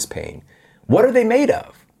caused me all this pain. What are they made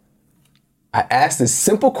of? I asked this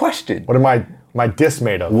simple question. What are my discs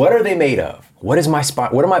made of? What are they made of? What is my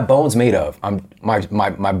spine? What are my bones made of?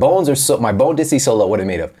 My bones are so, my bone density is so low. What are they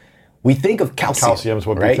made of? We think of calcium. Calcium is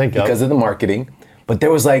what right? we think of. Because of the marketing. But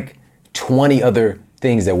there was like 20 other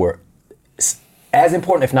things that were as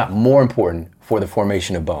important, if not more important, for the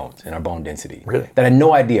formation of bones and our bone density. Really? That I had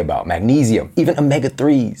no idea about. Magnesium, even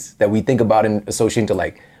omega-3s that we think about in associating to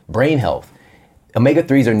like brain health.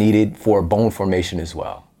 Omega-3s are needed for bone formation as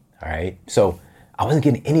well. All right. So I wasn't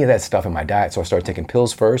getting any of that stuff in my diet. So I started taking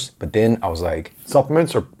pills first, but then I was like.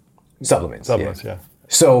 Supplements or? Supplements. Supplements, yeah.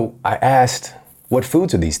 So I asked, what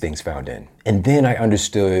foods are these things found in? And then I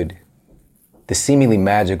understood the seemingly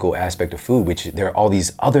magical aspect of food, which there are all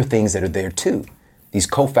these other things that are there too. These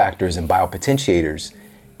cofactors and biopotentiators.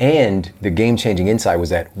 And the game-changing insight was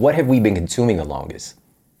that what have we been consuming the longest?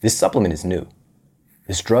 This supplement is new.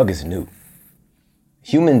 This drug is new.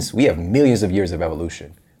 Humans, we have millions of years of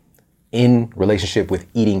evolution in relationship with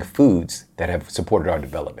eating foods that have supported our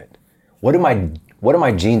development. What do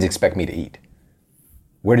my genes expect me to eat?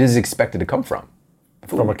 Where does it expect it to come from?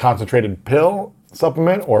 Food. From a concentrated pill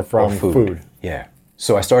supplement or from food? Yeah.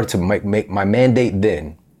 So I started to make my mandate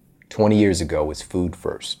then, 20 years ago, was food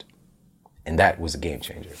first. And that was a game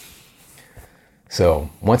changer. So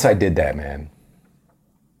once I did that, man,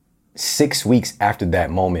 6 weeks after that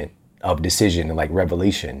moment of decision and like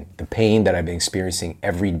revelation, the pain that I've been experiencing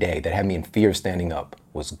every day that had me in fear of standing up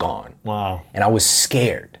was gone. Wow. And I was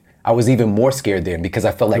scared. I was even more scared then because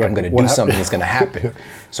I felt like I'm gonna do something that's gonna happen.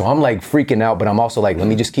 So I'm like freaking out, but I'm also like, let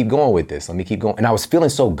me just keep going with this. Let me keep going. And I was feeling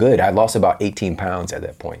so good. I lost about 18 pounds at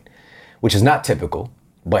that point, which is not typical,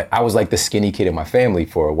 but I was like the skinny kid in my family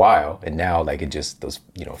for a while. And now like it just, those,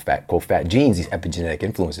 fat genes, these epigenetic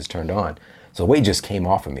influences turned on. So weight just came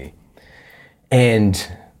off of me. And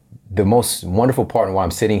the most wonderful part and why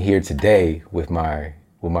I'm sitting here today with my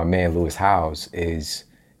man, Lewis Howes, is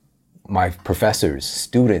my professors,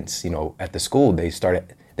 students, at the school, they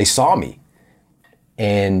saw me.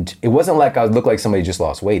 And it wasn't like I looked like somebody just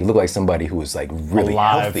lost weight. It looked like somebody who was like really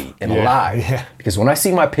healthy and alive. Yeah. Because when I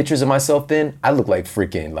see my pictures of myself then, I look like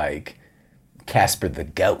freaking like Casper the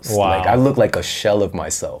Ghost. Wow. Like I look like a shell of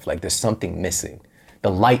myself. Like there's something missing. The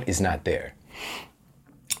light is not there.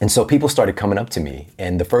 And so people started coming up to me,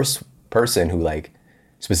 and the first person who like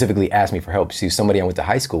specifically asked me for help, she was somebody I went to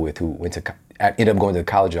high school with who ended up going to the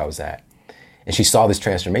college I was at. And she saw this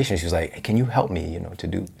transformation. She was like, hey, can you help me, to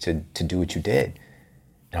do what you did?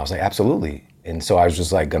 And I was like, absolutely. And so I was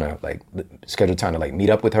just like gonna like schedule time to like meet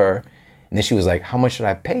up with her. And then she was like, how much should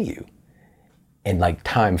I pay you? And like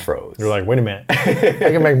time froze. You're like, wait a minute, I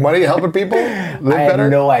can make money helping people live better? I had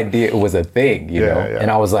no idea it was a thing, you know? Yeah. And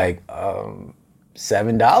I was like,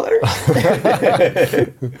 $7?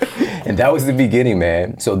 And that was the beginning,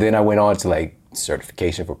 man. So then I went on to like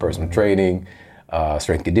certification for personal training,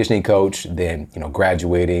 strength conditioning coach, then,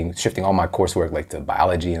 graduating, shifting all my coursework like to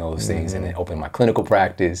biology and all those things, and then opening my clinical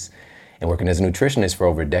practice and working as a nutritionist for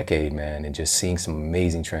over a decade, man, and just seeing some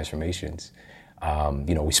amazing transformations.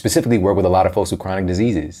 We specifically work with a lot of folks with chronic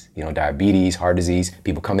diseases, diabetes, heart disease,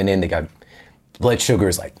 people coming in, they got blood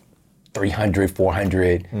sugars like 300,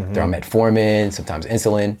 400, they're on metformin, sometimes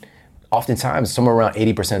insulin. Oftentimes, somewhere around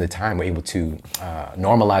 80% of the time, we're able to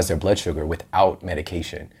normalize their blood sugar without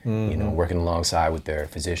medication, working alongside with their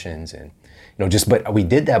physicians. And, but we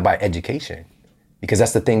did that by education, because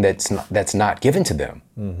that's the thing that's not given to them.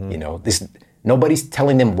 Nobody's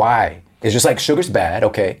telling them why. It's just like, sugar's bad,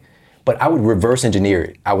 okay. But I would reverse engineer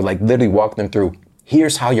it. I would like literally walk them through,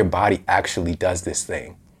 here's how your body actually does this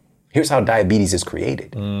thing. Here's how diabetes is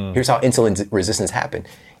created. Here's how insulin resistance happened.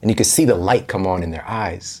 And you can see the light come on in their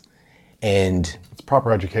eyes. And it's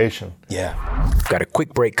proper education. Yeah. Got a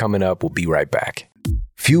quick break coming up. We'll be right back.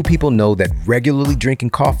 Few people know that regularly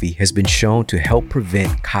drinking coffee has been shown to help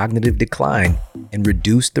prevent cognitive decline and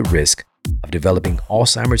reduce the risk of developing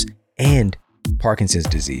Alzheimer's and Parkinson's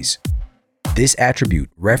disease. This attribute,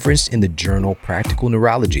 referenced in the journal Practical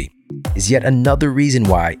Neurology, is yet another reason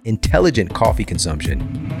why intelligent coffee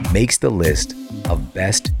consumption makes the list of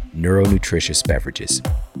best neuronutritious beverages.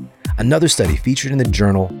 Another study featured in the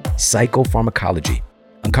journal Psychopharmacology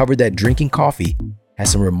uncovered that drinking coffee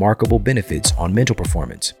has some remarkable benefits on mental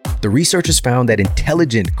performance. The researchers found that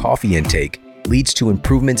intelligent coffee intake leads to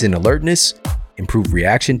improvements in alertness, improved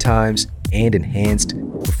reaction times, and enhanced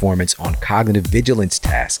performance on cognitive vigilance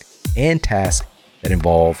tasks and tasks that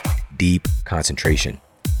involve deep concentration.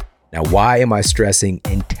 Now, why am I stressing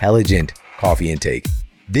intelligent coffee intake?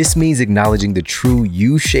 This means acknowledging the true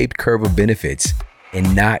U-shaped curve of benefits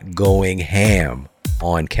and not going ham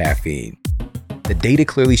on caffeine. The data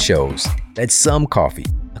clearly shows that some coffee,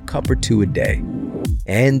 a cup or two a day,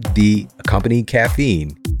 and the accompanying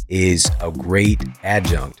caffeine is a great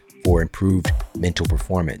adjunct for improved mental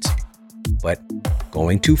performance. But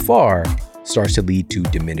going too far starts to lead to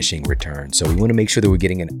diminishing returns. So we want to make sure that we're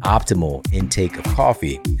getting an optimal intake of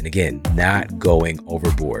coffee. And again, not going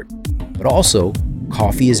overboard. But also,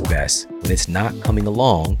 coffee is best when it's not coming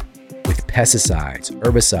along with pesticides,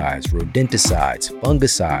 herbicides, rodenticides,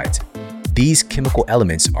 fungicides. These chemical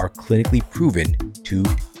elements are clinically proven to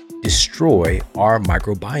destroy our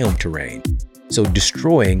microbiome terrain. So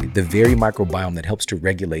destroying the very microbiome that helps to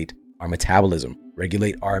regulate our metabolism,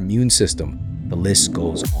 regulate our immune system, the list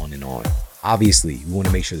goes on and on. Obviously, we want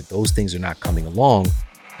to make sure that those things are not coming along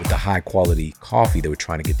with the high quality coffee that we're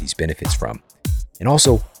trying to get these benefits from. And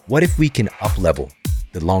also, what if we can up-level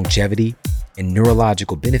the longevity and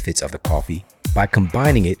neurological benefits of the coffee by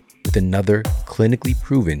combining it with another clinically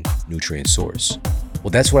proven nutrient source? Well,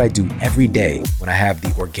 that's what I do every day when I have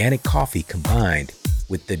the organic coffee combined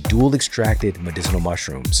with the dual extracted medicinal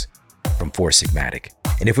mushrooms from Four Sigmatic.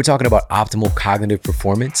 And if we're talking about optimal cognitive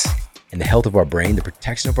performance and the health of our brain, the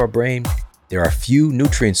protection of our brain, there are few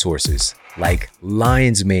nutrient sources like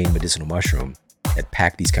lion's mane medicinal mushroom that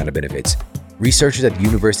pack these kind of benefits. Researchers at the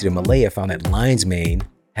University of Malaya found that lion's mane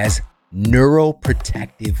has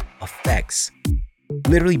neuroprotective effects,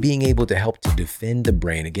 literally being able to help to defend the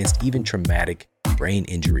brain against even traumatic brain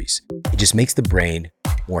injuries. It just makes the brain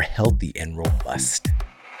more healthy and robust.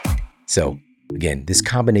 So again, this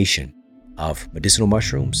combination of medicinal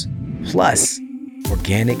mushrooms plus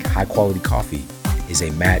organic high quality coffee is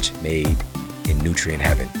a match made in nutrient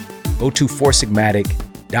heaven. Go to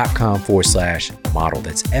foursigmatic.com/model.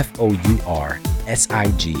 That's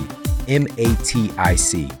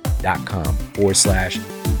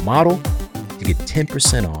FOURSIGMATIC.com/model to get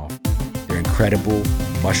 10% off their incredible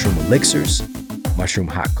mushroom elixirs, mushroom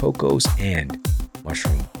hot cocos, and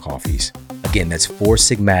mushroom coffees. Again, that's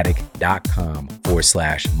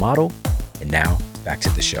foursigmatic.com/model. And now back to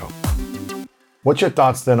the show. What's your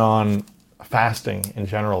thoughts then on fasting in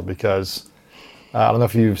general? Because I don't know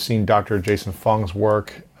if you've seen Dr. Jason Fung's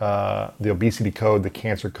work, the obesity code, the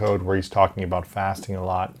cancer code, where he's talking about fasting a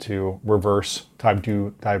lot to reverse type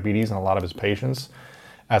 2 diabetes in a lot of his patients.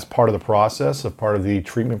 As part of the process, of part of the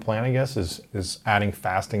treatment plan, I guess, is adding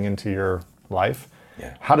fasting into your life.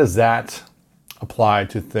 Yeah. How does that apply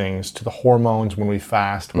to things, to the hormones when we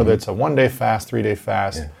fast, whether it's a 1-day fast, 3-day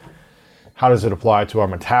fast? Yeah. How does it apply to our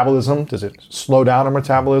metabolism? Does it slow down our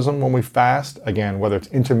metabolism when we fast? Again, whether it's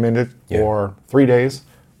intermittent or 3 days,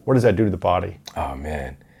 what does that do to the body? Oh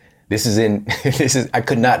man, I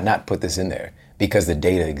could not put this in there because the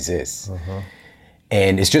data exists.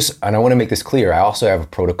 And and I want to make this clear. I also have a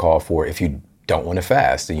protocol for if you don't want to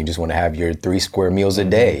fast and you just want to have your 3 square meals a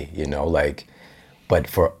day, but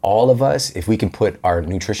for all of us, if we can put our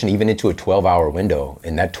nutrition even into a 12-hour window,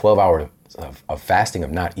 and that 12 hour of fasting,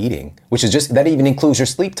 of not eating, which is that even includes your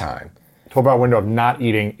sleep time. 12-hour window of not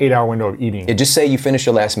eating, 8-hour window of eating. It just say you finish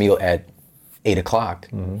your last meal at 8 o'clock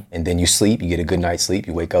and then you sleep, you get a good night's sleep,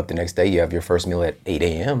 you wake up the next day, you have your first meal at 8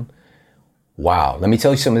 a.m. Wow, let me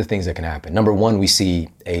tell you some of the things that can happen. Number one, we see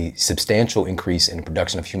a substantial increase in the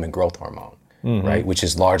production of human growth hormone, right? Which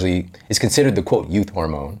is it's considered the quote youth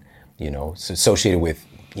hormone, it's associated with,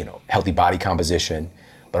 healthy body composition,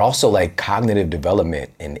 but also like cognitive development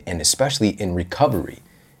and especially in recovery,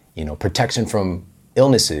 protection from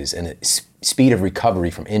illnesses and the speed of recovery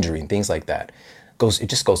from injury and things like that. It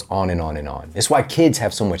just goes on and on and on. It's why kids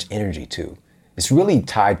have so much energy too. It's really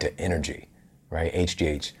tied to energy, right?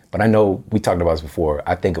 HGH. But I know we talked about this before.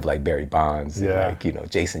 I think of like Barry Bonds,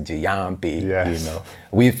 Jason Giambi,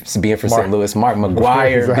 we've being from St. Louis, Mark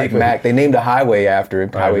McGuire, exactly. Big Mac. They named a highway after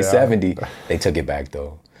him, Highway 70. They took it back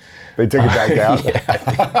though. They took it back down?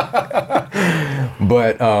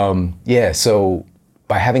 But so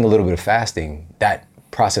by having a little bit of fasting, that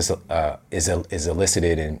process is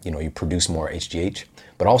elicited and you produce more HGH,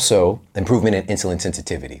 but also improvement in insulin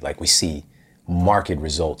sensitivity. Like we see marked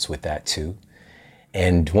results with that too.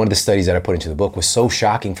 And one of the studies that I put into the book was so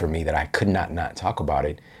shocking for me that I could not talk about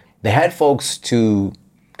it. They had folks to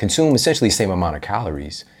consume essentially the same amount of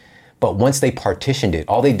calories, but once they partitioned it,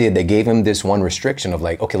 all they did, they gave them this one restriction of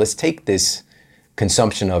like, okay, let's take this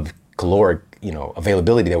consumption of caloric,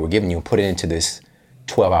 availability that we're giving you and put it into this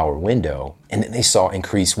 12-hour window. And then they saw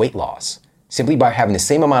increased weight loss. simply by having the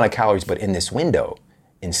same amount of calories, but in this window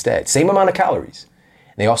instead. Same amount of calories.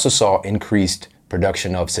 And they also saw increased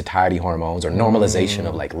production of satiety hormones, or normalization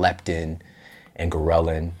of like leptin and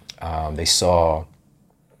ghrelin. They saw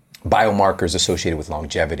biomarkers associated with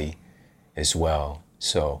longevity as well.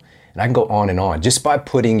 So, and I can go on and on just by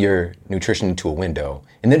putting your nutrition into a window.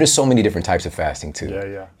 And then there's so many different types of fasting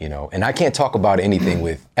too. You know, and I can't talk about anything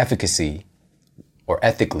with efficacy or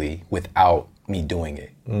ethically without me doing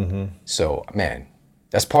it. So, man,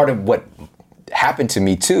 that's part of what happened to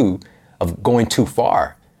me too, of going too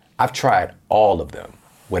far. I've tried all of them.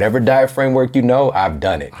 Whatever diet framework you know, I've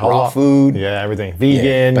done it. Raw food. Yeah, everything. Vegan.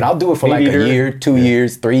 Yeah, but I'll do it for like eater. a year, 2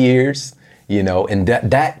 years, 3 years, you know, and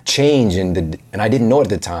that change and I didn't know it at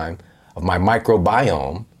the time, of my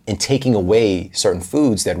microbiome and taking away certain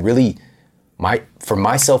foods that really, for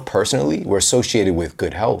myself personally, were associated with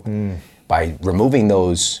good health. By removing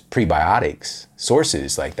those prebiotics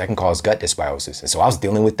sources, like that can cause gut dysbiosis. And so I was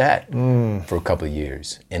dealing with that for a couple of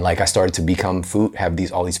years. And like I started to become have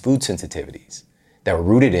all these food sensitivities that were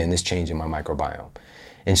rooted in this change in my microbiome.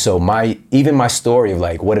 And so even my story of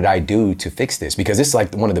like, what did I do to fix this? Because it's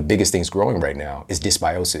like one of the biggest things growing right now is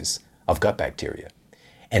dysbiosis of gut bacteria.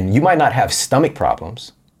 And you might not have stomach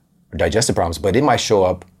problems or digestive problems, but it might show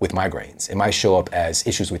up with migraines. It might show up as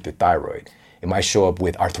issues with your thyroid. It might show up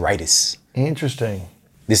with arthritis. Interesting.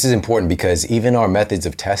 This is important because even our methods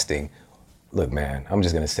of testing, look, man, I'm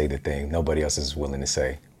just gonna say the thing nobody else is willing to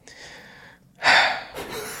say.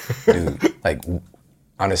 Dude, like,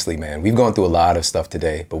 honestly, man, we've gone through a lot of stuff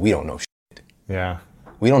today, but we don't know shit. Yeah.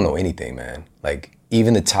 We don't know anything, man. Like,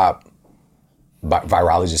 even the top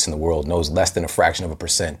virologist in the world knows less than a fraction of a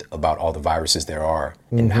percent about all the viruses there are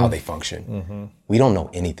and how they function. We don't know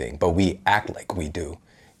anything, but we act like we do,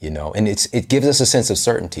 you know? And it gives us a sense of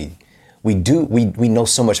certainty. We know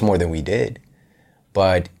so much more than we did,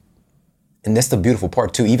 and that's the beautiful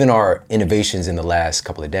part too. Even our innovations in the last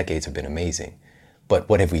couple of decades have been amazing, but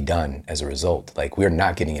what have we done as a result? Like, we're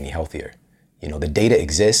not getting any healthier. You know, the data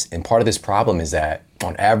exists, and part of this problem is that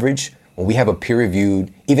on average, when we have a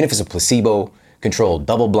peer-reviewed, even if it's a placebo-controlled,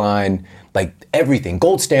 double-blind, like everything,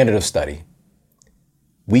 gold standard of study,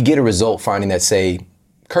 we get a result finding that, say,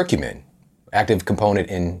 curcumin, active component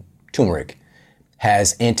in turmeric,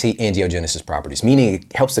 has anti-angiogenesis properties, meaning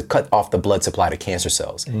it helps to cut off the blood supply to cancer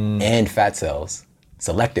cells and fat cells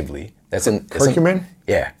selectively. Curcumin?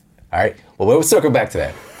 Yeah. All right. Well, we'll circle back to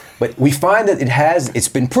that. But we find that it's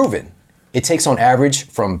been proven. It takes on average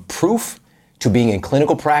from proof to being in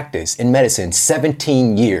clinical practice in medicine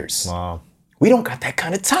 17 years. Wow. We don't got that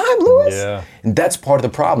kind of time, Louis. Yeah. And that's part of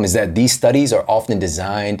the problem, is that these studies are often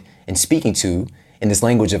designed and speaking to in this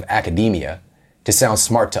language of academia to sound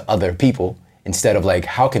smart to other people, instead of like,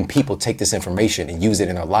 how can people take this information and use it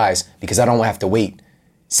in their lives? Because I don't have to wait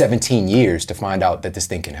 17 years to find out that this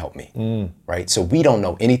thing can help me, right? So we don't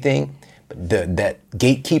know anything, but that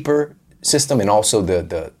gatekeeper system and also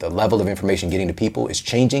the level of information getting to people is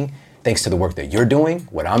changing thanks to the work that you're doing,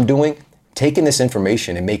 what I'm doing, taking this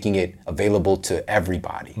information and making it available to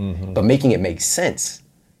everybody, but making it make sense,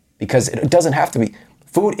 because it doesn't have to be.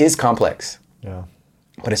 Food is complex,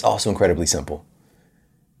 but it's also incredibly simple.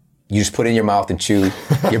 You just put it in your mouth and chew.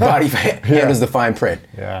 Your body handles the fine print.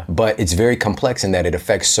 But it's very complex in that it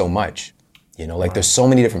affects so much. You know, like there's so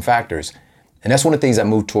many different factors. And that's one of the things I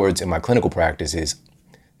move towards in my clinical practice, is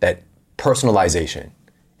that personalization.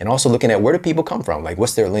 And also looking at, where do people come from? Like,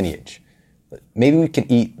 what's their lineage? Maybe we can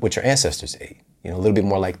eat what your ancestors ate, you know, a little bit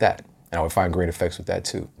more like that. And I would find great effects with that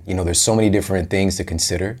too. You know, there's so many different things to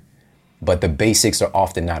consider, but the basics are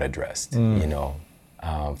often not addressed, you know.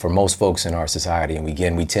 For most folks in our society, and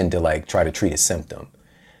we tend to like try to treat a symptom.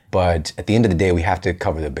 But at the end of the day, we have to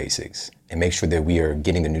cover the basics and make sure that we are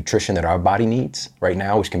getting the nutrition that our body needs right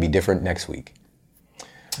now, which can be different next week.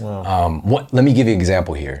 Wow. Let me give you an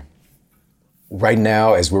example here. Right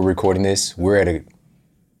now, as we're recording this, we're at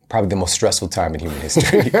probably the most stressful time in human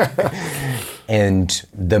history. And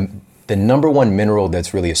the number one mineral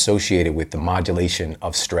that's really associated with the modulation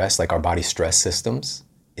of stress, like our body's stress systems,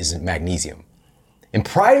 is magnesium. And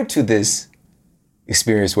prior to this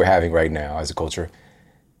experience we're having right now as a culture,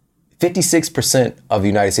 56% of the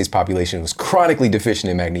United States population was chronically deficient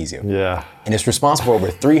in magnesium. Yeah. And it's responsible for over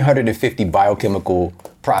 350 biochemical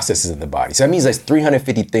processes in the body. So that means there's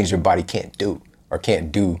 350 things your body can't do or can't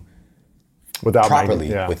do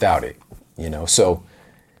properly without it. You know, so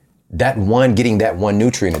getting that one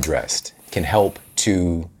nutrient addressed can help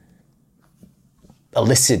to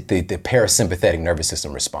elicit the parasympathetic nervous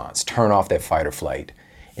system response, turn off that fight or flight,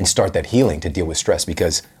 and start that healing to deal with stress.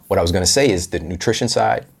 Because what I was gonna say is, the nutrition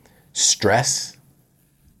side, stress,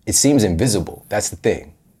 it seems invisible. That's the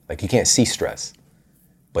thing. Like you can't see stress,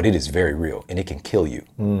 but it is very real and it can kill you.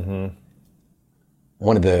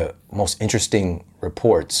 One of the most interesting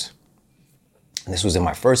reports, and this was in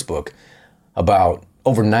my first book, about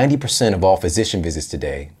over 90% of all physician visits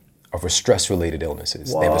today are for stress-related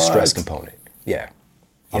illnesses. They have a stress component. Yeah.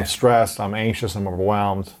 I'm stressed, I'm anxious, I'm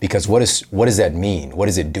overwhelmed. Because what does that mean? What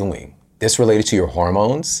is it doing? This related to your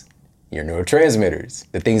hormones, your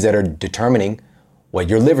neurotransmitters, the things that are determining what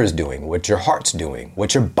your liver's doing, what your heart's doing,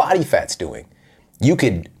 what your body fat's doing. You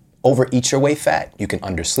could overeat your way fat. You can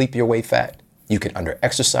undersleep your way fat. You can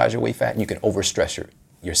under-exercise your way fat. And you can overstress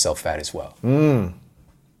yourself fat as well. And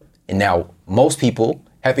now most people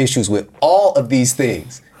have issues with all of these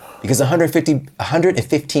things because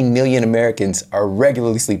 115 million Americans are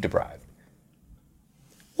regularly sleep deprived.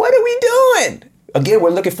 What are we doing? Again,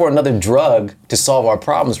 we're looking for another drug to solve our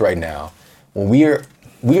problems right now when we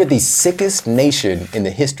are the sickest nation in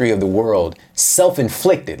the history of the world,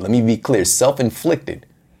 self-inflicted. Let me be clear, self-inflicted.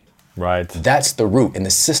 Right. That's the root. And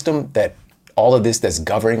the system that all of this, that's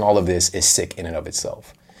governing all of this, is sick in and of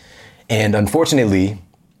itself. And unfortunately,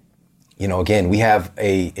 you know, again, we have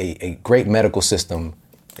a great medical system,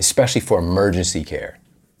 especially for emergency care.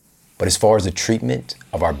 But as far as the treatment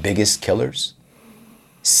of our biggest killers,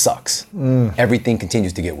 sucks. Everything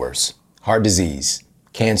continues to get worse. Heart disease,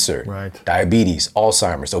 cancer, diabetes,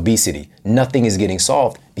 Alzheimer's, obesity. Nothing is getting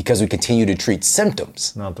solved because we continue to treat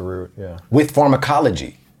symptoms. Not the root, yeah. With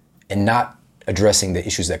pharmacology and not addressing the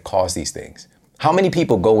issues that cause these things. How many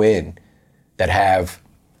people go in that have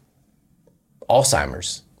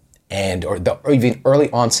Alzheimer's or even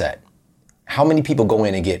early onset? How many people go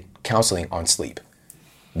in and get counseling on sleep?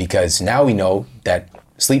 Because now we know that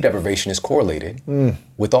sleep deprivation is correlated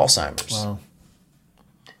with Alzheimer's. Wow.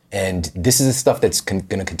 And this is the stuff that's going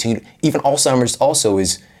to continue. Even Alzheimer's also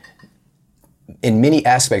is, in many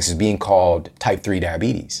aspects, is being called type 3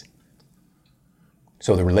 diabetes.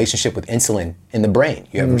 So the relationship with insulin in the brain.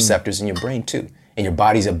 You have receptors in your brain too. And your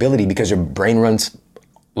body's ability, because your brain runs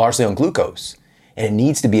largely on glucose. And it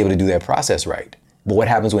needs to be able to do that process right. But what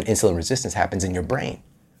happens when insulin resistance happens in your brain?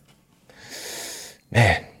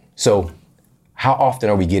 Man, so how often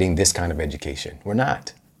are we getting this kind of education? We're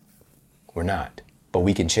not. But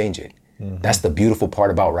we can change it. That's the beautiful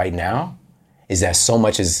part about right now, is that so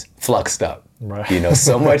much is fluxed up. Right. You know,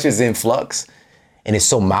 so much is in flux, and it's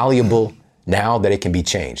so malleable now that it can be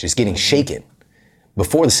changed. It's getting shaken.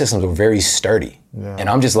 Before, the systems were very sturdy. Yeah. And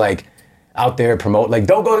I'm just like out there like,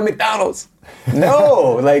 don't go to McDonald's.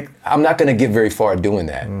 No, like I'm not gonna get very far doing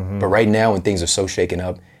that. But right now, when things are so shaken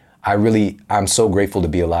up, I'm so grateful to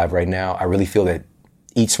be alive right now. I really feel that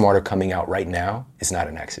Eat Smarter coming out right now is not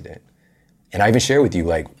an accident. And I even share with you,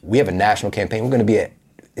 like, we have a national campaign. We're gonna be at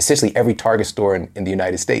essentially every Target store in the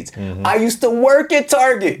United States. I used to work at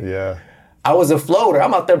Target. Yeah. I was a floater.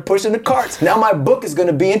 I'm out there pushing the carts. Now my book is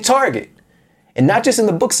gonna be in Target. And not just in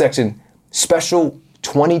the book section, special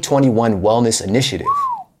 2021 wellness initiative.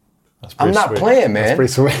 I'm not playing, man. That's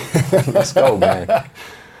pretty sweet. Let's go, man.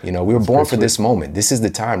 You know, we were born for this moment. This is the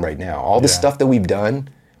time right now. All the stuff that we've done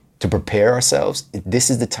to prepare ourselves, this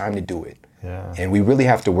is the time to do it. Yeah. And we really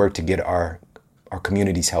have to work to get our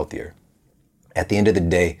communities healthier. At the end of the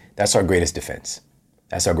day, that's our greatest defense.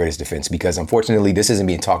 That's our greatest defense, because unfortunately, this isn't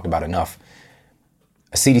being talked about enough.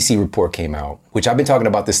 A CDC report came out, which I've been talking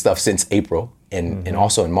about this stuff since April and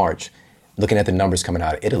also in March, looking at the numbers coming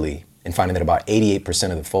out of Italy and finding that about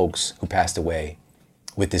 88% of the folks who passed away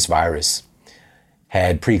with this virus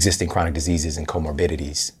had pre-existing chronic diseases and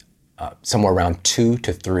comorbidities, somewhere around 2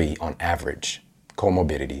 to 3 on average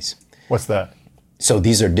comorbidities. What's that? So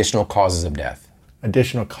these are additional causes of death.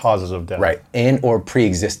 Additional causes of death. Right, and or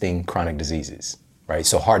pre-existing chronic diseases, right?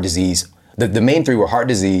 So heart disease, the main three were heart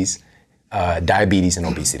disease, diabetes, and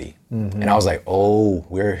obesity. And I was like, oh,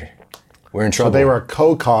 we're in trouble. So they were a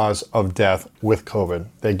co-cause of death with COVID.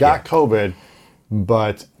 They got COVID,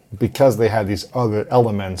 but because they had these other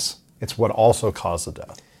elements, it's what also caused the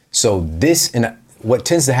death. So what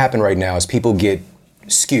tends to happen right now is people get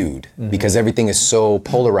skewed because everything is so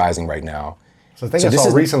polarizing right now. So I think I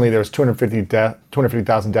saw recently there was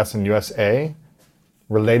 250,000 deaths in USA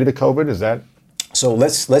related to COVID. Is that? So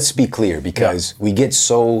let's be clear, because we get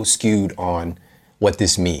so skewed on what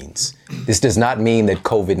this means. This does not mean that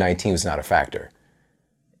COVID-19 is not a factor.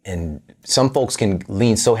 And some folks can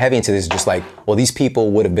lean so heavy into this, just like, well, these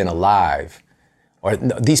people would have been alive, or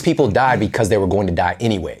these people died because they were going to die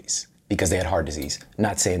anyways, because they had heart disease.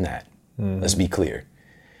 Not saying that. Let's be clear.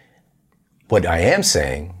 What I am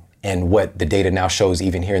saying, and what the data now shows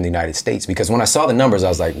even here in the United States, because when I saw the numbers, I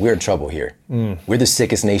was like, we're in trouble here. We're the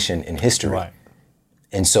sickest nation in history. Right.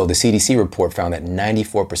 And so the CDC report found that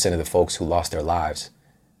 94% of the folks who lost their lives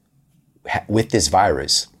with this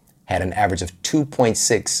virus had an average of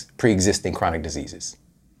 2.6 pre-existing chronic diseases.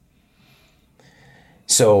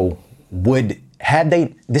 So this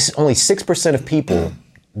is only 6% of people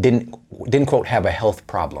didn't quote have a health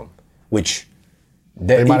problem, which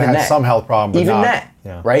they might have had some health problem, but even not, that,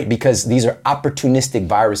 yeah. right? Because these are opportunistic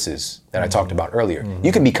viruses that I talked about earlier.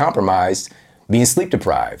 You can be compromised, being sleep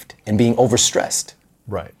deprived, and being overstressed.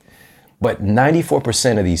 Right. But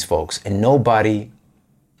 94% of these folks, and nobody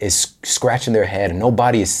is scratching their head, and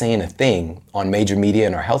nobody is saying a thing on major media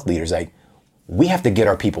and our health leaders, like, we have to get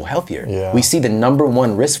our people healthier. Yeah. We see the number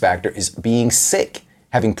one risk factor is being sick,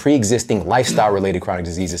 having pre-existing lifestyle-related chronic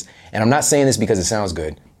diseases. And I'm not saying this because it sounds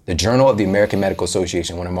good. The Journal of the American Medical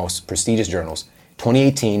Association, one of the most prestigious journals,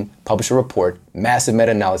 2018, published a report, massive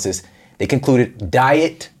meta-analysis. They concluded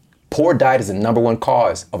poor diet is the number one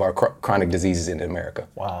cause of our chronic diseases in America.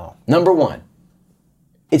 Wow. Number one.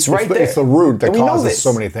 It's right there. It's the root that And we know causes this.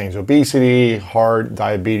 so many things. Obesity, heart,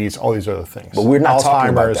 diabetes, all these other things. But we're not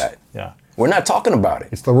talking about Alzheimer's. that. Yeah. We're not talking about it.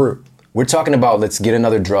 It's the root. We're talking about let's get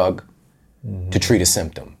another drug to treat a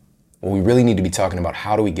symptom. Well, we really need to be talking about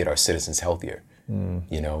how do we get our citizens healthier,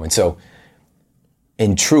 And so,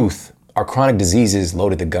 in truth, our chronic diseases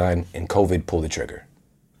loaded the gun and COVID pulled the trigger.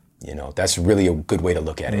 That's really a good way to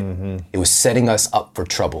look at it. It was setting us up for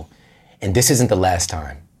trouble. And this isn't the last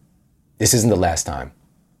time. This isn't the last time.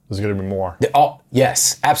 There's going to be more.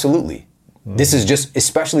 Yes, absolutely. This is just,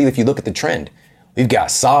 especially if you look at the trend. We've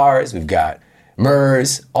got SARS, we've got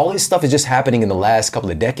MERS. All this stuff is just happening in the last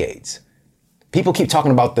couple of decades. People keep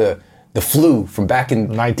talking about the flu from back in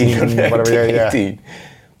 1918.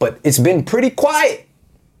 But it's been pretty quiet.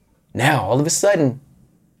 Now, all of a sudden,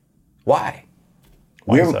 why?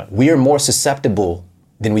 We are more susceptible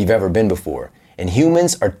than we've ever been before. And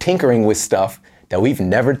humans are tinkering with stuff that we've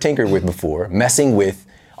never tinkered with before, messing with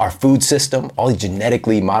our food system, all the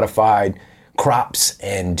genetically modified crops,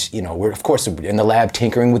 and we're of course in the lab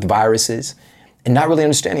tinkering with viruses and not really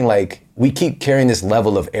understanding, like, we keep carrying this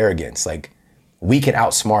level of arrogance, like we can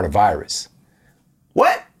outsmart a virus.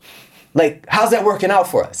 What? Like, how's that working out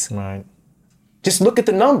for us? Right. Just look at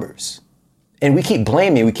the numbers. And we keep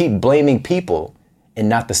blaming people and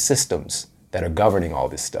not the systems that are governing all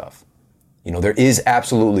this stuff. There is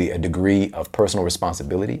absolutely a degree of personal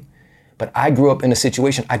responsibility, but I grew up in a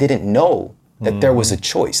situation I didn't know that there was a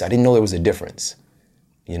choice. I didn't know there was a difference,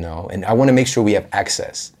 and I want to make sure we have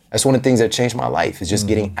access. That's one of the things that changed my life, is just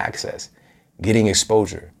getting access, getting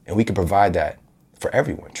exposure, and we can provide that for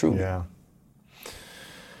everyone, truly. Yeah.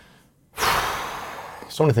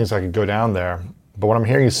 So many things I could go down there, but what I'm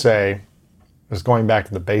hearing you say is going back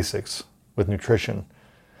to the basics with nutrition.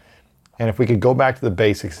 And if we could go back to the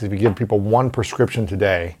basics, if you give people one prescription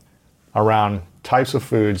today around types of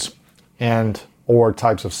foods or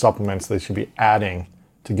types of supplements they should be adding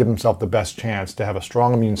to give themselves the best chance to have a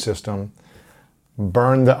strong immune system,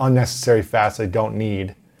 burn the unnecessary fats they don't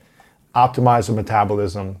need, optimize the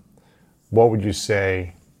metabolism, what would you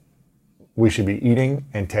say we should be eating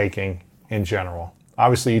and taking in general?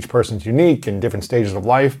 Obviously, each person's unique in different stages of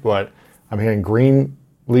life, but I'm hearing green,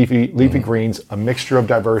 leafy greens, a mixture of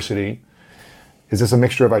diversity. Is this a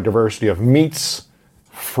mixture of a diversity of meats,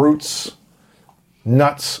 fruits,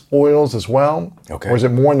 nuts, oils as well? Okay. Or is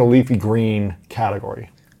it more in the leafy green category?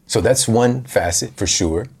 So that's one facet for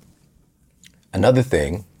sure. Another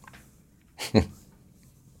thing, it's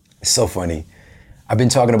so funny. I've been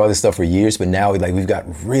talking about this stuff for years, but now we've got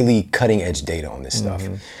really cutting edge data on this stuff.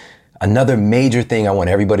 Another major thing I want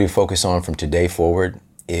everybody to focus on from today forward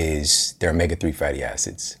is their omega-3 fatty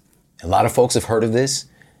acids. A lot of folks have heard of this.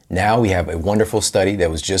 Now we have a wonderful study that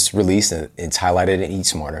was just released, and it's highlighted in Eat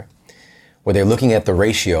Smarter, where they're looking at the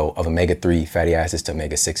ratio of omega-3 fatty acids to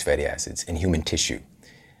omega-6 fatty acids in human tissue.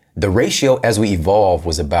 The ratio as we evolved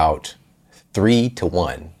was about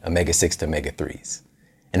 3-to-1, omega-6 to omega-3s.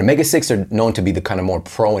 And omega-6 are known to be the kind of more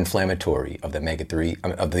pro-inflammatory of the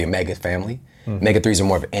omega-3, of the omega family. Omega-3s are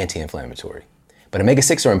more of anti-inflammatory. But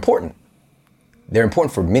omega-6 are important. They're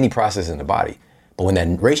important for many processes in the body. But when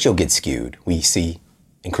that ratio gets skewed, we see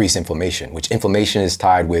increased inflammation, which inflammation is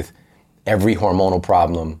tied with every hormonal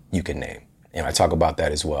problem you can name. And I talk about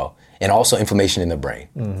that as well. And also inflammation in the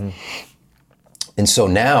brain. And so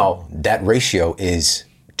now that ratio is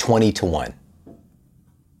 20-to-1,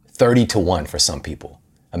 30-to-1 for some people,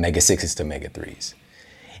 omega-6s to omega-3s.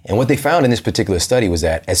 And what they found in this particular study was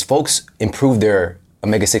that as folks improve their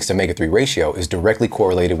omega-6 to omega-3 ratio, is directly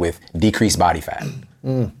correlated with decreased body fat.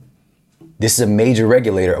 This is a major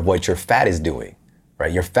regulator of what your fat is doing,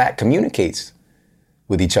 right? Your fat communicates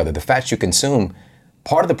with each other. The fats you consume,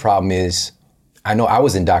 part of the problem is, I know I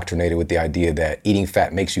was indoctrinated with the idea that eating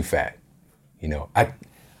fat makes you fat.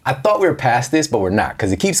 I thought we were past this, but we're not,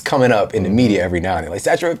 because it keeps coming up in the media every now and then. Like,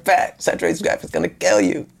 saturated fat is gonna kill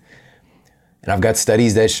you. And I've got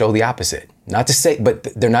studies that show the opposite. Not to say, but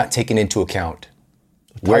they're not taking into account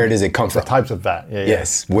where does it come from. The types of fat,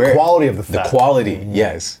 Yes. The quality of the fat. The quality,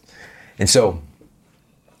 yes. And so,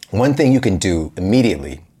 one thing you can do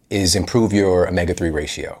immediately is improve your omega-3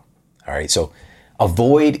 ratio, all right? So,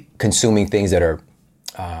 avoid consuming things that are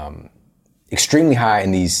extremely high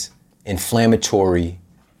in these inflammatory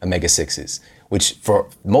omega-6s, which for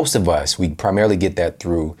most of us, we primarily get that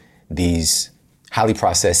through these highly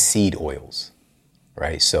processed seed oils,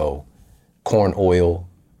 right? So corn oil,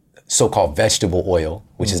 so-called vegetable oil,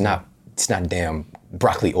 which is not, it's not damn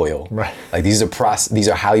broccoli oil. Right. Like these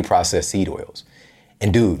are highly processed seed oils.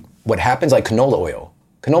 And dude, what happens like canola oil,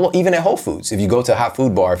 even at Whole Foods, if you go to a hot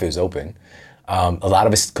food bar, if it was open, a lot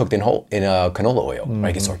of it's cooked in canola oil,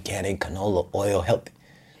 right? It's organic canola oil, healthy.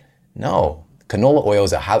 No, canola oil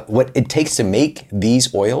is what it takes to make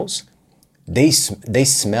these oils. They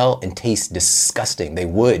smell and taste disgusting. They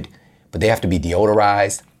would, but they have to be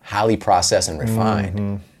deodorized, highly processed and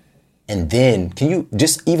refined. And then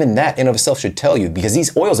even that in of itself should tell you, because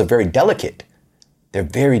these oils are very delicate. They're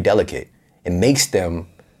very delicate. It makes them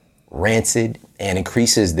rancid and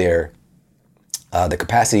increases their the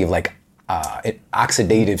capacity of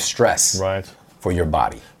oxidative stress for your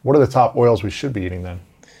body. What are the top oils we should be eating then?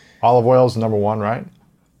 Olive oil is number one, right?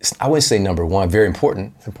 I wouldn't say number one. Very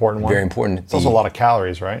important. It's an important one. Very important. It's also a lot of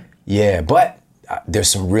calories, right? Yeah, but there's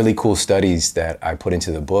some really cool studies that I put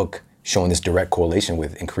into the book showing this direct correlation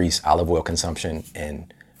with increased olive oil consumption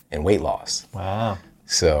and weight loss. Wow.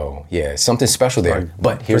 So yeah, something special there.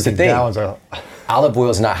 But here's the thing. Olive oil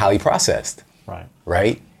is not highly processed. Right.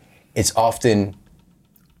 Right? It's often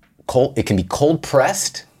cold. It can be cold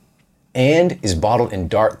pressed and is bottled in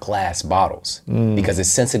dark glass bottles because it's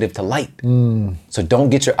sensitive to light. So don't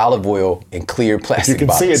get your olive oil in clear plastic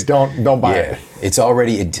bottles. If you can see it, don't buy it. It's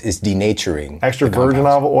already, it's denaturing. Extra virgin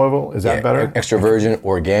olive oil, is that better? Extra virgin,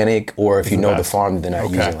 organic, or if you know the farm, they're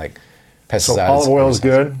not using like pesticides. So olive oil is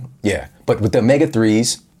good? Yeah, but with the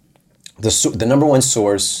omega-3s, the number one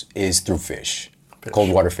source is through fish, cold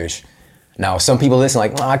water fish. Now, some people listen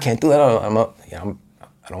like, I can't do that.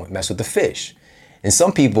 I don't mess with the fish. And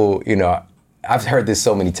some people, I've heard this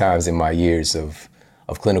so many times in my years of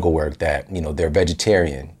clinical work that, they're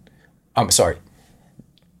vegetarian. I'm sorry.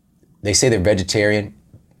 They say they're vegetarian,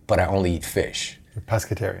 but I only eat fish. You're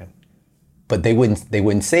pescatarian. But they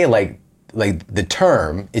wouldn't say it like the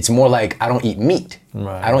term. It's more like I don't eat meat.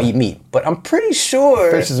 Right. I don't eat meat. But I'm pretty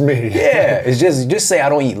sure fish is meat. Yeah. It's just say I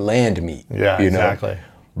don't eat land meat. Yeah, exactly.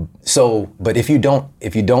 So, but if you don't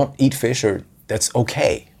eat fish, that's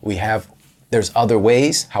okay. There's other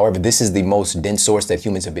ways. However, this is the most dense source that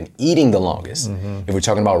humans have been eating the longest. If we're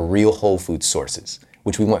talking about real whole food sources,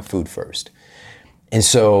 which we want food first. And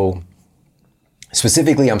so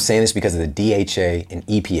specifically, I'm saying this because of the DHA and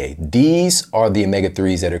EPA. These are the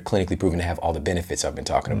omega-3s that are clinically proven to have all the benefits I've been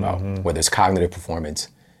talking about, whether it's cognitive performance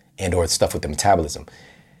and or stuff with the metabolism.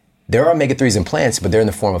 There are omega-3s in plants, but they're in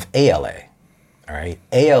the form of ALA. All right,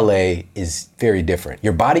 ALA is very different.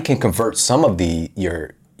 Your body can convert some of your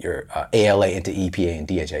ALA into EPA and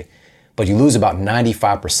DHA, but you lose about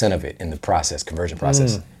 95% of it in the conversion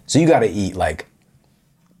process. So you got to eat, like,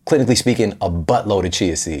 clinically speaking, a buttload of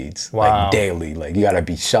chia seeds, like daily. Like you got to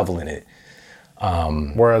be shoveling it.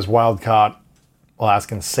 Whereas wild-caught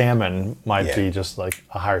Alaskan salmon might be just like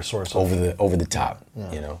a higher source over the top.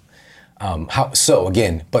 So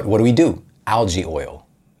again, but what do? Algae oil.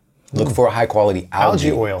 Look for a high quality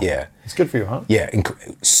algae oil. Yeah. It's good for you, huh? Yeah,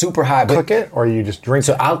 super high. Cook it or you just drink it?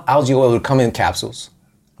 So algae oil would come in capsules,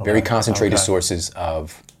 very concentrated sources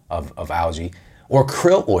of algae, or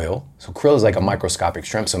krill oil. So krill is like a microscopic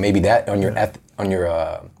shrimp. So maybe that on your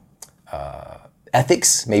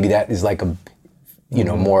ethics, maybe that is like a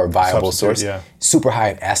more viable source. Yeah. Super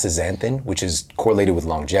high in astaxanthin, which is correlated with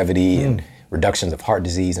longevity and reductions of heart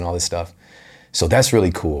disease and all this stuff. So that's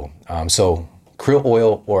really cool. So krill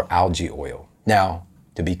oil or algae oil. Now,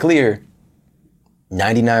 to be clear,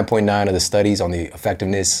 99.9% of the studies on the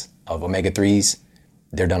effectiveness of omega-3s,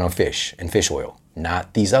 they're done on fish and fish oil,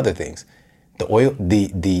 not these other things. The oil,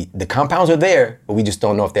 the compounds are there, but we just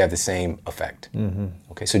don't know if they have the same effect.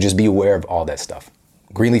 Okay, so just be aware of all that stuff.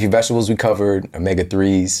 Green leafy vegetables we covered,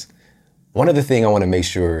 omega-3s. One other thing I want to make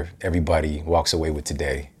sure everybody walks away with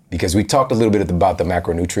today, because we talked a little bit about the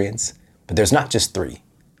macronutrients, but there's not just 3.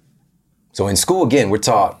 So in school, again, we're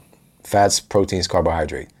taught fats, proteins,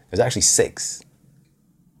 carbohydrate. There's actually 6.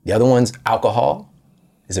 The other one's alcohol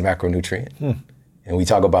is a macronutrient. And we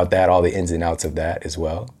talk about that, all the ins and outs of that as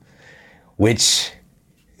well, which,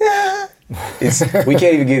 We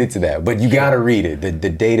can't even get into that, but you got to read it. The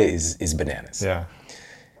data is bananas. Yeah.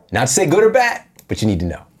 Not to say good or bad, but you need to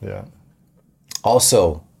know. Yeah.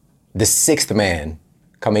 Also, the sixth man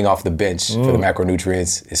coming off the bench for the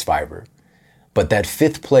macronutrients is fiber. But that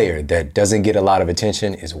fifth player that doesn't get a lot of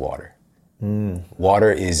attention is water.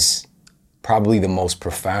 Water is probably the most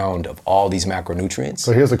profound of all these macronutrients.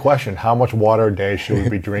 So here's the question. How much water a day should we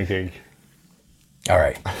be drinking? All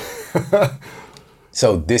right.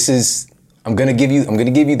 So this is, I'm gonna give you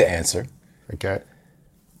the answer. Okay.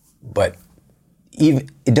 But even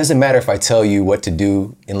it doesn't matter if I tell you what to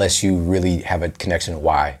do unless you really have a connection to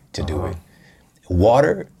why to do it.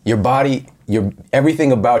 Water, your body,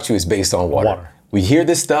 everything about you is based on water. We hear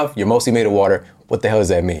this stuff, you're mostly made of water. What the hell does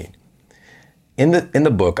that mean? In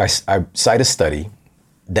the book, I cite a study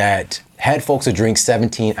that had folks to drink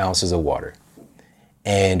 17 ounces of water.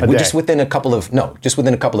 And we're just within a couple of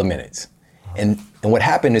minutes. And what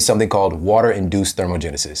happened is something called water-induced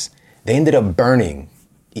thermogenesis. They ended up burning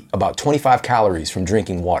about 25 calories from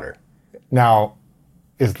drinking water. Now,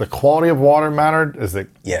 is the quality of water mattered? Is the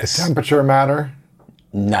temperature matter?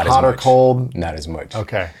 Not hot as much. or cold? Not as much.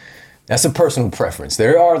 Okay. That's a personal preference.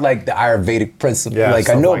 There are like the Ayurvedic principles. Yeah, like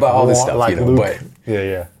I know about all this stuff, like you know, Luke. but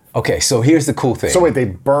Yeah. okay, so here's the cool thing. So wait, they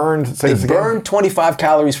burned. They burned 25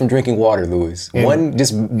 calories from drinking water, Louis. One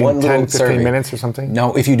little 10, 15 serving. minutes or something?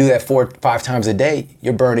 No, if you do that 4 or 5 times a day,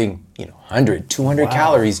 you're burning 100, 200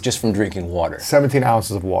 calories just from drinking water. 17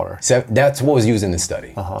 ounces of water. That's what was used in the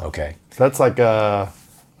study. Okay. So that's like a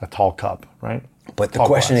tall cup, right? But the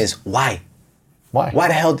question is, why? Why? Why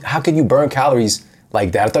the hell? How can you burn calories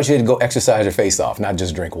like that? I thought you had to go exercise your face off, not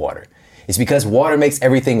just drink water. It's because water makes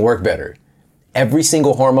everything work better. Every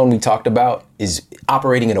single hormone we talked about is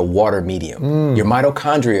operating in a water medium. Your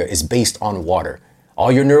mitochondria is based on water.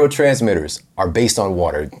 All your neurotransmitters are based on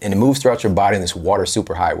water, and it moves throughout your body in this water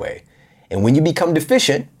superhighway. And when you become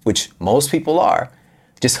deficient, which most people are,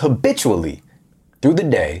 just habitually through the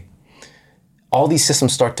day, all these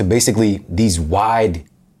systems start to basically, these wide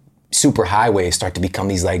superhighways start to become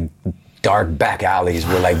these like dark back alleys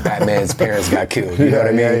where like Batman's parents got killed. You know what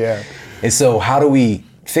I mean? Yeah. And so how do we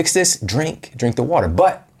fix this? Drink the water.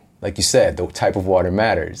 But like you said, the type of water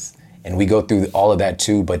matters. And we go through all of that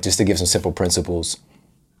too, but just to give some simple principles,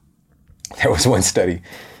 there was one study.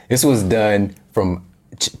 This was done from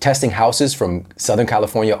testing houses from Southern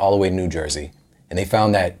California all the way to New Jersey. And they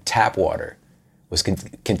found that tap water was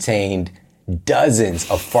contained dozens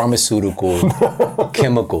of pharmaceutical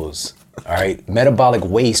chemicals, all right? Metabolic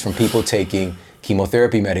waste from people taking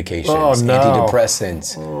chemotherapy medications,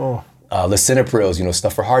 antidepressants, lisinoprils,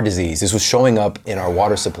 stuff for heart disease. This was showing up in our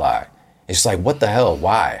water supply. It's just like, what the hell?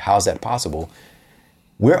 Why? How is that possible?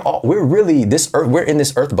 We're in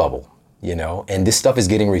this earth bubble, and this stuff is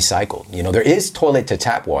getting recycled. There is toilet to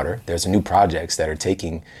tap water. There's new projects that are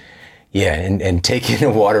taking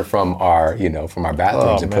the water from our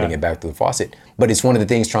bathrooms and putting it back through the faucet. But it's one of the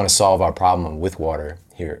things trying to solve our problem with water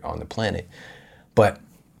here on the planet. But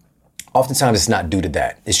oftentimes it's not due to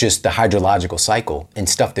that. It's just the hydrological cycle and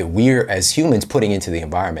stuff that we're as humans putting into the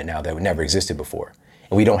environment now that never existed before.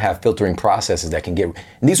 And we don't have filtering processes that can and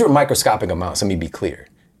these were microscopic amounts, let me be clear,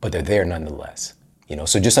 but they're there nonetheless.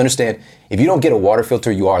 So just understand, if you don't get a water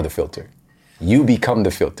filter, you are the filter. You become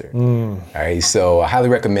the filter. All right, so I highly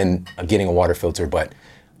recommend getting a water filter, but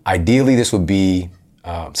ideally this would be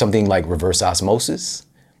something like reverse osmosis,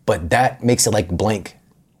 but that makes it like blank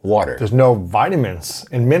water. There's no vitamins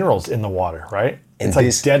and minerals in the water, right? It's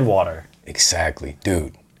like dead water. Exactly,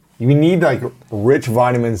 dude. You need like rich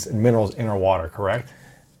vitamins and minerals in our water, correct?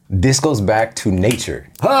 This goes back to nature.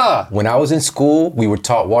 When I was in school, we were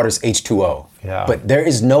taught water's H2O. Yeah. But there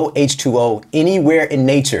is no H2O anywhere in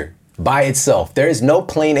nature by itself. There is no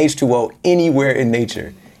plain H2O anywhere in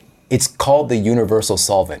nature. It's called the universal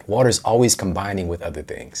solvent. Water's always combining with other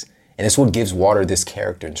things. And it's what gives water this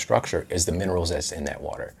character and structure is the minerals that's in that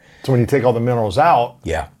water. So when you take all the minerals out,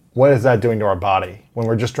 yeah, what is that doing to our body when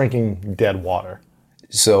we're just drinking dead water?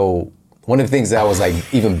 So one of the things that I was like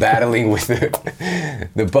even battling with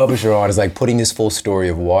the publisher on is like putting this full story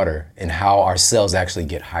of water and how our cells actually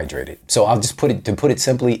get hydrated. So I'll just put it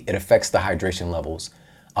simply, it affects the hydration levels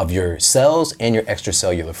of your cells and your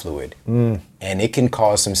extracellular fluid. And it can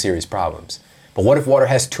cause some serious problems. But what if water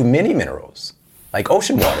has too many minerals? Like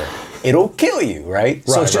ocean water, it'll kill you, right?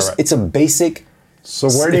 So it's just, it's a basic. So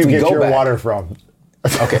where do you get your water from?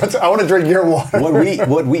 Okay. I want to drink your water.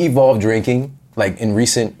 What we evolved drinking, like in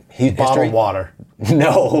recent history. Bottled water.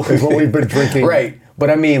 No. Is what we've been drinking. Right. But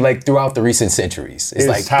I mean, like throughout the recent centuries. It's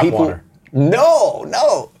like tap people. Water.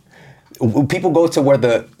 No. People go to where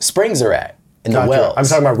the springs are at. in the wells. I'm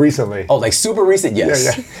talking about recently. Oh, like super recent?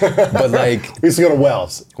 Yes. Yeah. But like, we used to go to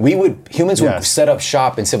wells. Humans would set up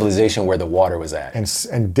shop in civilization where the water was at.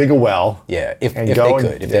 And dig a well. Yeah, if they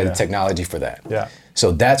could, if they had the technology for that. Yeah.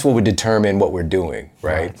 So that's what would determine what we're doing,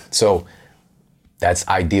 right? So that's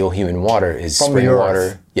ideal human water is from spring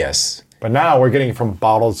water. Yes. But now we're getting it from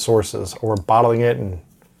bottled sources, or we're bottling it and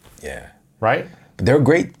right? But there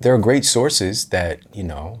are great sources that,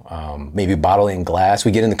 maybe bottling glass.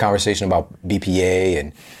 We get in the conversation about BPA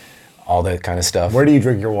and all that kind of stuff. Where do you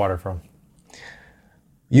drink your water from?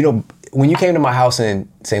 When you came to my house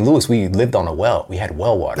in St. Louis, we lived on a well. We had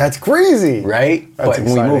well water. That's crazy. Right? But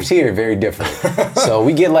when we moved here, very different. So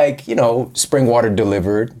we get spring water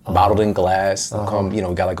delivered, bottled in glass. We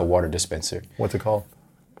got like a water dispenser. What's it called?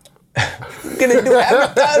 Gonna do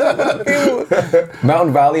advertising for people.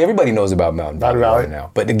 Mountain Valley, everybody knows about Mountain Valley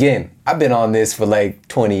now. But again, I've been on this for like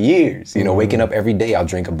 20 years. Waking up every day, I'll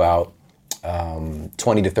drink about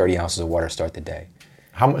 20 to 30 ounces of water to start the day.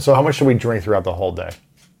 So how much should we drink throughout the whole day?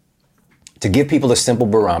 To give people a simple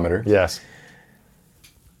barometer. Yes.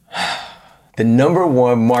 The number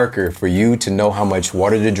one marker for you to know how much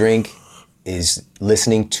water to drink is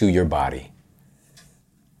listening to your body.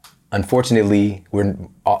 Unfortunately, we're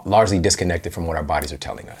largely disconnected from what our bodies are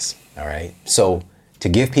telling us, all right? So to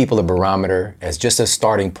give people a barometer as just a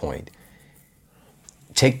starting point,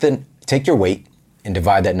 take your weight and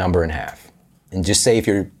divide that number in half. And just say if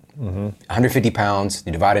you're 150 pounds,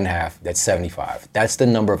 you divide it in half, that's 75. That's the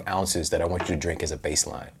number of ounces that I want you to drink as a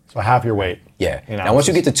baseline. So half your weight. Yeah. Now once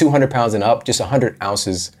you get to 200 pounds and up, just 100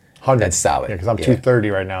 ounces, 100. That's solid. Yeah, because I'm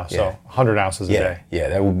 230 right now, so 100 ounces a day. Yeah,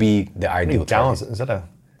 that would be the ideal gallons? target. Is that a...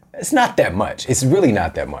 It's not that much. It's really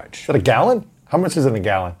not that much. Is that a gallon? How much is in a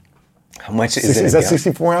gallon? How much is it? Is that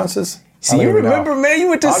 64 ounces? See, you remember, man? You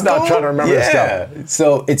went to school. I'm not trying to remember this stuff.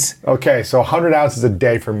 So it's... Okay, so 100 ounces a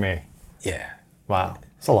day for me. Yeah. Wow.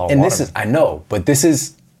 That's a lot of and water. This is, I know, but this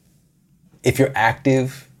is, if you're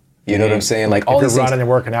active, you know what I'm saying? Like all if these you're running and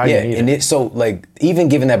working out, you need it. So like, even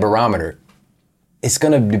given that barometer, it's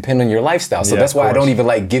gonna depend on your lifestyle. So that's why I don't even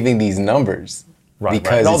like giving these numbers. Right,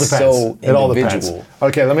 because it all it's depends. so individual. It all depends.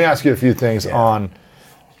 Okay, let me ask you a few things on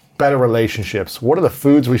better relationships. What are the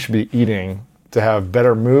foods we should be eating to have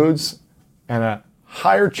better moods and a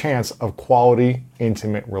higher chance of quality,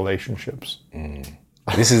 intimate relationships?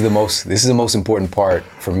 This is the most important part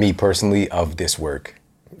for me personally of this work.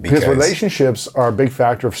 Because relationships are a big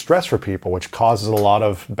factor of stress for people, which causes a lot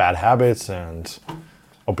of bad habits and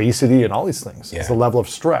obesity and all these things. It's the level of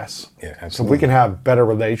stress. Yeah, absolutely. So if we can have better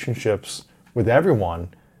relationships with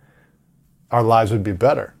everyone, our lives would be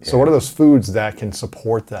better. So what are those foods that can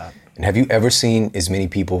support that? And have you ever seen as many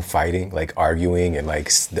people fighting, like arguing, and like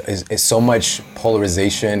it's so much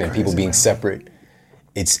polarization and people being separate?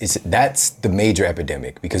 That's the major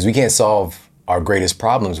epidemic, because we can't solve our greatest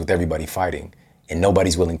problems with everybody fighting and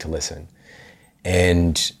nobody's willing to listen.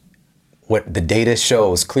 And what the data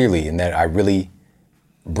shows clearly, and that I really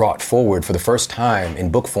brought forward for the first time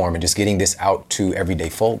in book form and just getting this out to everyday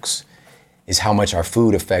folks, is how much our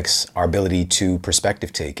food affects our ability to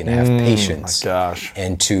perspective take and have patience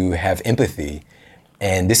and to have empathy.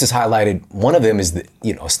 And this is highlighted. One of them is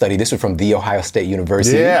a study. This was from The Ohio State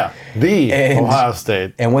University. Yeah, Ohio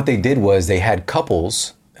State. And what they did was they had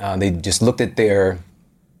couples. They just looked at their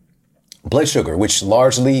blood sugar, which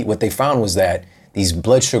largely what they found was that these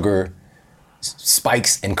blood sugar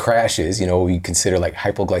spikes and crashes. We consider like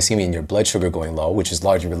hypoglycemia and your blood sugar going low, which is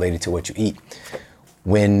largely related to what you eat.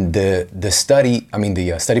 When the study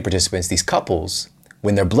participants, these couples,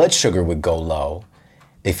 when their blood sugar would go low,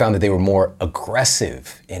 they found that they were more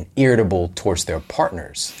aggressive and irritable towards their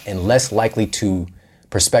partners and less likely to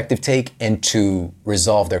perspective take and to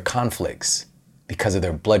resolve their conflicts because of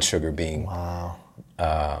their blood sugar being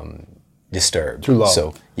disturbed. Too low.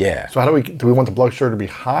 So, yeah. So do we want the blood sugar to be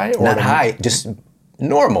high? Or not high, just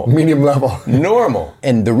normal. Medium level. Normal.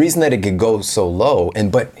 And the reason that it could go so low,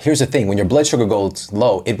 but here's the thing, when your blood sugar goes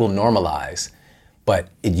low, it will normalize. But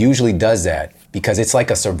it usually does that because it's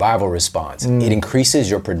like a survival response. It increases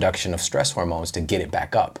your production of stress hormones to get it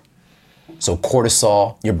back up. So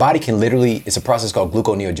cortisol, your body can literally, it's a process called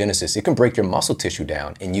gluconeogenesis. It can break your muscle tissue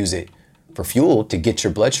down and use it for fuel to get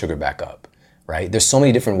your blood sugar back up, right? There's so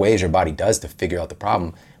many different ways your body does to figure out the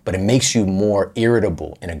problem, but it makes you more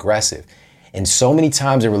irritable and aggressive. And so many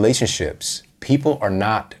times in relationships, people are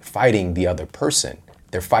not fighting the other person.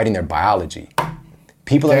 They're fighting their biology.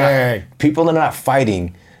 People are not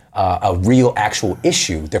fighting a real actual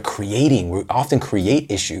issue. We often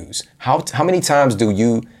create issues. How many times do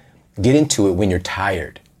you get into it when you're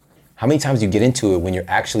tired? How many times do you get into it when you're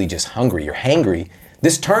actually just hungry? You're hangry.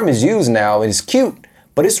 This term is used now and it's cute,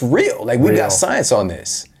 but it's real. Like we've Real. got science on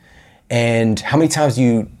this. And how many times do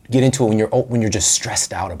you get into it when you're just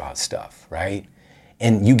stressed out about stuff, right?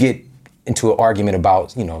 And you get into an argument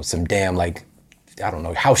about, some damn like, I don't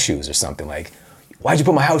know, house shoes or something. Like, why'd you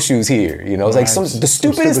put my house shoes here? It's like the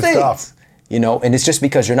stupidest things. Stuff. And it's just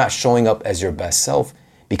because you're not showing up as your best self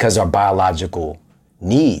because our biological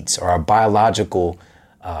needs or our biological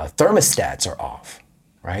thermostats are off,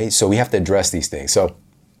 right? So we have to address these things. So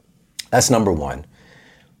that's number one.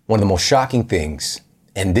 One of the most shocking things,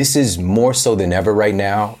 and this is more so than ever right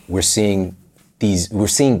now, we're seeing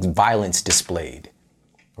violence displayed,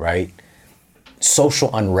 right?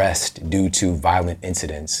 Social unrest due to violent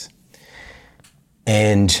incidents.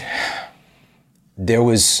 And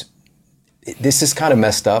this is kind of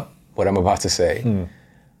messed up, what I'm about to say.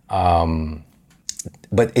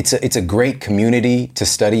 But it's a great community to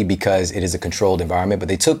study because it is a controlled environment. But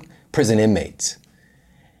they took prison inmates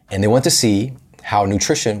and they went to see how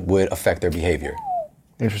nutrition would affect their behavior.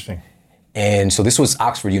 Interesting. And so this was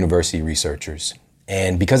Oxford University researchers.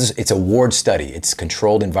 And because it's a ward study, it's a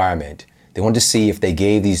controlled environment, they wanted to see if they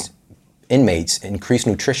gave these inmates increased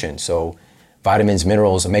nutrition. So vitamins,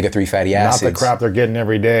 minerals, omega-3 fatty acids. Not the crap they're getting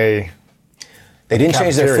every day. They didn't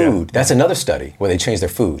change their food. That's another study where they changed their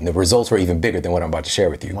food. And the results were even bigger than what I'm about to share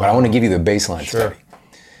with you. Wow. But I want to give you the baseline study.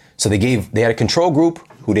 So they had a control group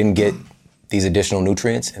who didn't get these additional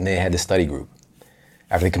nutrients, and they had the study group.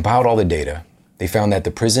 After they compiled all the data, they found that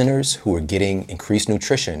the prisoners who were getting increased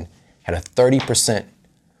nutrition had a 30%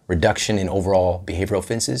 reduction in overall behavioral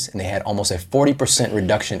offenses, and they had almost a 40%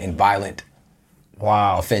 reduction in violent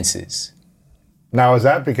offenses. Now, is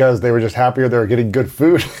that because they were just happier they were getting good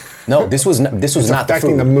food? No, this was not the food.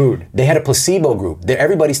 Affecting the mood. They had a placebo group.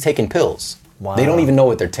 Everybody's taking pills. Wow. They don't even know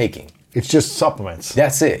what they're taking. It's just supplements.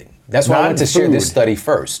 That's it. That's why I wanted to share this study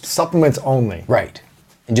first. Supplements only. Right.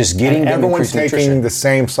 And just getting them everyone's taking nutrition. the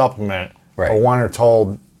same supplement. Right. But one are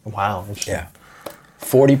told, wow. Yeah.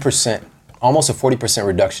 40%, almost a 40%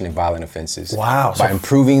 reduction in violent offenses. Wow. By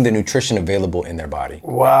improving the nutrition available in their body.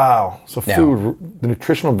 Wow. So food, the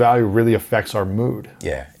nutritional value really affects our mood.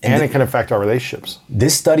 Yeah. And it can affect our relationships.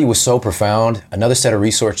 This study was so profound. Another set of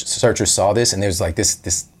researchers saw this and there's like,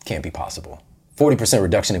 this can't be possible. 40%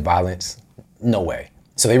 reduction in violence, no way.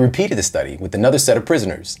 So they repeated the study with another set of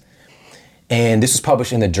prisoners. And this was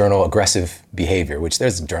published in the journal Aggressive Behavior, which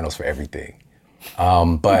there's journals for everything.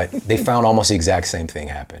 But they found almost the exact same thing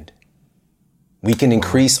happened. We can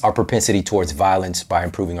increase our propensity towards violence by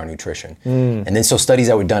improving our nutrition. And then so studies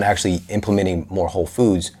that were done actually implementing more whole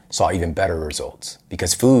foods saw even better results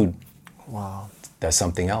because food does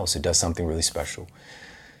something else. It does something really special.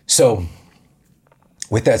 So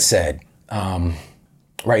with that said,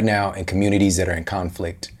 right now in communities that are in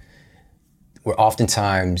conflict, where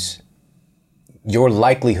oftentimes your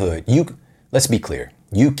likelihood, let's be clear,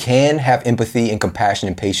 you can have empathy and compassion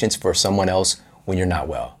and patience for someone else when you're not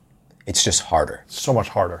well. It's just harder. So much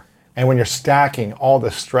harder. And when you're stacking all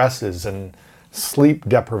the stresses and sleep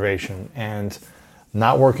deprivation and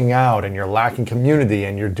not working out and you're lacking community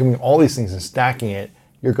and you're doing all these things and stacking it,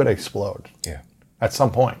 you're going to explode. Yeah. At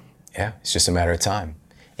some point. Yeah, it's just a matter of time.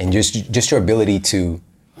 And just your ability to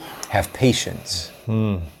have patience,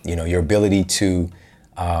 your ability to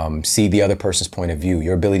see the other person's point of view,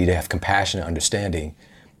 your ability to have compassion and understanding,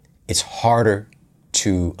 it's harder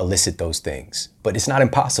to elicit those things, but it's not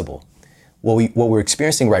impossible. What we're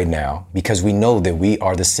experiencing right now, because we know that we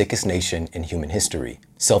are the sickest nation in human history,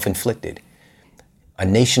 self-inflicted. A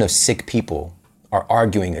nation of sick people are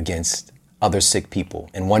arguing against other sick people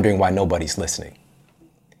and wondering why nobody's listening.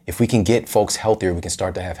 If we can get folks healthier, we can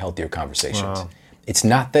start to have healthier conversations. Wow. It's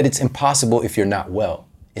not that it's impossible if you're not well.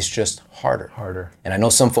 It's just harder. And I know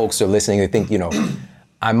some folks are listening, they think,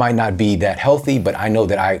 I might not be that healthy, but I know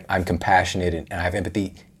that I'm compassionate and I have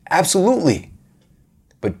empathy. Absolutely.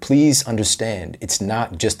 But please understand, it's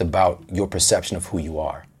not just about your perception of who you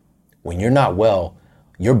are. When you're not well,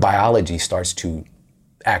 your biology starts to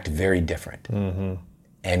act very different. Mm-hmm.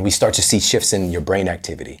 And we start to see shifts in your brain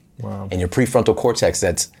activity. Wow. And your prefrontal cortex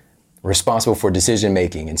that's responsible for decision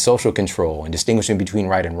making and social control and distinguishing between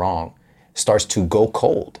right and wrong starts to go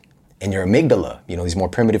cold. And your amygdala, these more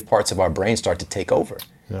primitive parts of our brain start to take over.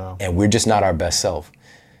 Yeah. And we're just not our best self.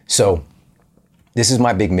 So this is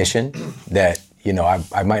my big mission that,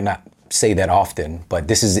 I might not say that often, but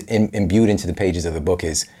this is imbued into the pages of the book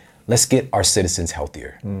is let's get our citizens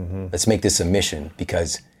healthier. Mm-hmm. Let's make this a mission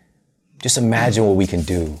because just imagine what we can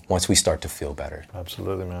do once we start to feel better.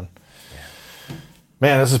 Absolutely, man. Yeah.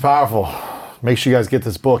 Man, this is powerful. Make sure you guys get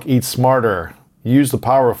this book, Eat Smarter. Use the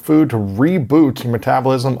power of food to reboot your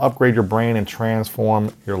metabolism, upgrade your brain, and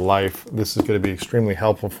transform your life. This is going to be extremely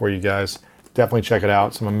helpful for you guys. Definitely check it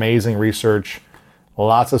out. Some amazing research,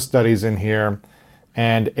 lots of studies in here,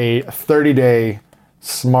 and a 30-day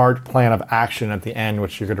SMART plan of action at the end,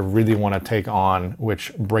 which you're going to really want to take on,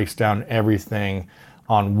 which breaks down everything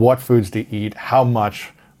on what foods to eat, how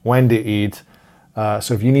much, when to eat.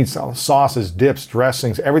 So if you need sauces, dips,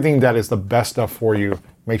 dressings, everything that is the best stuff for you,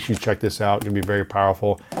 make sure you check this out. It's going to be very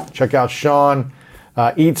powerful. Check out Sean,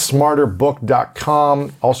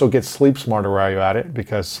 eatsmarterbook.com. Also get Sleep Smarter while you're at it,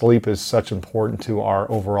 because sleep is such important to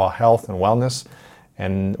our overall health and wellness.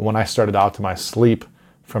 And when I started to optimize sleep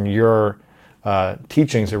from your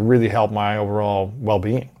teachings, it really helped my overall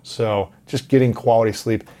well-being. So just getting quality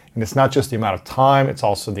sleep, and it's not just the amount of time, it's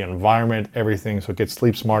also the environment, everything. So get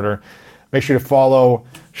Sleep Smarter. Make sure to follow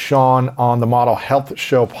Sean on the Model Health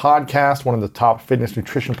Show podcast, one of the top fitness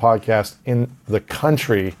nutrition podcasts in the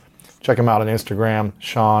country. Check him out on Instagram,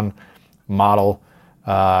 Sean Model,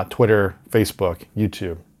 Twitter, Facebook,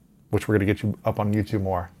 YouTube, which we're going to get you up on YouTube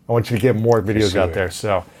more. I want you to get more videos out there.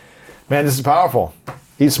 So, man, this is powerful.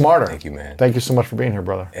 Eat smarter. Thank you, man. Thank you so much for being here,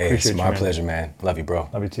 brother. Hey, Appreciate it's my pleasure, man. Love you, bro.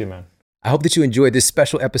 Love you too, man. I hope that you enjoyed this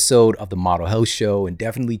special episode of the Model Health Show, and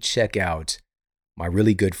definitely check out my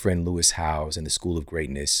really good friend Lewis Howes and the School of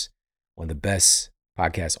Greatness, one of the best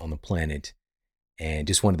podcasts on the planet, and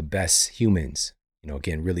just one of the best humans.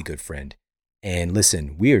 Again, really good friend. And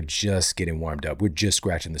listen, we are just getting warmed up. We're just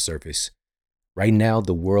scratching the surface. Right now,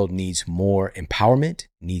 the world needs more empowerment,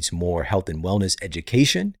 needs more health and wellness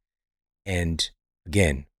education. And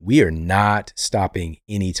again, we are not stopping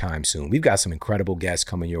anytime soon. We've got some incredible guests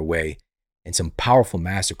coming your way and some powerful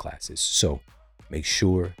masterclasses. So make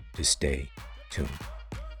sure to stay tuned.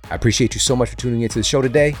 I appreciate you so much for tuning into the show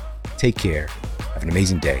today. Take care. Have an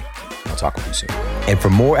amazing day. I'll talk with you soon. And for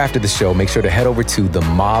more after the show, make sure to head over to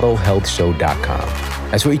themodelhealthshow.com.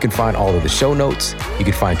 That's where you can find all of the show notes. You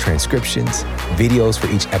can find transcriptions, videos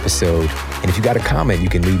for each episode. And if you got a comment, you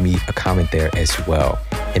can leave me a comment there as well.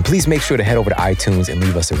 And please make sure to head over to iTunes and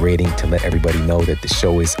leave us a rating to let everybody know that the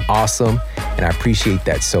show is awesome. And I appreciate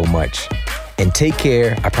that so much. And take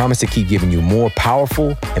care. I promise to keep giving you more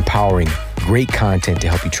powerful, empowering, great content to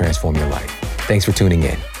help you transform your life. Thanks for tuning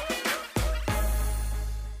in.